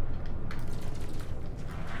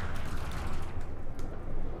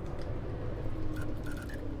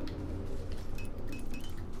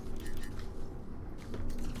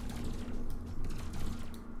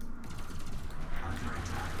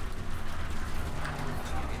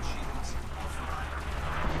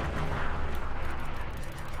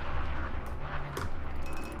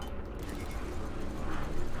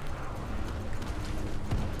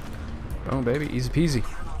 Boom, baby, easy peasy.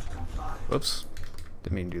 Whoops,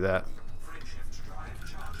 didn't mean to do that.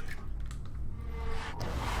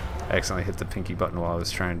 I accidentally hit the pinky button while I was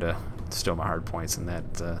trying to stow my hard points, and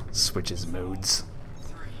that switches modes.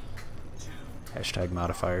 Hashtag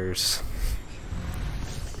modifiers.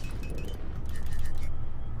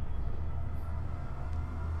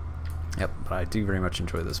 Yep, but I do very much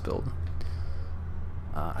enjoy this build.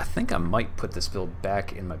 I think I might put this build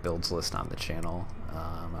back in my builds list on the channel.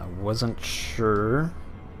 I wasn't sure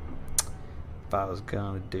if I was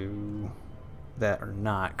gonna do that or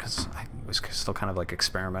not, because I was still kind of like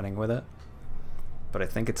experimenting with it. But I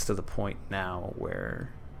think it's to the point now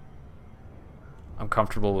where I'm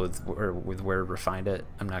comfortable with where to refine it.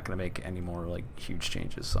 I'm not gonna make any more like huge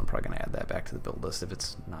changes, so I'm probably gonna add that back to the build list if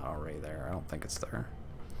it's not already there. I don't think it's there,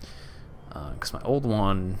 because my old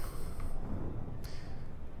one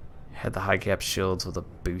had the high cap shields with a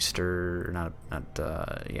booster,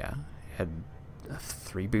 yeah, had a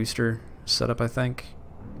 3 booster setup, I think.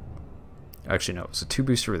 Actually, no, it was a 2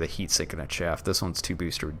 booster with a heat sink and a chaff. This one's 2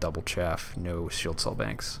 booster with double chaff, no shield cell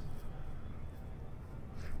banks.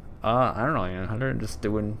 I don't know, man. I'm just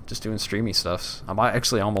doing streamy stuffs. I'm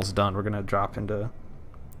actually almost done. We're gonna drop into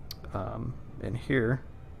in here,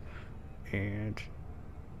 and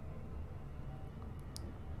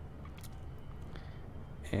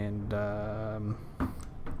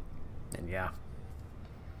yeah,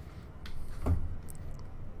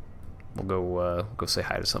 we'll go say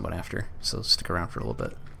hi to someone after, so stick around for a little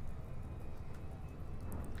bit.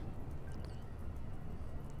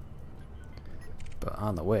 But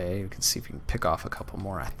on the way, we can see if we can pick off a couple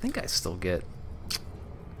more. I think I still get,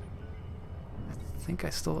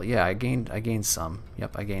 yeah, I gained some.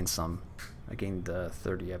 Yep, I gained some. I gained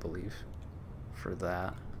 30, I believe, for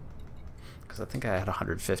that. Because I think I had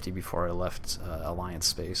 150 before I left Alliance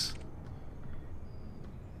space.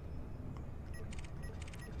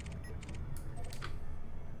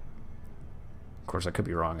 Of course, I could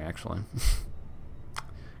be wrong, actually.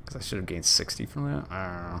 Because I should have gained 60 from that. I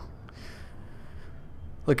don't know.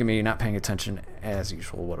 Look at me, not paying attention as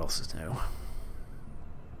usual. What else is new? At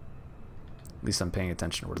least I'm paying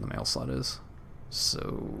attention to where the mail slot is.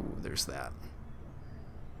 So, there's that.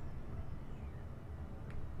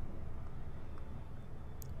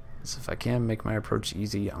 So if I can make my approach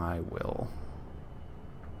easy, I will.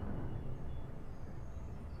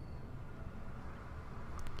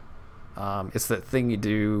 It's that thing you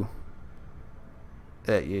do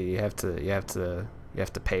that you have to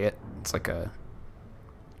pay it. It's like a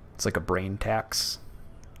brain tax.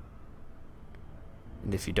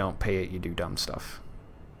 And if you don't pay it, you do dumb stuff.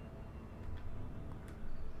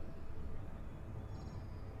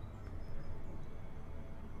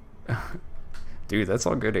 Dude, that's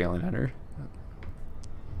all good, Alien Hunter.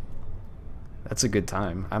 That's a good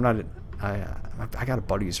time. I'm not. I got a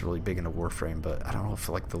buddy who's really big into Warframe, but I don't know if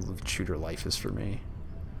like the loot shooter life is for me.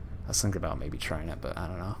 I was thinking about maybe trying it, but I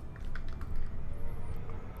don't know.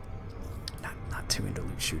 Not too into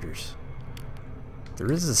loot shooters.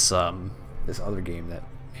 There is this other game that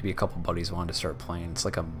maybe a couple buddies wanted to start playing. It's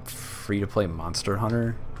like a free-to-play Monster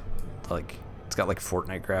Hunter. Like it's got like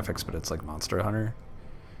Fortnite graphics, but it's like Monster Hunter.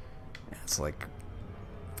 And it's like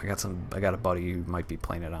I got a buddy who might be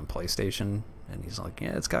playing it on PlayStation, and he's like,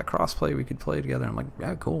 yeah, it's got crossplay, we could play together. I'm like,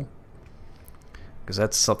 yeah, cool. Because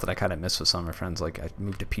that's something I kind of miss with some of my friends. Like I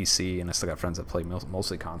moved to PC, and I still got friends that play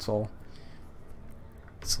mostly console.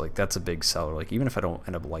 It's like that's a big seller. Like even if I don't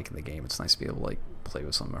end up liking the game, it's nice to be able to like play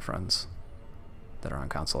with some of my friends that are on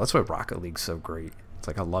console. That's why Rocket League's so great. It's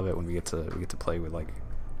like I love it when we get to play with like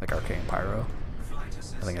RK and Pyro.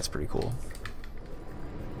 I think that's pretty cool.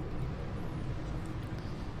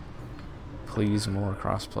 Please, more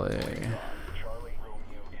crossplay. Charlie,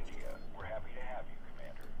 Romeo, India. We're happy to have you,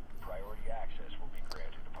 Commander. Priority access will be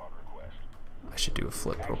granted upon request. I should do a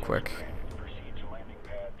flip real quick. Proceed to landing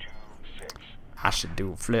pad 26. I should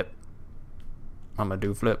do a flip. I'm gonna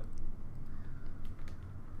do a flip.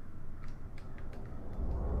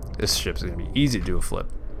 This ship's gonna be easy to do a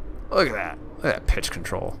flip. Look at that. Look at that pitch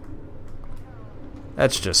control.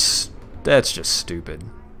 That's just stupid.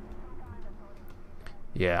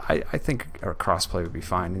 Yeah, I think our crossplay would be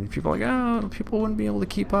fine. And people are like, oh, people wouldn't be able to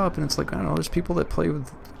keep up. And it's like, I don't know, there's people that play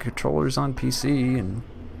with controllers on PC, and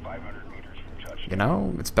 500 meters from touchdown. you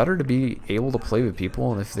know, it's better to be able to play with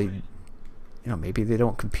people. And if they, you know, maybe they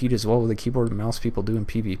don't compete as well with the keyboard and mouse people do in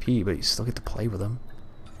PvP, but you still get to play with them.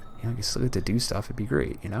 You know, you still get to do stuff. It'd be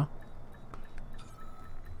great, you know?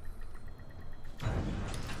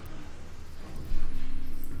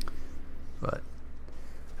 But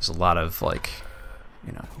there's a lot of, like,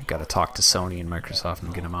 you know, you've got to talk to Sony and Microsoft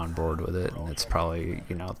and get them on board with it. And it's probably,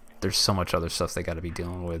 you know, there's so much other stuff they got to be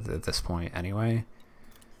dealing with at this point anyway.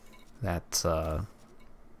 That,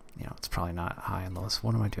 you know, it's probably not high on the list.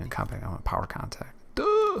 What am I doing? Compact, I want power contact.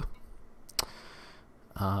 Duh!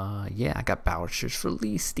 Yeah, I got vouchers for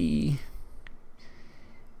Leasty.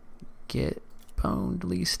 Get boned,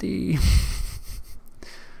 Leasty.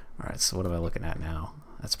 Alright, so what am I looking at now?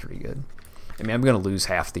 That's pretty good. I mean, I'm going to lose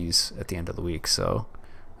half these at the end of the week, so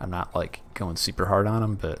I'm not, like, going super hard on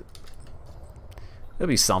them, but it'll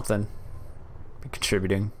be something. Be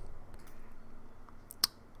contributing.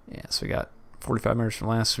 Yeah, so we got 45 merits from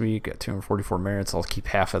last week, got 244 merits. I'll keep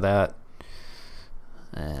half of that.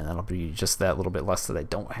 And that'll be just that little bit less that I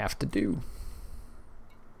don't have to do.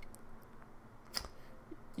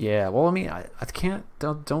 Yeah, well, I mean, I can't,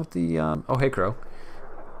 don't the, oh, hey, Crow.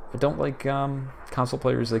 I don't like console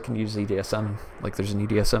players that can use EDSM. Like, there's an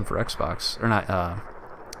EDSM for Xbox. Or not,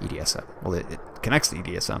 EDSM. Well, it connects to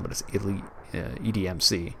EDSM, but it's Elite,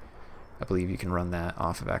 EDMC. I believe you can run that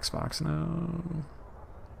off of Xbox. No.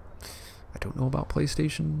 I don't know about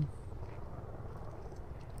PlayStation.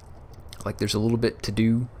 Like, there's a little bit to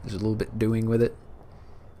do. There's a little bit doing with it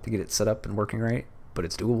to get it set up and working right, but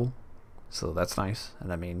it's doable. So that's nice.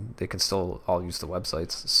 And I mean, they can still all use the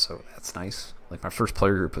websites, so that's nice. Like, my first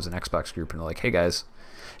player group was an Xbox group, and they're like, hey guys,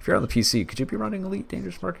 if you're on the PC, could you be running Elite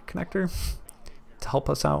Dangerous Market Connector to help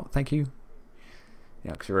us out? Thank you. You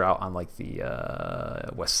know, because we were out on, like, the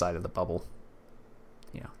west side of the bubble.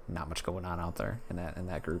 You know, not much going on out there in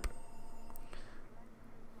that group.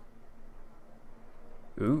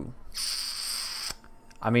 Ooh.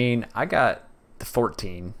 I mean, I got the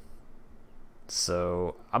 14,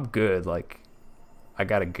 so I'm good. Like, I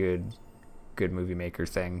got a good movie maker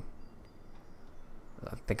thing.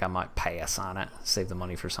 I think I might pass on it, save the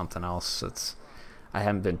money for something else. I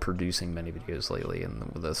haven't been producing many videos lately,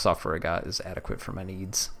 and the software I got is adequate for my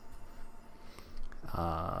needs.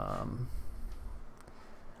 Oh,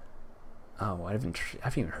 I haven't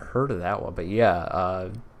even heard of that one, but yeah,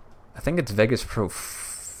 I think it's Vegas Pro.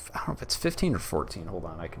 I don't know if it's 15 or 14. Hold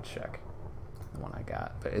on, I can check the one I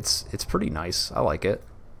got, but it's pretty nice. I like it.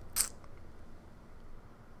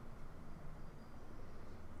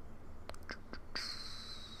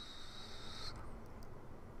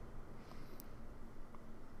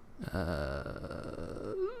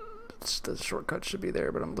 The shortcut should be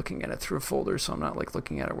there, but I'm looking at it through a folder, so I'm not, like,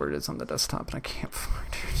 looking at it where it is on the desktop, and I can't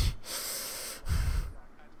find it.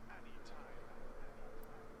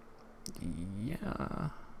 Yeah.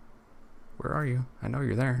 Where are you? I know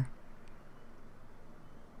you're there.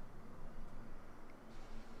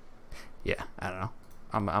 Yeah, I don't know.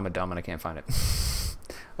 I'm a dumb and I can't find it.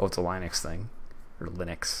 Oh, it's a Linux thing. Or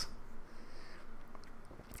Linux.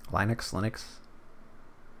 Linux?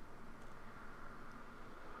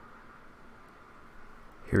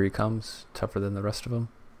 Here he comes, tougher than the rest of them.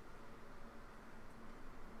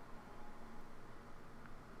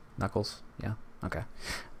 Knuckles? Yeah? Okay.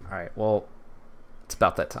 Alright, well, it's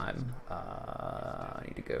about that time. I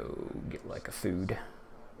need to go get, like, a food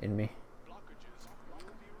in me.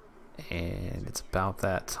 And it's about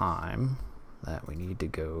that time that we need to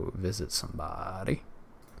go visit somebody.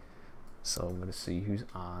 So I'm going to see who's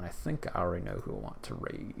on. I think I already know who I want to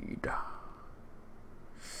raid.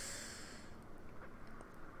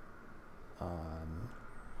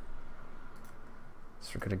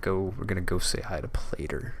 So we're gonna go say hi to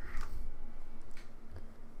Plater.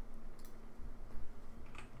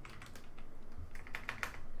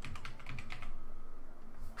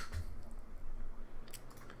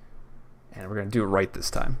 And we're gonna do it right this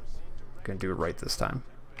time.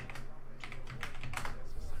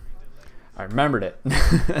 I remembered it.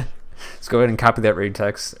 Let's go ahead and copy that raid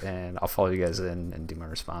text, and I'll follow you guys in and do my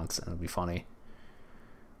response, and it'll be funny.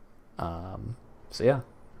 So yeah,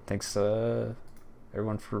 thanks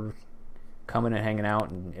everyone for coming and hanging out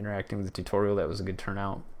and interacting with the tutorial. That was a good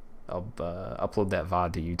turnout. I'll upload that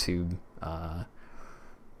VOD to YouTube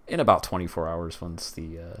in about 24 hours once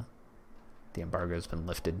the embargo has been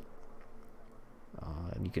lifted,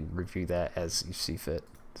 and you can review that as you see fit.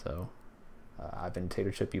 So I've been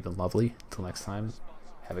Tater Chip. You've been lovely. Until next time,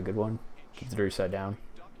 have a good one. Keep the dirty side down.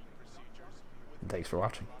 Thanks for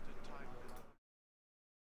watching.